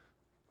equity.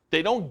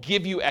 They don't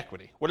give you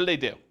equity. What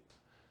do?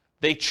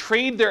 They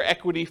trade their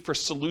equity for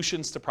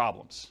solutions to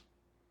problems.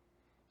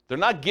 They're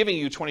not giving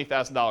you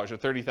 $20,000 or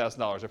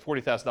 $30,000 or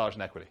 $40,000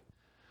 in equity.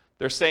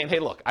 They're saying, hey,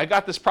 look, I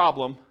got this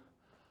problem.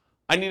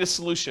 I need a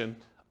solution.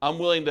 I'm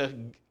willing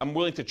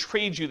to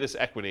trade you this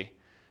equity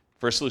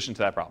for a solution to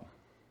that problem.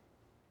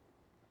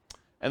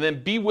 And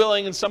then be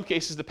willing, in some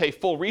cases, to pay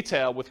full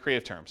retail with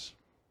creative terms.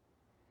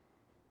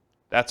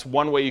 That's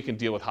one way you can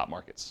deal with hot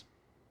markets.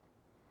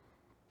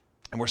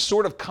 And we're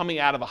sort of coming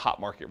out of a hot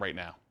market right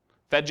now.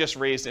 Fed just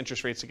raised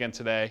interest rates again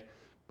today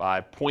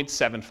by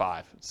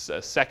 0.75. It's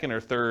a second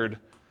or third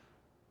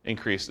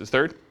increase. Is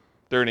third?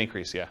 Third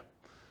increase, yeah.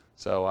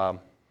 So,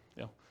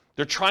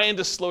 they're trying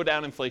to slow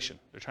down inflation.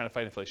 They're trying to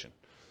fight inflation.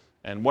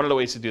 And one of the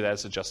ways to do that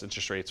is adjust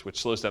interest rates, which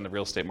slows down the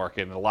real estate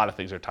market, and a lot of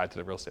things are tied to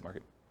the real estate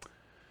market.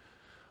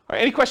 All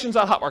right, any questions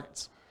on hot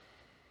markets?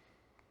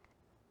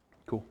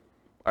 Cool.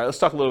 All right, let's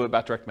talk a little bit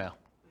about direct mail.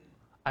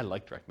 I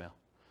like direct mail.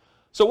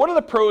 So what are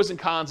the pros and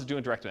cons of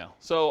doing direct mail?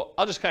 So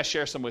I'll just kind of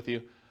share some with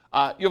you.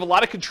 You have a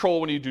lot of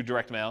control when you do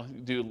direct mail. You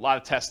do a lot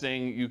of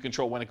testing. You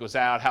control when it goes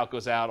out, how it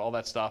goes out, all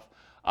that stuff.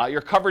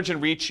 Your coverage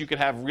and reach, you can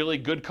have really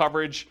good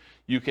coverage.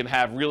 You can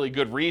have really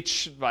good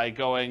reach by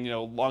going,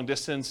 long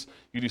distance.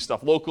 You do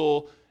stuff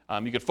local.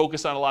 You can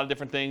focus on a lot of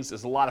different things.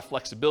 There's a lot of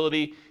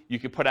flexibility. You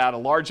can put out a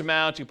large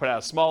amount. You can put out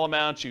a small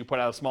amount. You can put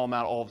out a small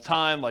amount all the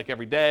time, like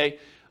every day.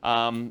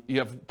 You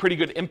have pretty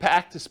good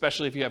impact,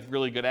 especially if you have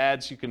really good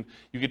ads. You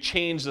could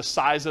change the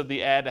size of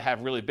the ad to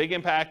have really big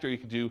impact, or you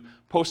could do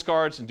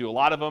postcards and do a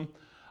lot of them.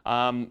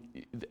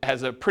 It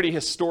has a pretty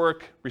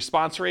historic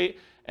response rate,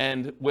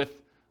 and with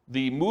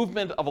the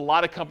movement of a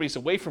lot of companies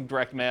away from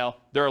direct mail,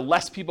 there are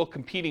less people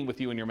competing with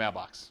you in your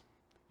mailbox.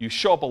 You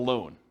show up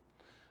alone.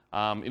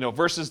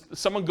 Versus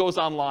someone goes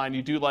online,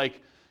 you do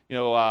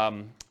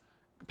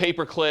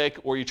pay-per-click,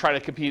 or you try to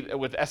compete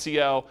with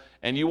SEO,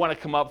 and you want to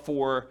come up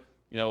for,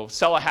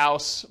 sell a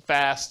house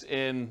fast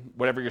in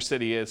whatever your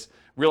city is.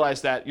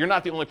 Realize that you're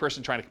not the only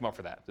person trying to come up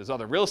for that. There's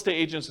other real estate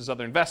agents, there's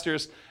other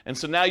investors, and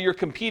so now you're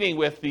competing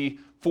with the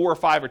 4 or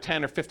 5 or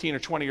 10 or 15 or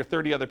 20 or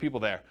 30 other people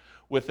there.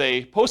 With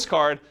a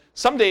postcard,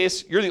 some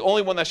days you're the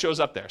only one that shows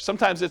up there.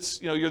 Sometimes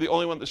it's, you're the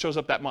only one that shows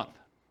up that month.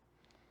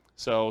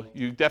 So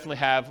you definitely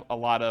have a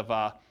lot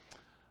of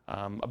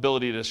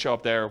ability to show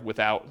up there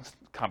without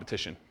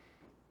competition.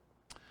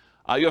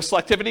 You have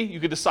selectivity. You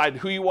can decide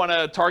who you want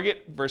to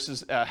target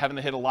versus having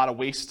to hit a lot of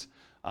waste,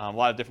 a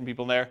lot of different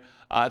people in there.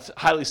 It's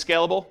highly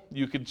scalable.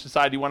 You could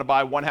decide you want to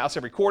buy one house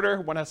every quarter,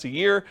 one house a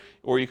year,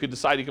 or you could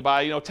decide you could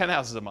buy 10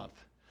 houses a month.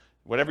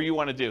 Whatever you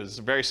want to do. It's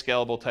a very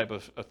scalable type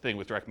of thing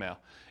with direct mail.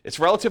 It's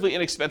relatively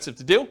inexpensive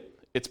to do.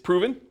 It's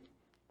proven.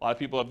 A lot of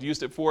people have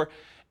used it before.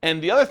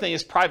 And the other thing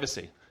is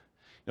privacy.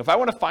 If I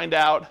want to find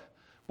out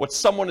what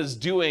someone is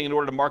doing in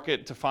order to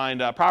market to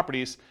find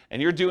properties,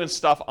 and you're doing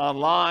stuff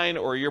online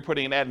or you're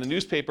putting an ad in the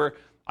newspaper,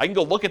 I can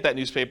go look at that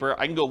newspaper,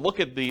 I can go look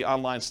at the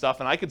online stuff,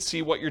 and I can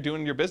see what you're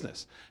doing in your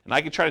business. And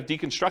I can try to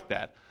deconstruct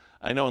that.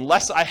 I know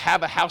unless I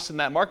have a house in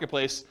that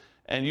marketplace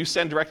and you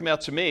send direct mail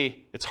to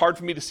me, it's hard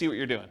for me to see what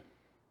you're doing.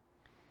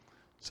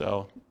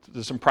 So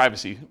there's some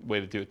privacy way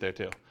to do it there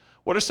too.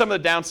 What are some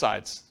of the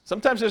downsides?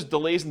 Sometimes there's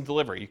delays in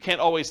delivery. You can't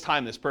always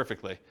time this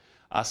perfectly.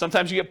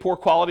 Sometimes you get poor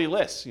quality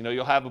lists.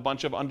 You'll have a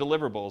bunch of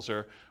undeliverables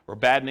or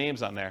bad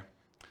names on there.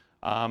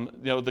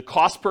 The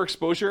cost per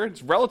exposure,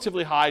 it's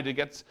relatively high to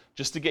get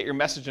your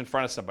message in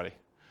front of somebody.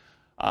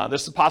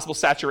 There's some possible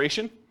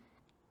saturation.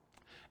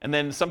 And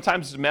then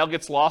sometimes the mail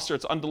gets lost or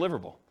it's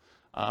undeliverable.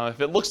 If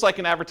it looks like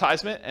an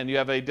advertisement and you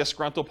have a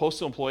disgruntled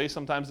postal employee,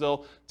 sometimes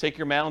they'll take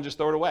your mail and just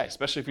throw it away,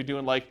 especially if you're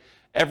doing like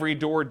every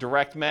door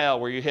direct mail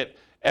where you hit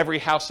every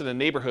house in a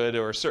neighborhood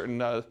or a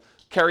certain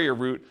carrier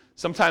route.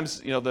 Sometimes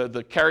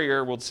the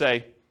carrier will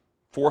say,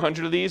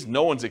 400 of these,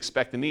 no one's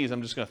expecting these,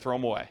 I'm just going to throw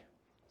them away.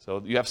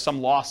 So you have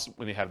some loss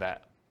when you have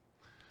that.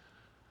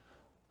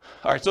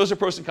 All right, so those are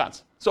pros and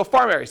cons. So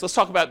farm areas, let's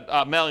talk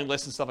about mailing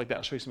lists and stuff like that.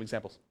 I'll show you some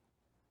examples.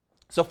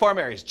 So farm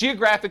areas,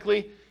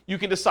 geographically, you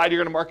can decide you're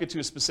going to market to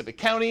a specific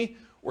county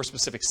or a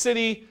specific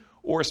city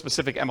or a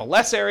specific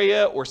MLS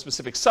area or a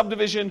specific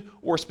subdivision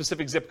or a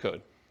specific zip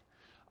code.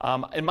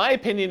 In my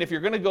opinion, if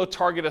you're going to go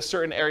target a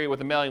certain area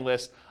with a mailing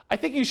list, I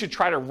think you should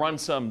try to run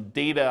some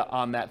data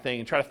on that thing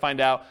and try to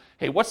find out,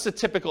 hey, what's the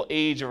typical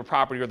age of a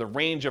property or the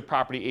range of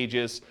property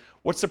ages?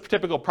 What's the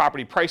typical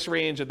property price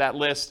range of that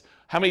list?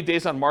 How many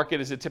days on market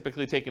is it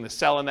typically taking to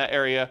sell in that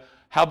area?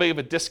 How big of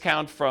a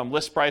discount from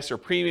list price or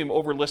premium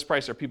over list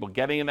price are people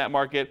getting in that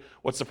market?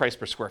 What's the price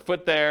per square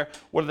foot there?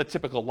 What are the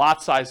typical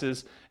lot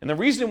sizes? And the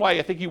reason why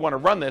I think you want to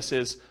run this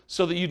is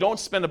so that you don't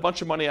spend a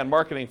bunch of money on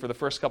marketing for the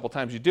first couple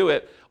times you do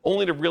it,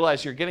 only to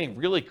realize you're getting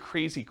really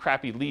crazy,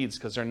 crappy leads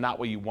because they're not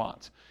what you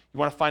want. You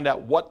want to find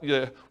out what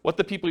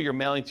the people you're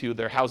mailing to,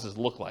 their houses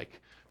look like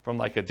from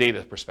like a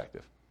data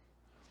perspective.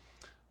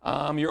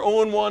 Your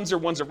own ones or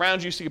ones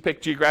around you, so you can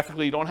pick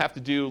geographically. You don't have to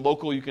do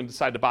local. You can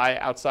decide to buy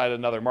outside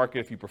another market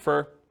if you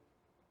prefer.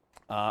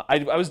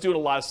 I was doing a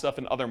lot of stuff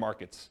in other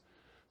markets.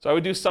 So I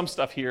would do some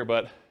stuff here,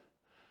 but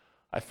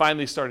I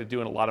finally started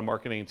doing a lot of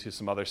marketing to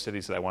some other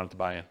cities that I wanted to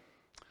buy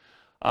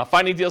in.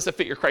 Finding deals that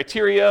fit your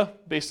criteria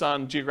based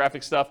on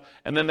geographic stuff,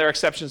 and then there are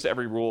exceptions to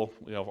every rule,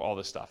 all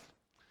this stuff.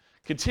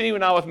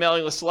 Continuing on with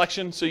mailing list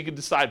selection, so you can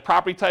decide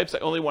property types. I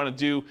only want to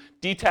do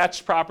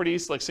detached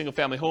properties like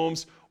single-family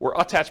homes or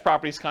attached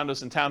properties,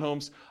 condos and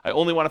townhomes. I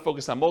only want to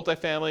focus on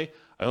multifamily.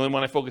 I only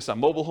want to focus on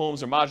mobile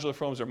homes or modular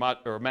homes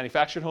or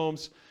manufactured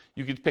homes.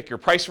 You can pick your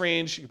price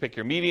range. You can pick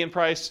your median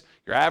price,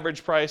 your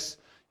average price,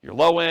 your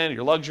low end,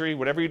 your luxury,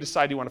 whatever you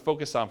decide you want to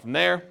focus on from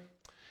there.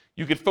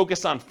 You could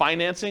focus on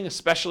financing,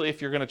 especially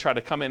if you're going to try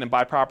to come in and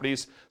buy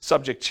properties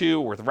subject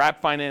to or with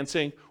wrap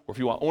financing, or if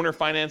you want owner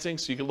financing.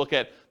 So you can look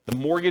at the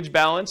mortgage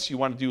balance. You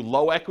want to do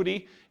low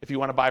equity if you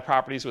want to buy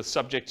properties with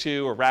subject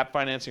to or wrap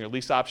financing or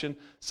lease option,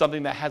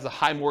 something that has a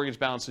high mortgage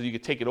balance so you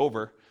could take it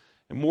over,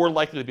 and more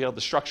likely to be able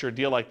to structure a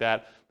deal like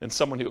that than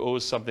someone who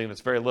owes something that's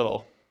very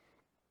little,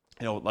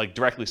 like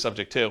directly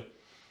subject to.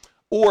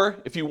 Or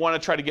if you want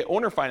to try to get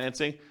owner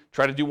financing,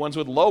 try to do ones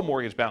with low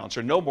mortgage balance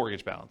or no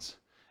mortgage balance.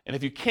 And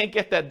if you can't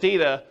get that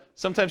data,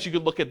 sometimes you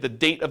could look at the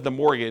date of the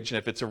mortgage, and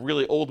if it's a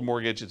really old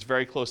mortgage, it's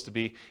very close to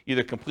be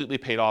either completely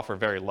paid off or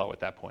very low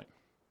at that point.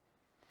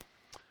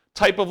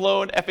 Type of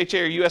loan,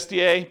 FHA or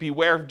USDA,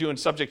 beware of doing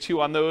subject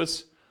to on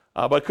those,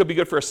 but it could be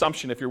good for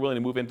assumption if you're willing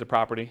to move into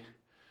property.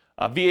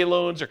 VA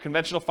loans or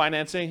conventional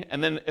financing,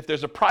 and then if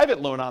there's a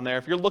private loan on there,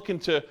 if you're looking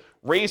to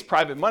raise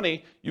private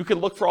money, you can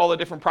look for all the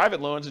different private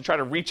loans and try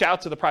to reach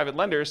out to the private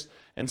lenders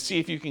and see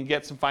if you can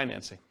get some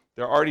financing.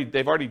 They've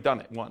already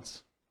done it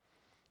once.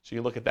 So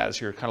you look at that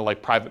as your kind of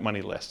like private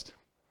money list.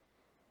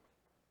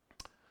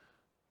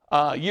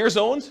 Years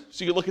owned,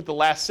 so you look at the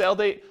last sale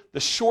date. The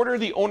shorter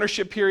the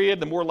ownership period,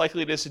 the more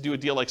likely it is to do a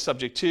deal like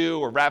subject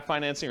to or wrap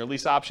financing or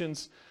lease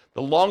options.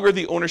 The longer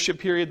the ownership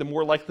period, the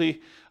more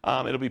likely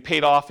it'll be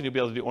paid off and you'll be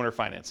able to do owner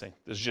financing.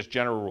 There's just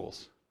general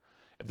rules.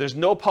 If there's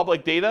no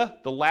public data,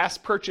 the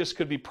last purchase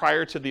could be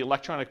prior to the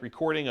electronic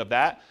recording of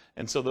that,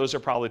 and so those are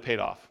probably paid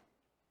off.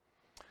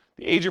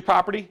 The age of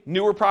property,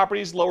 newer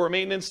properties, lower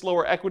maintenance,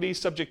 lower equity,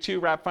 subject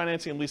to wrap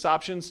financing and lease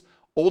options.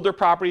 Older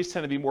properties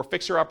tend to be more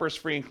fixer-uppers,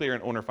 free and clear,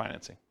 and owner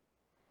financing.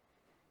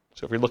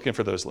 So if you're looking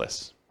for those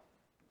lists.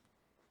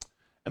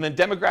 And then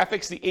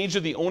demographics, the age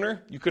of the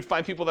owner. You could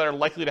find people that are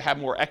likely to have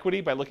more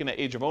equity by looking at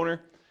age of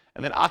owner.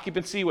 And then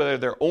occupancy, whether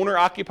they're owner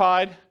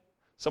occupied,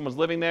 someone's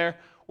living there,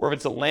 or if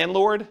it's a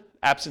landlord,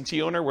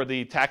 absentee owner, where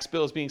the tax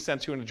bill is being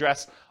sent to an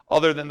address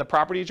other than the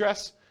property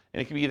address.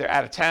 And it can be either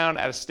out of town,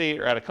 out of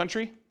state, or out of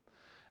country.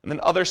 And then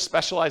other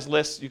specialized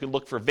lists, you can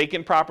look for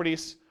vacant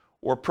properties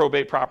or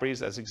probate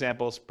properties as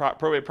examples.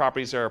 Probate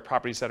properties are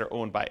properties that are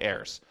owned by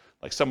heirs,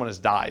 like someone has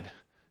died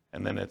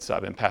and then it's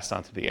been passed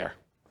on to the heir.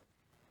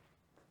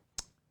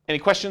 Any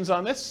questions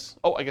on this?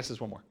 Oh, I guess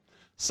there's one more.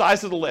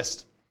 Size of the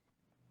list.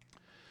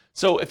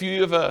 So if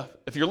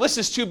your list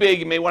is too big,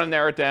 you may want to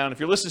narrow it down. If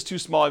your list is too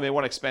small, you may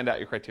want to expand out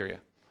your criteria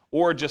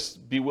or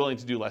just be willing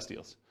to do less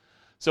deals.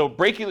 So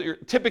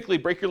typically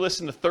break your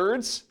list into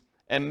thirds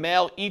and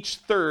mail each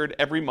third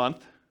every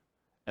month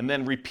and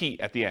then repeat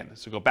at the end.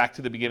 So go back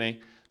to the beginning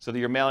so that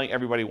you're mailing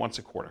everybody once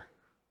a quarter.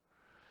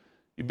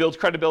 You build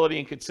credibility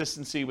and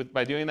consistency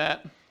by doing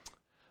that.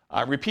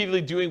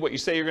 Repeatedly doing what you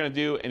say you're going to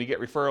do, and you get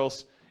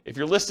referrals. If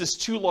your list is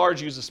too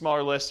large, use a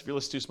smaller list. If your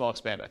list is too small,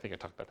 expand. I think I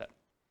talked about that.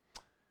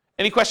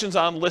 Any questions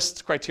on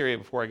list criteria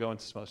before I go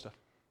into some other stuff?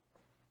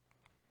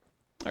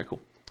 All right, cool.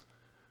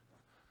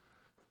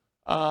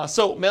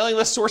 So mailing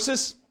list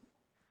sources.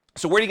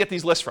 So where do you get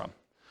these lists from?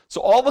 So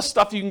all the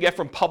stuff you can get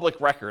from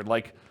public record,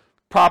 like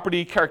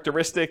property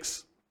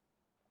characteristics,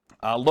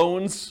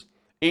 loans,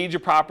 age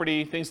of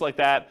property, things like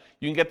that.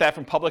 You can get that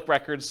from public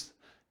records,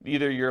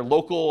 either your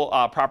local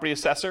property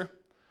assessor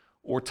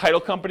or title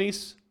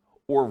companies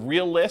or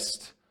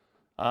RealList.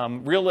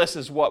 RealList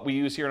is what we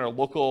use here in our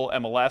local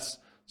MLS.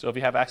 So if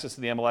you have access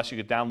to the MLS, you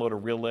could download a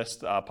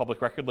RealList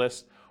public record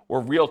list,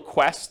 or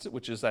RealQuest,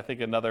 which is, I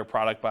think, another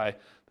product by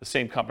the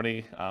same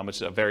company, which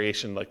is a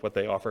variation like what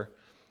they offer.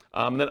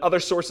 And then other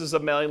sources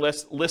of mailing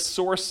lists: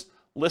 ListSource,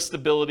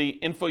 Listability,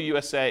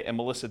 InfoUSA, and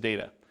Melissa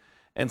Data.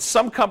 And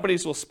some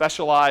companies will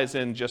specialize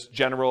in just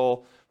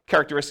general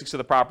characteristics of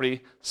the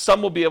property.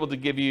 Some will be able to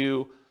give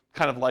you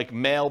kind of like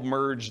mail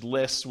merged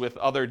lists with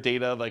other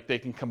data, like they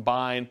can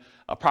combine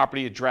a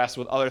property address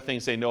with other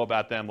things they know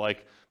about them,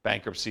 like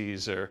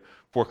bankruptcies or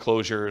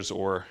foreclosures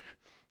or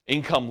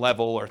income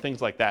level or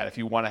things like that, if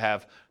you want to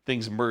have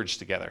things merged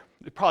together.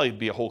 It'd probably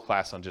be a whole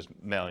class on just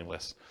mailing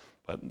lists,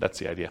 but that's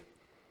the idea.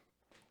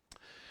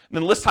 And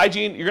then list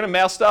hygiene, you're going to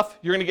mail stuff,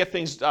 you're going to get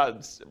things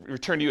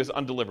returned to you as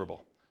undeliverable.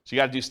 So you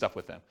got to do stuff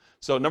with them.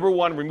 So number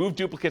one, remove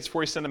duplicates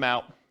before you send them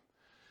out.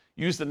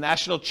 Use the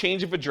National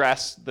Change of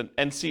Address, the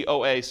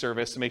NCOA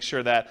service, to make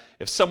sure that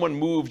if someone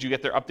moved, you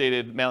get their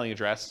updated mailing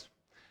address.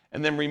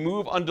 And then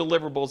remove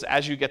undeliverables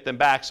as you get them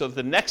back so that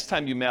the next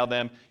time you mail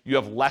them, you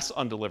have less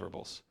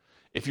undeliverables.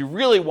 If you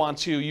really want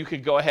to, you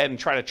could go ahead and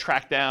try to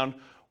track down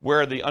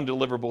where the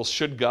undeliverables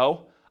should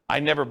go. I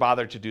never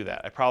bothered to do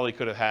that. I probably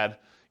could have had,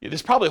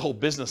 there's probably a whole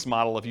business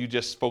model of you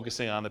just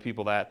focusing on the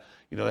people that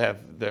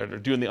that are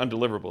doing the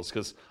undeliverables,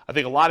 because I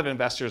think a lot of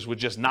investors would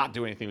just not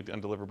do anything with the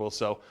undeliverables,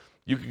 so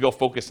you could go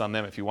focus on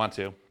them if you want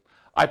to.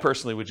 I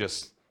personally would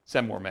just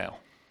send more mail,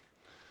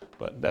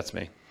 but that's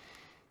me.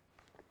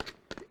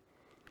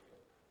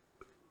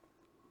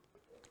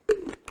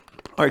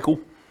 All right, cool.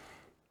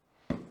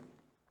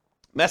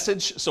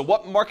 Message. So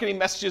what marketing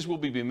messages will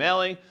we be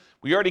mailing?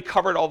 We already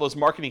covered all those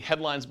marketing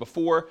headlines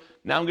before.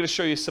 Now I'm going to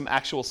show you some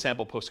actual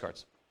sample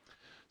postcards.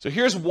 So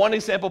here's one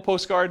example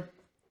postcard.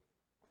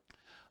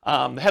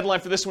 The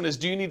headline for this one is,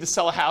 do you need to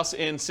sell a house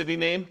in city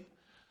name?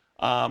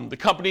 The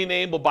company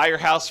name will buy your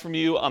house from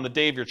you on the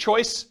day of your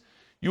choice.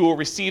 You will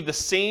receive the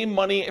same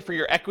money for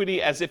your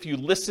equity as if you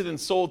listed and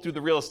sold through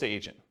the real estate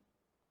agent.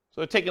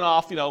 So they're taking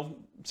off,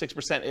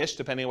 6%-ish,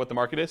 depending on what the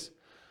market is.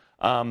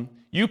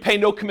 You pay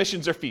no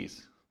commissions or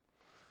fees.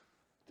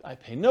 I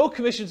pay no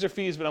commissions or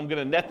fees, but I'm going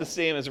to net the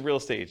same as a real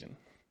estate agent.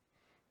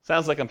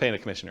 Sounds like I'm paying a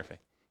commission or fee.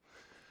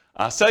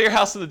 Sell your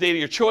house on the date of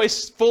your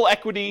choice, full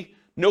equity,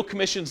 no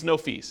commissions, no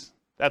fees.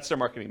 That's their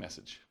marketing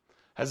message.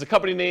 Has the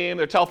company name,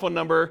 their telephone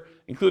number,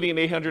 including an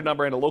 800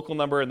 number and a local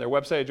number and their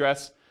website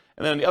address.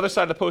 And then on the other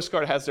side of the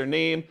postcard has their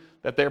name,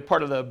 that they're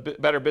part of the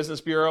Better Business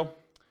Bureau,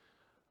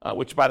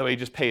 which, by the way, you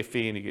just pay a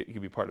fee and you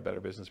can be part of Better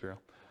Business Bureau.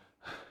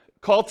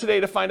 Call today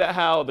to find out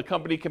how the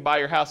company can buy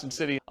your house and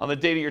city on the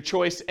date of your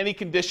choice. Any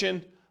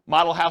condition,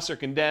 model house or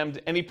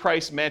condemned, any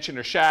price, mansion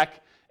or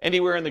shack,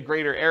 anywhere in the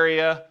greater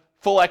area,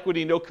 full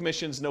equity, no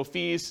commissions, no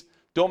fees.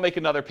 Don't make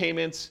another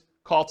payment.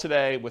 Call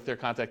today with their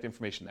contact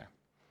information there.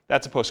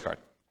 That's a postcard.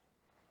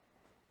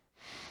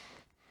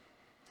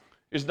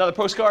 Here's another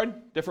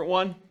postcard, different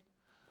one.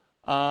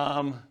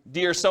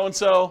 Dear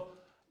so-and-so.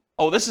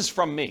 Oh, this is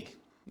from me.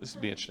 This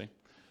would be interesting.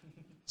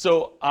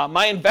 So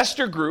my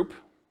investor group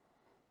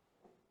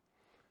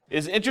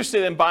is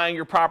interested in buying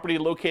your property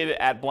located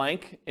at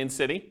blank in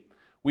city.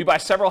 We buy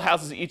several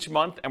houses each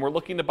month, and we're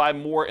looking to buy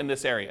more in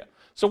this area.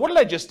 So what did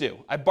I just do?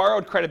 I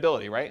borrowed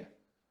credibility, right?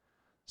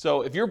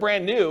 So if you're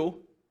brand new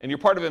and you're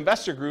part of an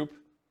investor group,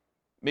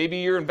 maybe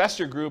your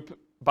investor group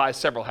buys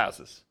several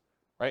houses,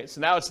 right?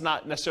 So now it's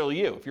not necessarily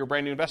you. If you're a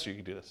brand new investor, you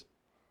can do this.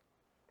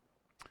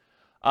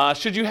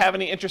 Should you have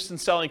any interest in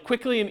selling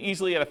quickly and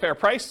easily at a fair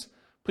price,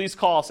 please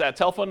call us at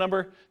telephone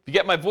number. If you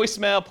get my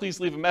voicemail, please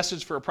leave a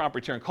message for a prompt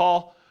return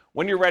call.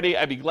 When you're ready,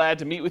 I'd be glad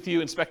to meet with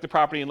you, inspect the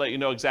property, and let you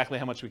know exactly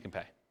how much we can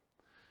pay.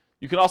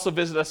 You can also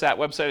visit us at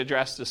website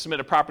address to submit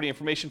a property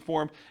information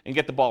form and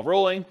get the ball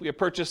rolling. We have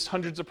purchased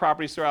hundreds of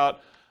properties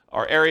throughout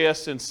our area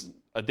since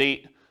a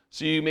date,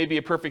 so you may be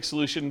a perfect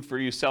solution for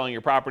you selling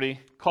your property.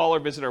 Call or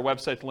visit our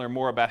website to learn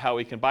more about how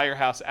we can buy your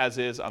house as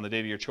is on the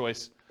date of your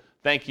choice.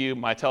 Thank you.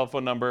 My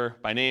telephone number,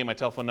 my name, my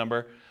telephone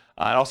number.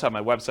 I also have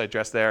my website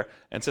address there.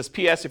 And it says,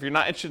 P.S. If you're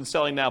not interested in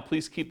selling now,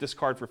 please keep this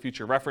card for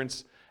future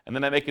reference. And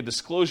then I make a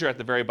disclosure at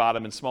the very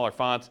bottom in smaller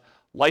font.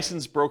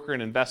 Licensed broker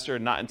and investor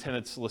not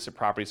intended to solicit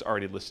properties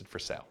already listed for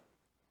sale.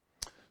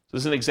 So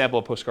this is an example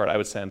of a postcard I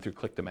would send through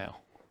Click to Mail.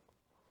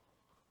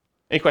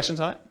 Any questions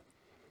on it?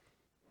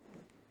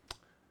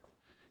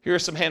 Here are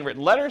some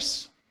handwritten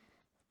letters.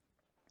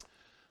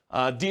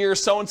 Dear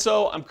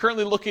so-and-so, I'm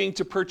currently looking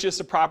to purchase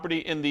a property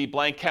in the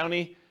blank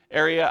county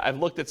area. I've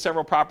looked at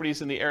several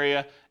properties in the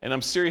area, and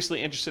I'm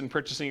seriously interested in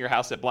purchasing your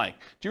house at blank.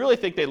 Do you really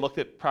think they looked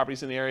at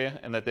properties in the area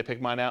and that they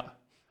picked mine out?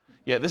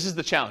 Yeah, this is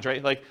the challenge,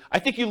 right? Like, I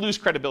think you lose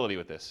credibility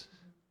with this.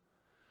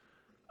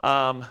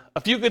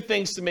 A few good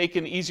things to make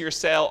an easier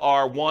sale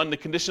are, 1, the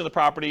condition of the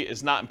property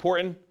is not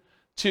important.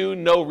 2,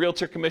 no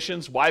realtor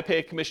commissions. Why pay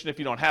a commission if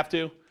you don't have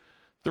to?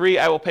 3,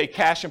 I will pay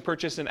cash and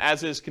purchase in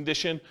as-is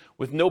condition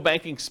with no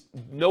bank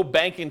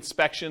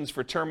inspections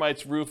for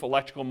termites, roof,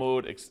 electrical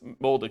mold,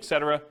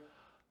 etc.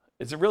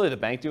 Is it really the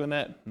bank doing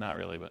that? Not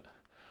really, but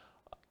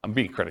I'm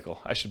being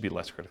critical. I should be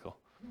less critical.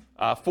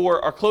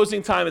 4, our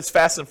closing time is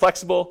fast and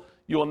flexible.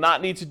 You will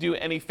not need to do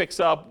any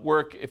fix-up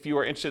work if you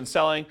are interested in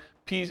selling.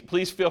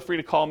 Please feel free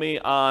to call me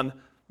on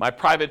my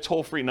private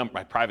toll-free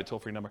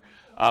number,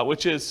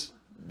 which is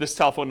this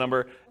telephone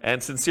number,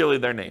 and sincerely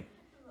their name.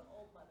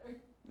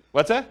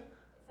 What's that? It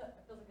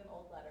feels like an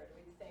old letter. Do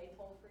we say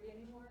toll-free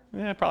anymore?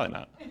 Yeah, probably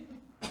not.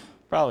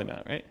 Probably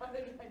not, right? I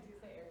think I do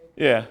say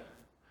area. Yeah.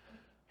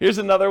 Here's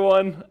another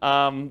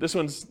one. This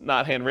one's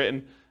not handwritten.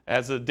 It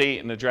has a date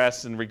and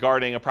address and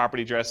regarding a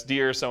property address.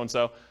 Dear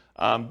so-and-so,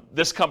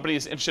 this company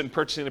is interested in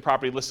purchasing the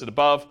property listed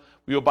above.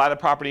 We will buy the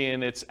property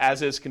in its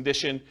as-is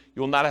condition.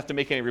 You will not have to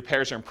make any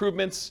repairs or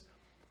improvements.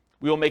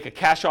 We will make a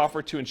cash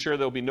offer to ensure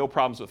there will be no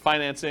problems with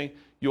financing.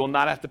 You will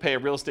not have to pay a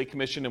real estate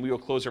commission, and we will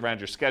close around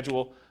your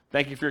schedule.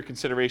 Thank you for your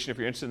consideration. If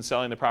you're interested in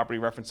selling the property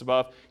referenced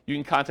above, you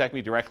can contact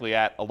me directly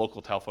at a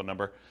local telephone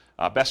number.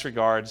 Best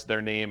regards,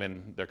 their name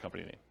and their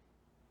company name.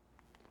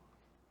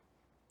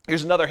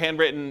 Here's another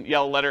handwritten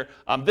yellow letter.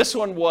 This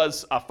one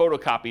was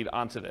photocopied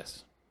onto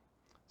this.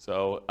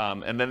 So,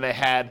 and then they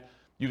had,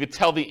 you could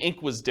tell the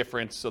ink was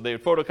different, so they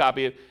would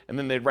photocopy it, and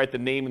then they'd write the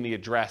name and the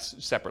address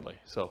separately.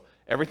 So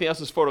everything else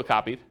was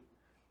photocopied,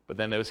 but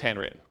then it was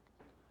handwritten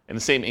in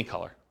the same ink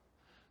color.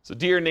 So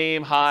dear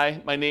name,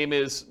 hi, my name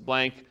is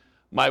blank.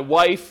 My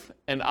wife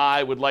and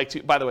I would like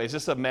to, by the way, is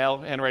this a male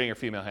handwriting or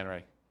female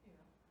handwriting?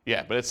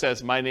 Yeah, but it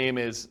says my name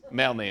is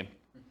male name,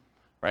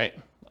 right?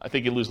 I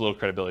think you lose a little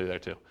credibility there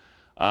too.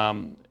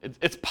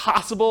 It's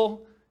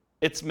possible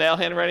it's male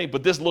handwriting,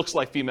 but this looks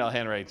like female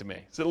handwriting to me.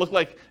 Does it look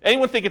like,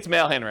 anyone think it's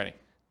male handwriting?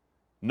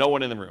 No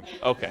one in the room.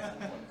 Okay.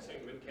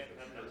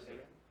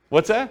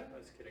 What's that? I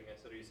was kidding. I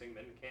said, are you saying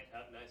men can't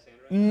have nice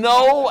handwriting?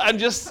 No, I'm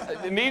just,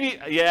 maybe,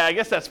 yeah, I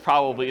guess that's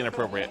probably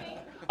inappropriate.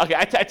 Okay,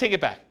 I take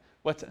it back.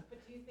 What's that?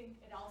 But do you think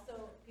it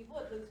also, people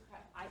would lose,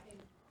 I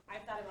think,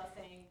 I've thought about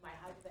saying my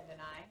husband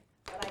and I,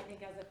 but I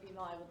think as a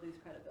female I would lose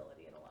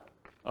credibility in a lot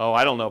of. Oh,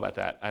 I don't know about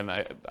that, and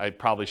I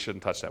probably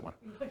shouldn't touch that one.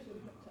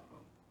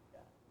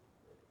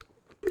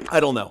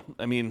 I don't know.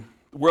 I mean,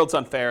 the world's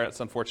unfair.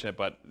 It's unfortunate,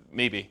 but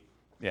maybe.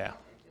 Yeah.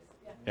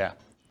 Yeah.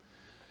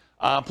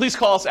 Please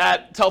call us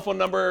at telephone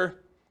number.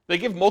 They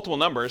give multiple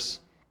numbers.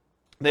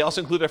 They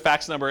also include their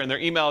fax number and their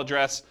email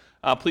address.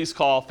 Please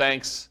call.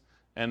 Thanks.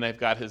 And they've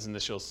got his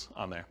initials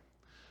on there.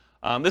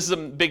 This is a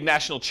big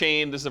national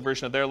chain. This is a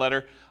version of their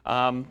letter.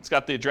 It's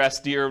got the address,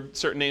 dear,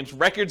 certain names.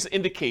 Records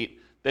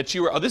indicate that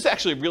you are, oh, this is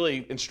actually a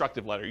really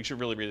instructive letter. You should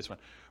really read this one.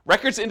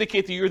 Records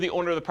indicate that you're the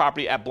owner of the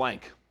property at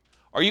blank.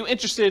 Are you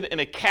interested in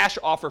a cash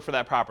offer for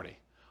that property?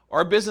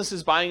 Our business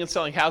is buying and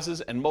selling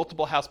houses and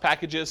multiple house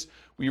packages.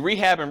 We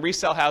rehab and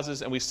resell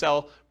houses, and we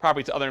sell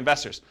property to other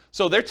investors.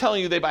 So they're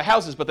telling you they buy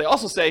houses, but they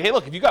also say, hey,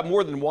 look, if you got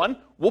more than one,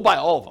 we'll buy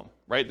all of them,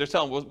 right? They're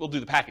telling we'll do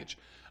the package.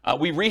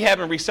 We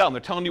rehab and resell them.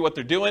 They're telling you what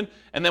they're doing,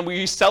 and then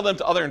we sell them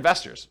to other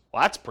investors.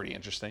 Well, that's pretty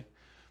interesting.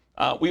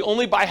 We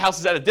only buy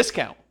houses at a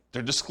discount.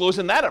 They're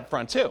disclosing that up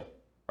front too,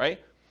 right?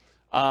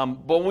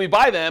 But when we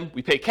buy them,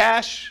 we pay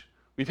cash.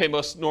 We pay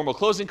most normal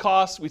closing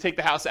costs. We take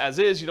the house as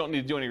is. You don't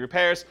need to do any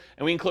repairs.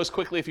 And we can close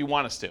quickly if you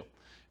want us to.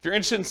 If you're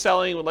interested in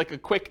selling, would like a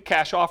quick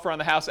cash offer on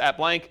the house at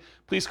blank,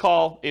 please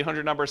call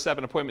 800 number, set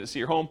an appointment to see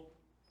your home.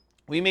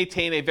 We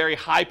maintain a very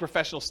high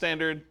professional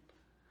standard.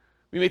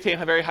 We maintain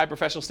very high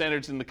professional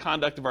standards in the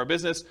conduct of our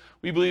business.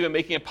 We believe in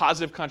making a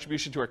positive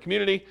contribution to our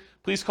community.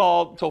 Please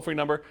call toll-free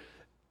number.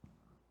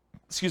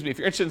 Excuse me, if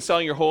you're interested in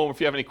selling your home, or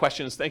if you have any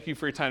questions, thank you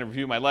for your time to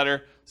review my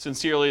letter.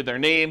 Sincerely, their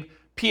name.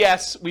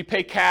 P.S. We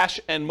pay cash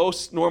and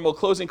most normal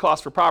closing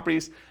costs for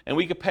properties, and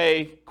we could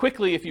pay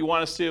quickly if you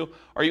want us to.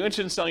 Are you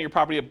interested in selling your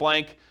property at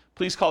blank?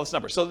 Please call this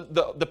number. So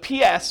the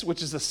P.S.,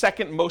 which is the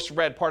second most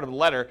read part of the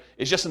letter,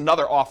 is just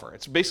another offer.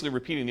 It's basically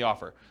repeating the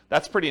offer.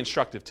 That's pretty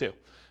instructive too.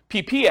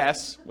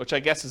 P.P.S., which I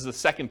guess is the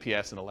second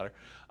P.S. in the letter,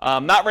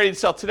 not ready to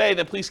sell today,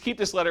 then please keep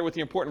this letter with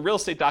the important real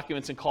estate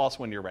documents and call us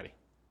when you're ready.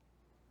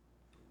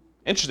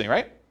 Interesting,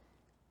 right?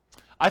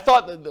 I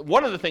thought that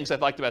one of the things I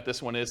liked about this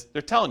one is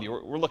they're telling you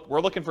we're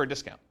looking for a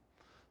discount.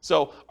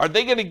 So are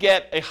they going to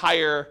get a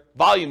higher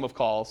volume of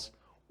calls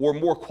or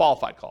more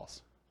qualified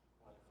calls?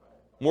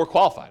 More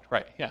qualified,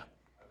 right? Yeah.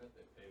 I bet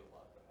they paid a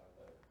lot to have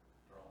that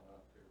drawn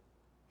up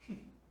too.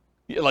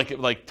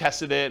 Yeah, like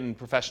tested it and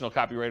professional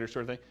copywriter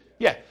sort of thing.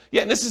 Yeah,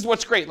 and this is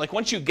what's great. Like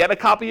once you get a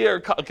copy or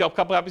a couple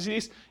copies of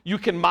these, you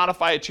can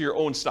modify it to your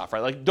own stuff,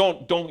 right? Like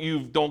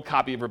don't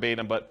copy it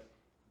verbatim, but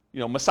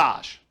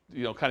massage.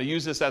 Kind of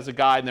use this as a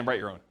guide and then write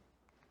your own.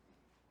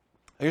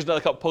 Here's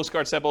another couple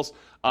postcard samples.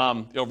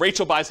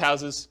 Rachel buys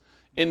houses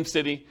in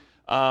city.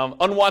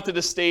 Unwanted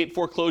estate,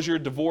 foreclosure,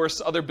 divorce,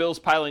 other bills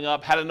piling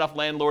up, had enough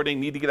landlording,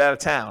 need to get out of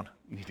town.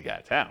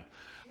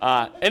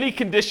 Any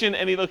condition,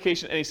 any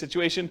location, any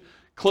situation.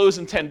 Close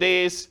in 10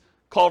 days.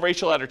 Call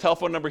Rachel at her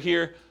telephone number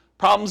here.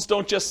 Problems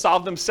don't just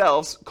solve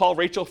themselves. Call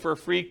Rachel for a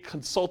free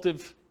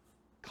consultative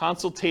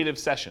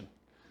session.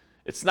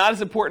 It's not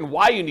as important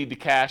why you need the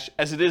cash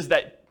as it is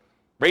that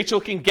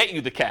Rachel can get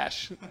you the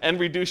cash and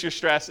reduce your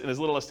stress in as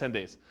little as 10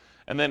 days.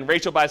 And then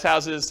Rachel buys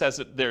houses,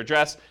 has their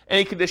address,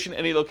 any condition,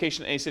 any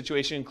location, any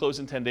situation, close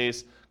in 10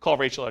 days. Call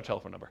Rachel at our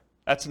telephone number.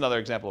 That's another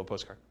example of a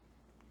postcard.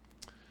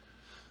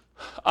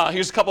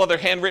 Here's a couple other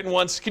handwritten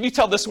ones. Can you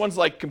tell this one's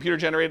like computer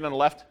generated on the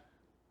left?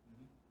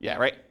 Yeah,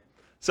 right?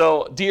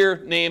 So,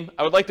 dear name,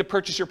 I would like to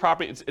purchase your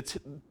property. It's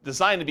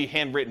designed to be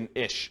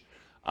handwritten-ish.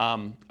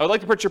 I would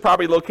like to purchase your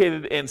property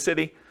located in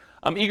city.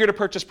 I'm eager to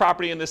purchase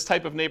property in this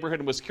type of neighborhood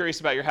and was curious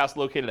about your house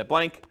located at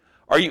blank.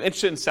 Are you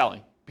interested in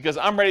selling? Because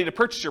I'm ready to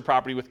purchase your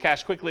property with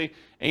cash quickly,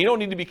 and you don't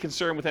need to be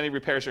concerned with any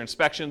repairs or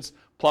inspections,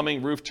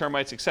 plumbing, roof,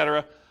 termites,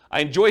 etc.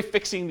 I enjoy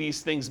fixing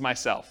these things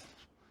myself.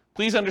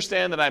 Please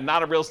understand that I'm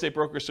not a real estate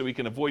broker, so we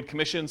can avoid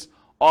commissions.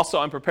 Also,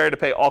 I'm prepared to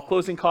pay all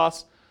closing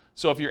costs.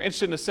 So if you're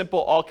interested in a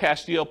simple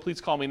all-cash deal,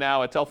 please call me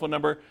now at telephone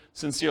number.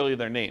 Sincerely,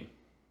 their name.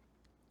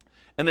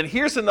 And then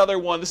here's another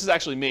one. This is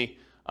actually me.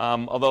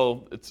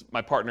 Although it's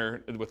my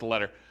partner with the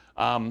letter.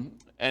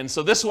 And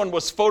so this one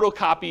was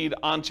photocopied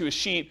onto a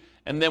sheet,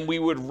 and then we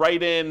would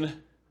write in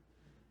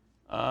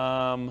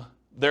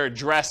their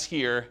address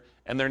here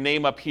and their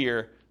name up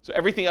here. So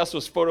everything else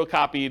was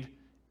photocopied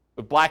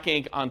with black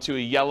ink onto a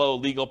yellow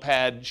legal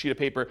pad sheet of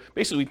paper.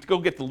 Basically, we'd go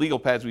get the legal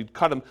pads, we'd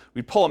cut them,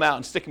 we'd pull them out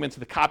and stick them into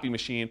the copy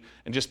machine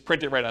and just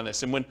print it right on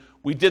this. And when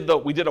we did a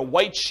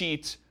white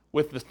sheet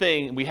with the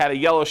thing, we had a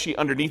yellow sheet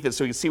underneath it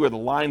so you could see where the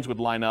lines would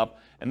line up,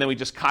 and then we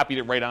just copied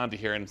it right onto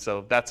here, and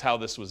so that's how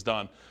this was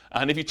done.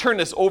 And if you turn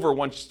this over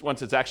once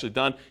it's actually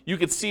done, you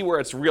could see where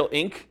it's real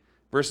ink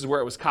versus where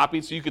it was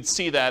copied, so you could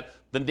see that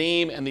the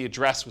name and the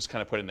address was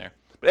kind of put in there.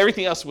 But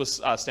everything else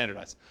was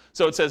standardized.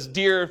 So it says,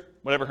 dear,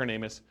 whatever her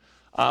name is,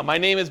 my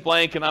name is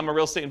blank, and I'm a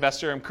real estate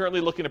investor. I'm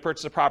currently looking to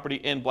purchase a property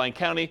in blank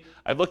county.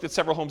 I've looked at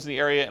several homes in the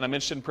area, and I'm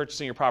interested in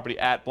purchasing your property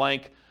at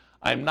blank.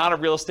 I'm not a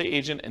real estate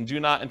agent and do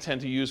not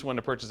intend to use one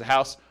to purchase a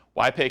house.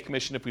 Why pay a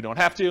commission if we don't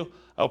have to?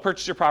 I will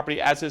purchase your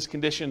property as is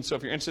conditioned, so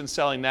if you're interested in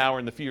selling now or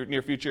in the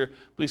near future,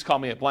 please call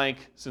me at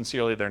blank.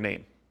 Sincerely, their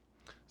name.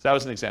 So that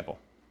was an example.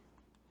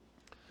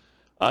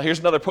 Here's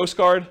another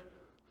postcard.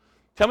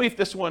 Tell me if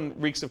this one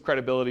reeks of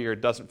credibility or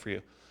it doesn't for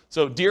you.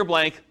 So, dear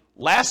blank,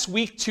 last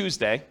week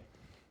Tuesday,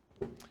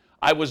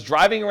 I was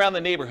driving around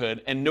the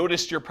neighborhood and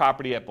noticed your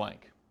property at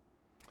blank.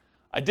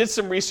 I did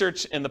some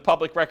research in the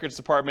public records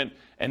department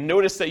and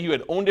noticed that you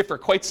had owned it for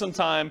quite some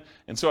time,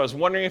 and so I was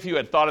wondering if you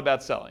had thought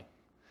about selling.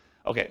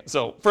 Okay,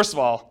 so first of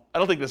all, I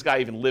don't think this guy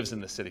even lives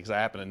in this city because I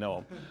happen to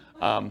know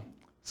him.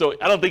 So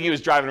I don't think he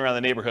was driving around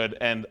the neighborhood,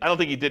 and I don't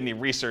think he did any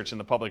research in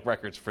the public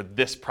records for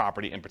this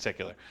property in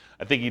particular.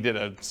 I think he did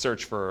a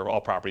search for all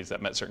properties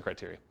that met certain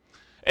criteria.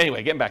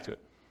 Anyway, getting back to it.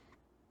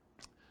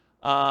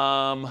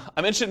 I'm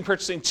interested in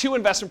purchasing 2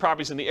 investment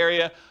properties in the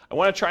area. I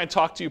want to try and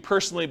talk to you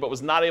personally, but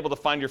was not able to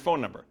find your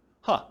phone number.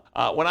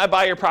 When I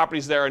buy your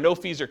properties, there are no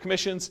fees or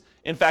commissions.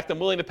 In fact, I'm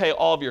willing to pay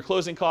all of your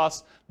closing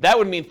costs. That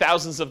would mean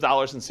thousands of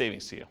dollars in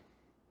savings to you.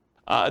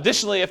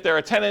 Additionally, if there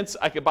are tenants,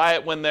 I could buy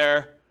it when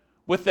they're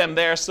with them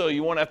there, so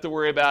you won't have to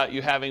worry about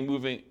you having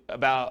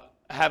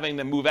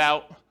to move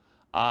out.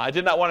 I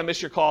did not want to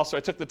miss your call, so I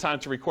took the time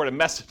to record a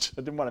message.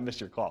 I didn't want to miss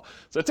your call.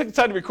 So I took the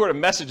time to record a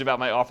message about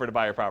my offer to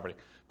buy your property.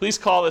 Please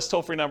call this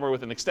toll-free number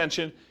with an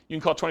extension. You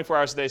can call 24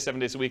 hours a day, 7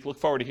 days a week. Look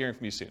forward to hearing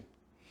from you soon.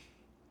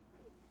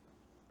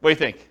 What do you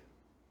think?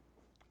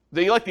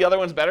 Do you like the other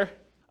ones better?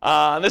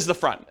 This is the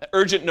front.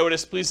 Urgent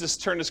notice. Please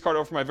just turn this card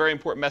over for my very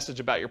important message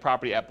about your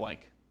property at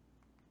blank.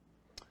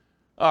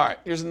 All right,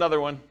 here's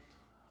another one.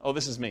 Oh,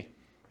 this is me.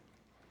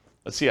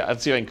 Let's see if I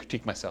can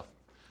critique myself.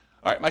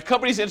 All right, my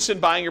company's interested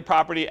in buying your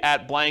property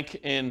at blank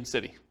in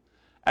city.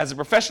 As a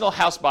professional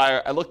house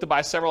buyer, I look to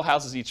buy several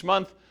houses each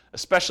month,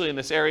 especially in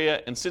this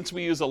area, and since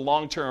we use a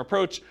long-term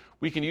approach,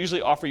 we can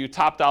usually offer you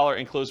top dollar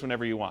and close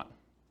whenever you want.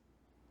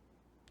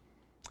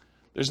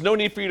 There's no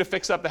need for you to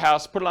fix up the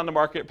house, put it on the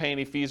market, pay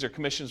any fees or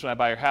commissions when I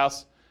buy your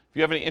house. If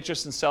you have any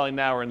interest in selling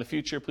now or in the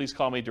future, please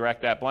call me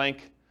direct at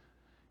blank.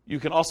 You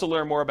can also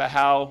learn more about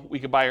how we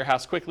can buy your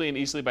house quickly and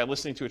easily by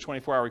listening to a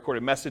 24-hour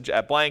recorded message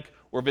at blank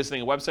or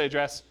visiting a website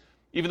address.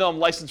 Even though I'm a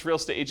licensed real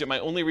estate agent, my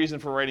only reason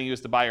for writing you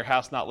is to buy your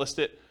house, not list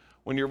it.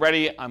 When you're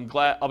ready,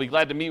 I'll be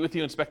glad to meet with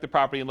you, inspect the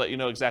property, and let you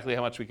know exactly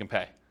how much we can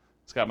pay.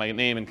 It's got my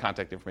name and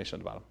contact information on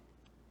the bottom.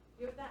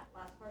 With that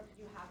last part,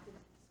 did you have to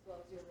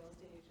disclose your real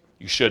estate agent?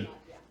 You should.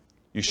 Yeah.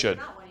 You should. If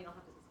not one, you don't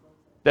have to disclose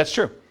it. That's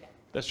true. Yeah.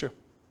 That's true.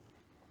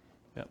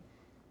 Yeah.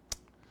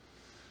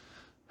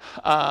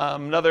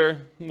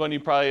 Another one you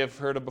probably have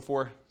heard of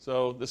before.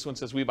 So this one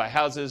says, we buy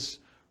houses,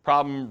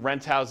 problem,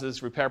 rent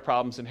houses, repair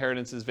problems,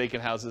 inheritances,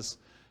 vacant houses.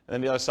 And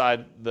then the other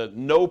side, the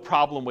no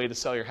problem way to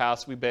sell your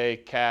house. We pay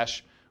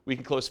cash. We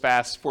can close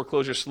fast.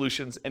 Foreclosure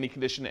solutions, any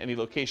condition, any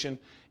location.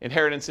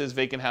 Inheritances,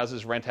 vacant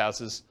houses, rent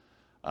houses.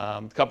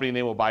 The company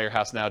name will buy your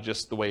house now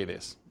just the way it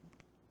is.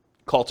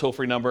 Call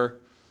toll-free number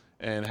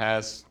and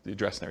has the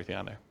address and everything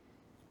on there.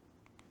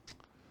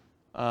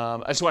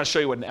 I just want to show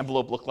you what an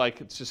envelope looked like.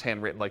 It's just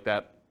handwritten like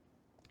that.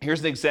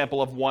 Here's an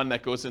example of one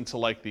that goes into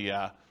like the,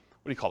 what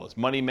do you call this,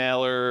 money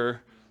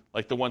mailer,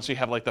 like the ones you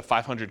have like the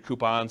 500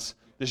 coupons.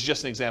 This is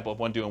just an example of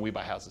one doing We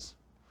Buy Houses.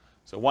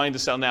 So wanting to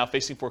sell now,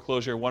 facing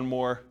foreclosure, one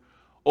more,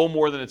 owe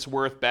more than it's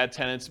worth, bad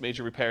tenants,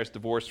 major repairs,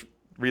 divorce,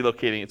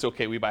 relocating. It's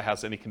okay, We Buy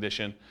House, any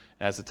condition.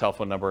 It has a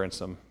telephone number and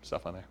some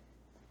stuff on there.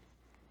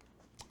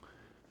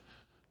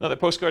 Another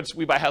postcards,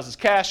 We Buy Houses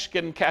cash,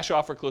 getting cash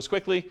offer, close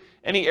quickly.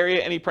 Any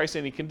area, any price,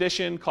 any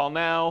condition, call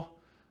now.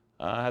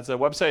 Has a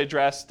website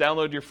address,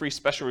 download your free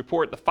special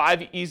report, the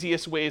 5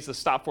 easiest ways to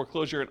stop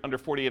foreclosure in under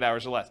 48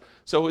 hours or less.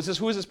 So who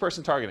is this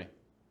person targeting?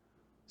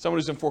 Someone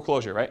who's in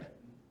foreclosure, right?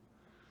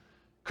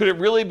 Could it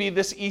really be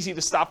this easy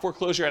to stop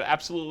foreclosure at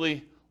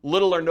absolutely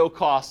little or no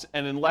cost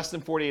and in less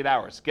than 48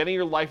 hours? Getting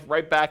your life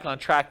right back on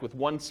track with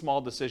one small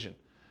decision.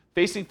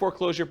 Facing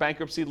foreclosure,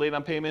 bankruptcy, late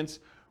on payments,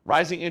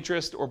 rising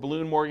interest, or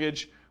balloon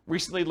mortgage,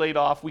 recently laid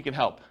off, we can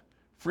help.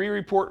 Free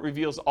report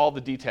reveals all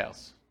the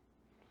details.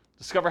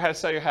 Discover how to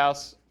sell your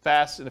house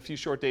fast in a few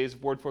short days,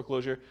 avoid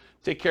foreclosure,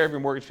 take care of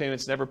your mortgage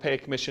payments, never pay a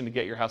commission to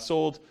get your house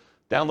sold.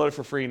 Download it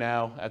for free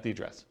now at the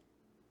address.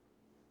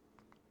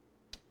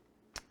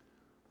 I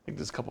think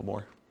there's a couple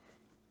more.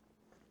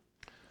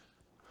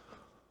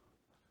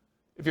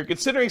 If you're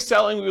considering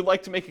selling, we would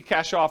like to make a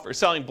cash offer,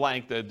 selling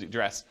blank the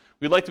address.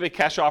 We'd like to make a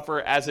cash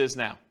offer as is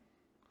now.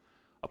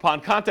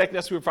 Upon contacting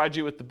us, we provide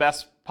you with the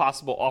best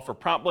possible offer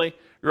promptly.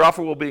 Your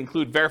offer will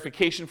include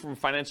verification from a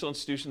financial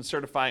institution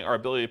certifying our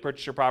ability to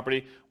purchase your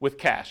property with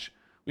cash.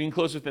 We can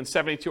close within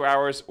 72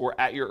 hours or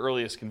at your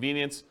earliest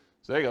convenience.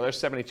 So there you go, there's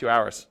 72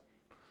 hours.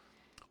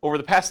 Over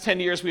the past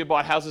 10 years, we have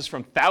bought houses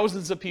from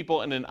thousands of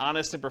people in an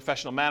honest and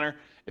professional manner.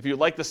 If you'd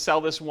like to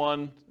sell this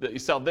one, that you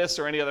sell this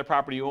or any other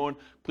property you own,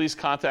 please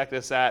contact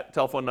us at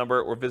telephone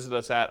number or visit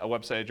us at a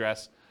website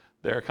address.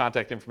 There are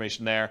contact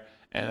information there.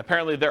 And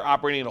apparently they're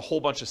operating in a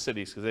whole bunch of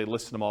cities because they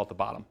listed them all at the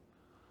bottom.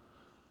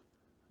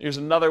 Here's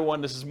another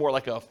one. This is more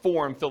like a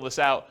form. Fill this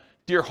out.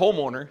 Dear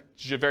homeowner,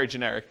 which is very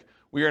generic.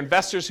 We are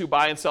investors who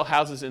buy and sell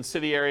houses in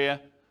city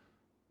area.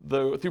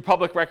 Through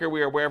public record,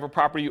 we are aware of a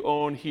property you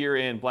own here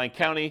in blank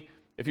county.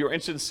 If you are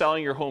interested in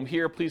selling your home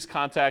here, please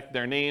contact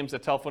their names, a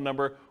telephone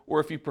number, or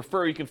if you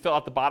prefer, you can fill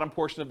out the bottom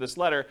portion of this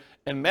letter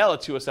and mail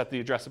it to us at the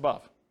address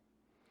above.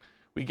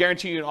 We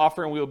guarantee you an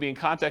offer and we will be in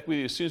contact with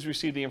you as soon as we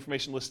receive the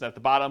information listed at the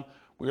bottom.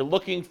 We are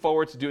looking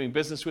forward to doing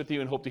business with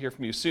you and hope to hear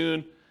from you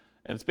soon.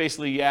 And it's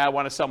basically, yeah, I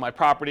want to sell my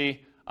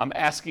property. I'm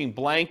asking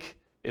blank.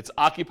 It's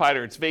occupied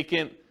or it's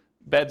vacant.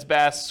 Beds,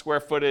 baths, square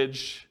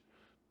footage,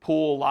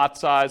 pool, lot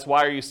size.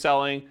 Why are you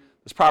selling?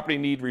 Does property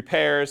need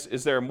repairs?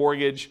 Is there a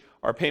mortgage?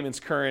 Are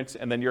payments current?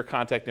 And then your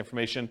contact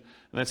information. And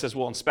then it says,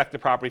 we'll inspect the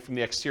property from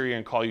the exterior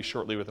and call you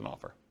shortly with an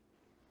offer.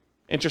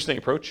 Interesting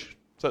approach.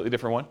 Slightly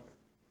different one.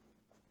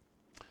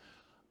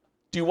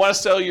 Do you want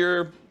to sell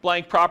your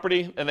blank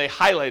property? And they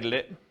highlighted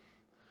it.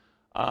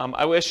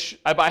 I wish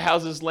I buy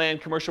houses,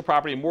 land, commercial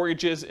property, and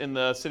mortgages in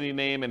the city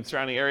name and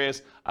surrounding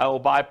areas. I will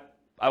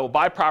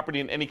buy property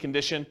in any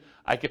condition.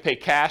 I could pay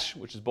cash,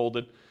 which is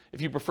bolded.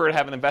 If you prefer to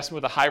have an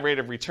investment with a high rate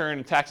of return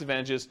and tax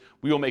advantages,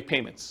 we will make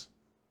payments.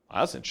 Wow,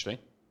 that's interesting.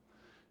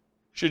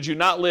 Should you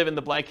not live in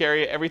the blank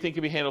area, everything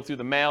can be handled through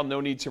the mail,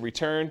 no need to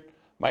return.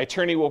 My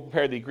attorney will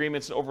prepare the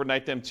agreements and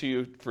overnight them to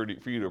you for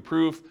you to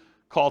approve.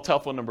 Call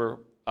telephone number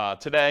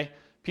today.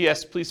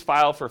 P.S. Please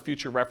file for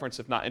future reference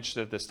if not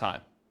interested at this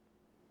time.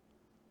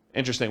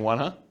 Interesting one,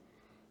 huh?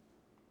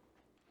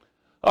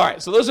 All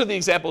right, so those are the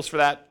examples for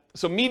that.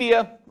 So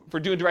media, for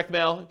doing direct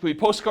mail, it could be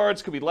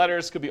postcards, could be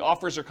letters, could be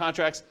offers or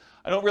contracts.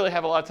 I don't really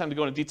have a lot of time to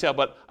go into detail,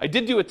 but I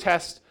did do a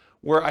test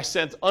where I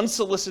sent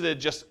unsolicited,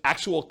 just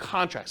actual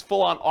contracts,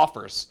 full-on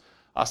offers,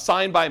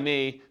 signed by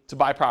me to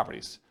buy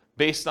properties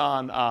based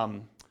on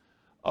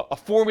a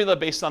formula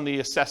based on the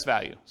assessed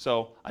value.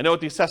 So I know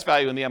what the assessed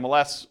value in the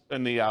MLS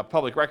and the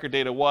public record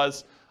data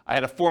was. I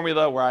had a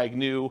formula where I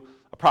knew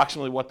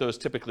approximately what those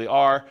typically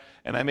are,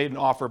 and I made an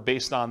offer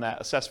based on that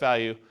assessed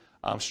value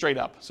straight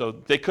up. So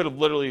they could have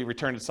literally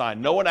returned it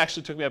signed. No one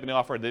actually took me up on the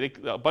offer.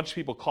 A bunch of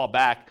people called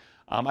back.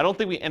 I don't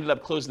think we ended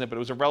up closing it, but it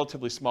was a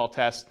relatively small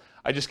test.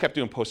 I just kept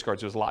doing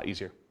postcards. It was a lot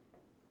easier.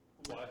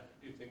 Why?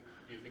 Do you think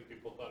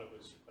people thought it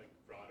was like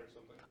fraud or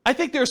something? I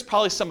think there's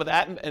probably some of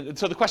that. And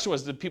so the question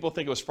was, did people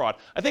think it was fraud?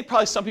 I think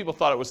probably some people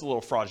thought it was a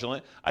little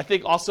fraudulent. I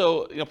think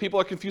also, people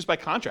are confused by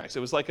contracts. It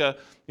was like a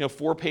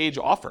 4-page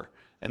offer.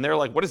 And they're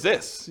like, what is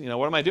this?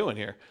 What am I doing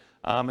here?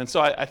 And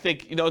so I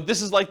think,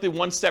 this is like the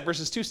 1-step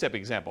versus 2-step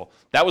example.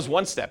 That was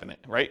 1 step in it,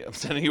 right? I'm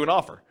sending you an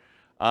offer.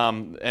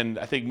 And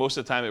I think most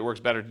of the time it works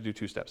better to do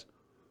 2 steps.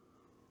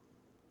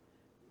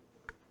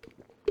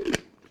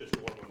 Just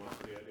warm them up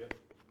to the idea.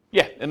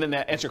 Yeah, and then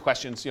answer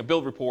questions,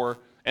 build rapport,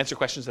 answer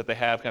questions that they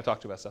have, kind of talk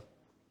to about stuff.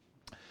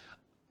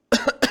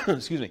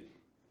 Excuse me.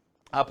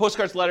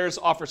 Postcards, letters,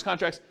 offers,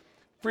 contracts,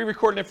 free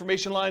recorded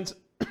information lines,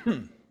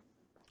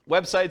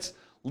 websites,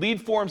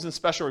 lead forms, and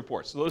special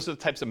reports. So those are the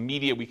types of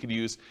media we could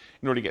use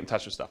in order to get in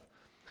touch with stuff.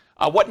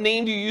 What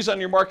name do you use on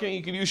your marketing?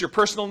 You could use your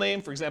personal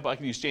name. For example, I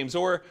could use James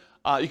Orr.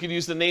 You could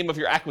use the name of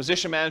your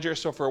acquisition manager.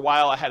 So for a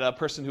while, I had a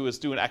person who was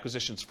doing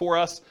acquisitions for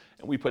us,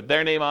 and we put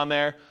their name on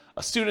there.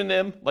 A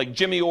pseudonym, like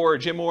Jimmy Orr or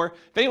Jim Orr.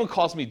 If anyone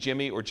calls me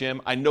Jimmy or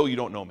Jim, I know you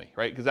don't know me,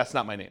 right? Because that's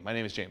not my name. My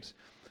name is James.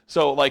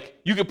 So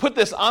you could put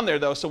this on there,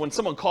 though, so when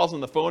someone calls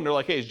on the phone, they're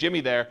like, hey, is Jimmy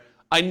there?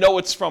 I know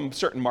it's from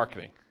certain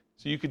marketing.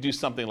 So you could do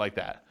something like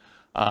that.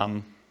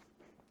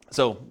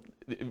 So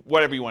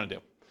whatever you want to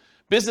do.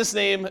 Business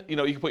name, you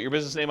can put your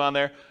business name on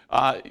there.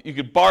 You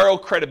could borrow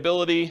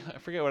credibility. I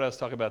forget what I was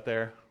talking about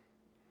there.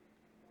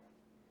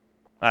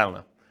 I don't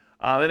know.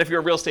 And if you're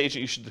a real estate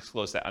agent, you should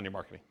disclose that on your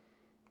marketing.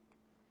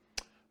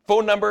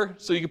 Phone number,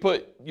 so you can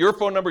put your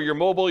phone number, your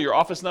mobile, your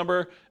office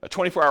number, a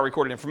 24-hour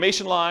recorded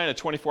information line, a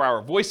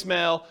 24-hour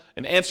voicemail,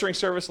 an answering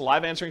service, a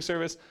live answering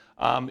service,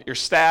 your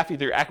staff,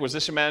 either your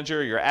acquisition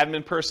manager, your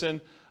admin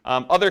person.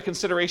 Other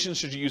considerations,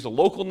 should you use a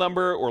local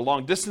number or a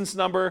long distance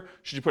number?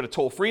 Should you put a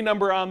toll-free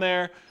number on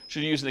there?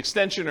 Should you use an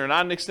extension or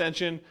not an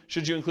extension?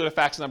 Should you include a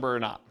fax number or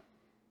not?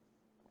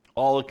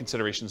 All the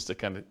considerations to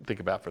kind of think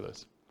about for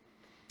this.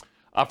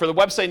 For the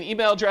website and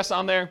email address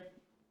on there,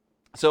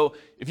 so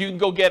if you can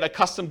go get a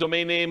custom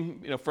domain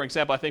name, for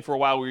example, I think for a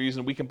while we were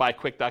using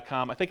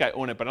wecanbuyquick.com. I think I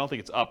own it, but I don't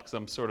think it's up because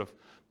I'm sort of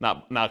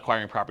not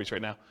acquiring properties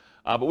right now.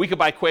 But We Can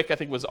Buy Quick, I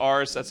think, was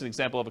ours. That's an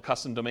example of a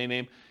custom domain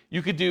name.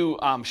 You could do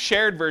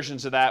shared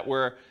versions of that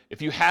where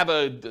if you have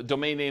a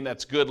domain name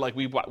that's good, like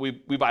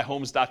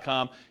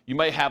WeBuyHomes.com, you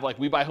might have like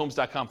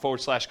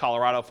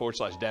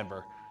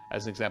WeBuyHomes.com/Colorado/Denver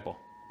as an example.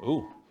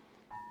 Ooh,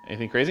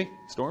 anything crazy?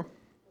 Storm?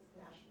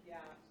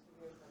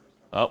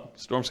 Oh,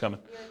 storm's coming.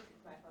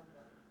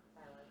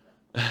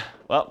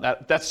 Well,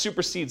 that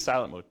supersedes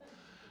silent mode.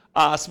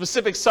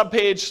 Specific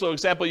subpage, so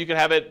example, you could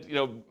have it,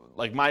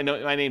 like my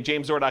name,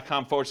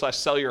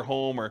 jamesorr.com/sell your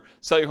home or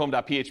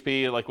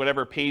sellyourhome.php, like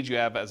whatever page you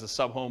have as a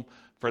sub-home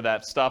for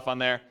that stuff on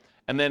there.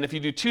 And then if you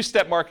do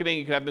 2-step marketing,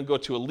 you can have them go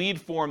to a lead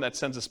form that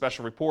sends a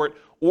special report,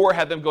 or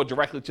have them go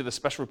directly to the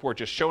special report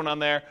just shown on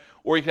there,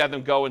 or you can have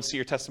them go and see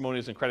your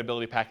testimonials and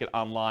credibility packet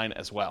online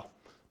as well.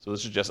 So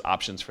those are just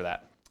options for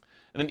that.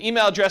 And an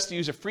email address, to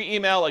use a free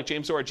email like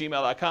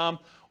jamesorr@gmail.com,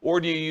 or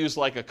do you use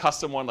like a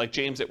custom one like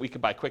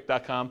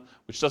james@wecanbuyquick.com,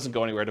 which doesn't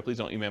go anywhere, so please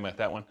don't email me at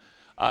that one.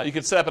 You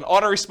can set up an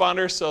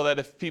autoresponder so that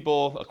if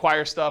people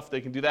acquire stuff,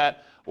 they can do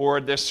that. Or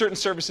there's certain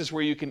services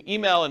where you can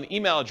email an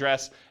email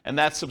address, and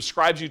that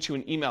subscribes you to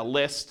an email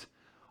list,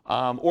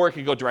 or it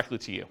can go directly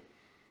to you,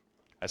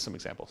 as some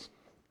examples.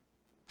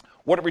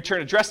 What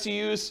return address to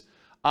use?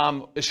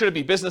 Should it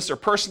be business or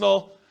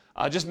personal?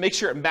 Just make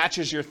sure it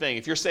matches your thing.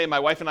 If you're saying my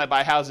wife and I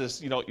buy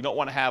houses, you don't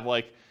want to have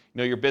like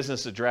your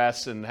business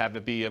address and have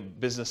it be a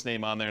business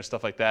name on there and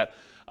stuff like that.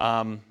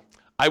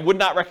 I would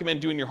not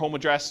recommend doing your home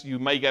address. You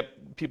might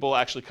get people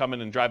actually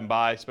coming and driving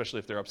by, especially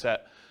if they're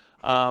upset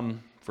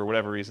for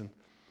whatever reason.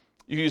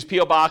 You can use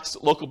P.O. Box,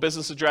 local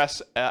business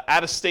address,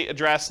 out-of-state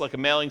address, like a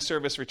mailing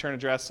service return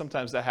address.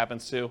 Sometimes that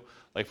happens too,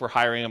 like if we're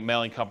hiring a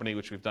mailing company,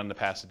 which we've done in the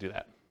past to do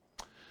that.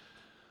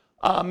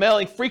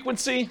 Mailing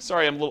frequency.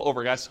 Sorry, I'm a little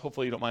over, guys.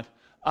 Hopefully you don't mind.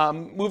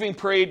 Moving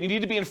parade. You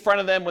need to be in front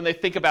of them when they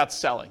think about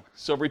selling.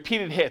 So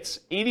repeated hits.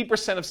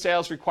 80% of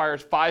sales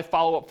requires 5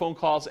 follow-up phone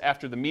calls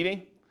after the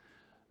meeting.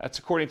 That's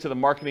according to the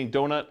Marketing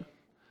Donut.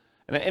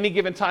 And at any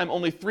given time,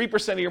 only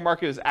 3% of your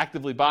market is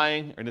actively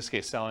buying, or in this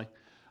case, selling.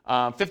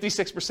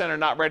 56% are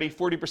not ready.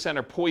 40%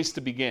 are poised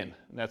to begin.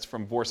 And that's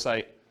from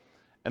Vorsight.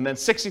 And then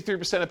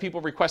 63% of people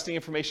requesting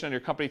information on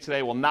your company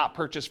today will not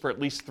purchase for at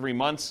least 3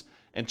 months.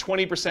 And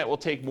 20% will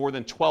take more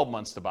than 12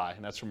 months to buy,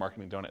 and that's from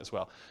Marketing Donut as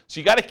well. So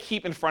you got to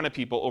keep in front of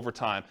people over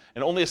time,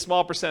 and only a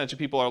small percentage of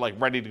people are like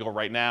ready to go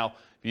right now.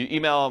 If you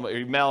email them or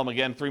email them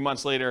again 3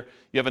 months later,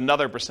 you have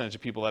another percentage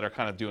of people that are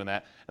kind of doing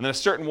that. And then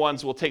certain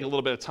ones will take a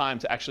little bit of time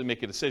to actually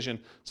make a decision,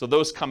 so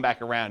those come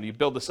back around. You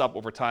build this up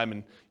over time,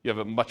 and you have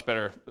a much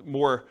better,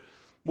 more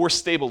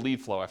stable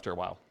lead flow after a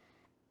while.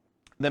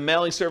 And then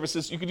mailing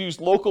services, you could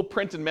use local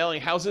print and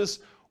mailing houses,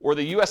 or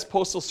the U.S.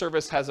 Postal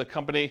Service has a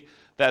company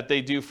that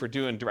they do for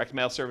doing direct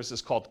mail services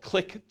called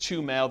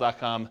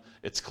click2mail.com.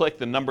 It's click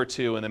the number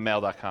 2 and then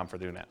mail.com for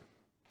doing that.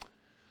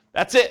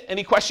 That's it.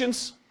 Any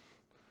questions?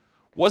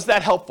 Was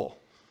that helpful?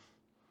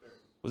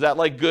 Was that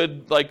like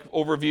good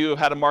overview of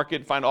how to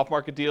market, find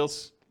off-market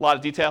deals? A lot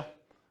of detail?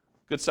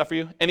 Good stuff for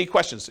you? Any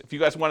questions? If you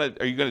guys want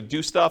to, are you going to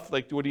do stuff?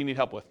 Like, what do you need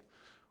help with?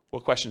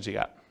 What questions you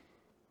got?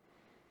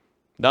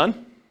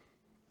 None?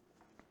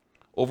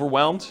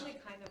 Overwhelmed? It's only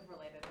kind of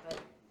related, but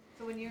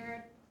so when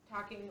you're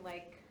talking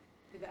like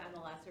to the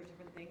MLS or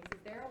different things, is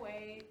there a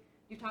way,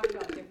 you talked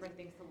about different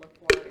things to look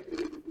for if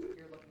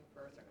you're looking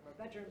for a certain number of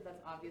bedrooms,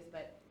 that's obvious,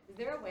 but is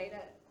there a way to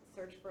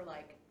search for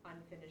like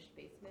unfinished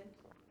basement?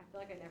 I feel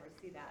like I never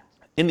see that.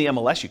 In the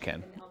MLS you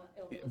can,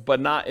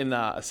 but not in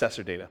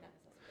assessor data.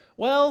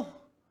 Well,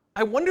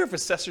 I wonder if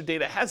assessor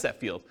data has that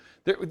field.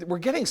 We're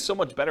getting so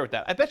much better at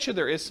that. I bet you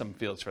there is some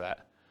fields for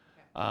that.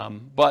 Okay.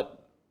 But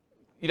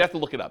you'd have to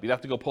look it up. You'd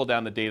have to go pull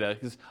down the data,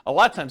 because a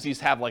lot of times these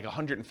have like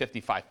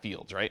 155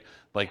 fields, right?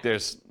 Like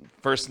there's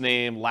first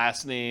name,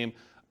 last name,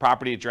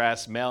 property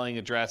address, mailing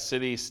address,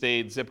 city,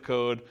 state, zip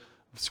code,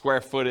 square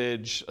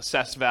footage,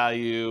 assessed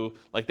value.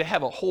 Like they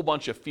have a whole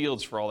bunch of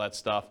fields for all that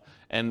stuff,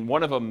 and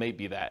one of them may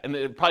be that. And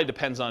it probably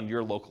depends on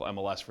your local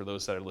MLS for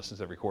those that are listening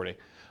to the recording.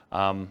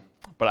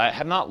 But I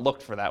have not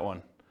looked for that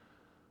one.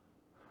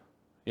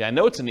 Yeah, I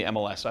know it's in the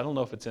MLS, so I don't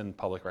know if it's in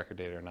public record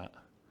data or not.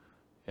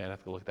 Yeah, I'd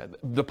have to look at that.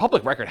 The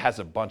public record has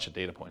a bunch of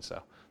data points,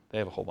 though. They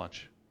have a whole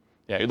bunch.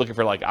 Yeah, you're looking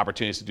for like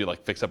opportunities to do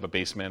like fix up a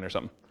basement or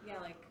something. Yeah,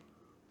 like,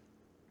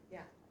 yeah.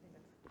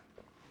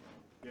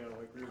 Yeah,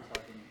 like we were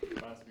talking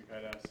last week,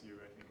 I'd asked you,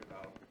 I think,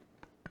 about,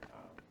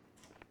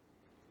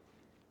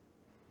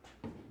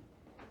 I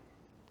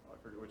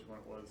forget which one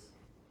it was,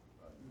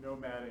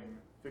 nomading,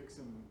 fix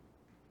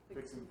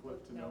and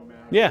flip to nomad,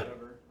 yeah. Or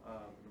whatever.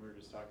 We were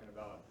just talking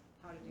about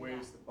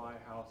ways to buy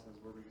houses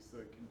where we use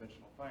the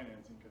conventional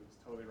financing because it's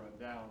totally run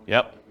down. We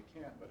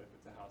can't, but if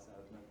it's a house that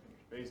has no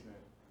finished basement,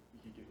 you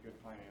can get good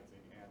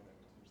financing and then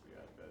potentially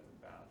add beds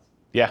and baths.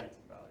 Yeah.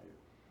 Some value.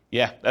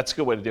 Yeah, that's a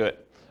good way to do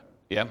it.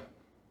 Yeah.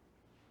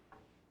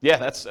 Yeah,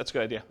 that's a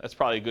good idea. That's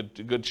probably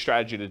a good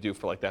strategy to do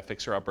for like that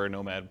fixer-upper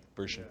nomad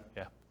version.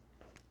 Yeah.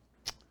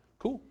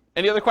 Cool.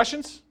 Any other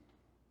questions?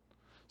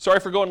 Sorry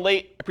for going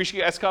late. I appreciate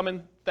you guys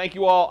coming. Thank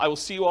you all. I will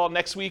see you all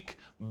next week.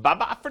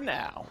 Bye-bye for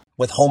now.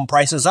 With home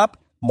prices up,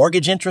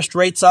 mortgage interest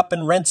rates up,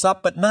 and rents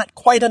up, but not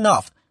quite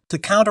enough to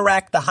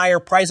counteract the higher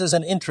prices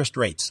and interest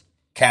rates.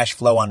 Cash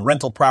flow on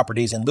rental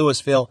properties in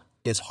Louisville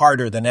is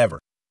harder than ever.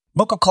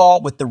 Book a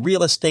call with the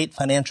Real Estate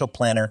Financial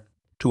Planner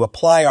to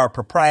apply our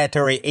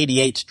proprietary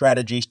 88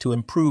 strategies to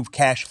improve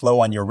cash flow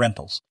on your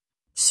rentals.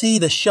 See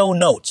the show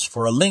notes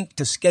for a link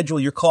to schedule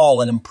your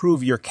call and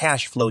improve your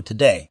cash flow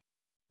today.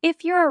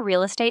 If you're a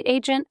real estate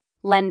agent,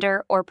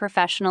 lender, or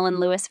professional in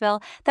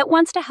Louisville that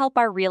wants to help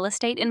our real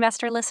estate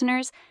investor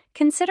listeners,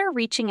 consider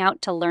reaching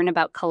out to learn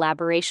about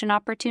collaboration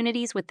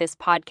opportunities with this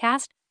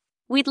podcast.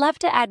 We'd love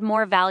to add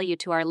more value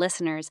to our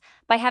listeners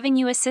by having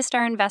you assist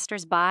our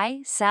investors buy,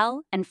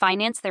 sell, and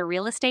finance their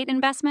real estate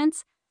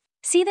investments.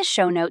 See the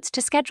show notes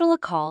to schedule a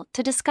call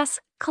to discuss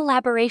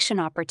collaboration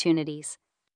opportunities.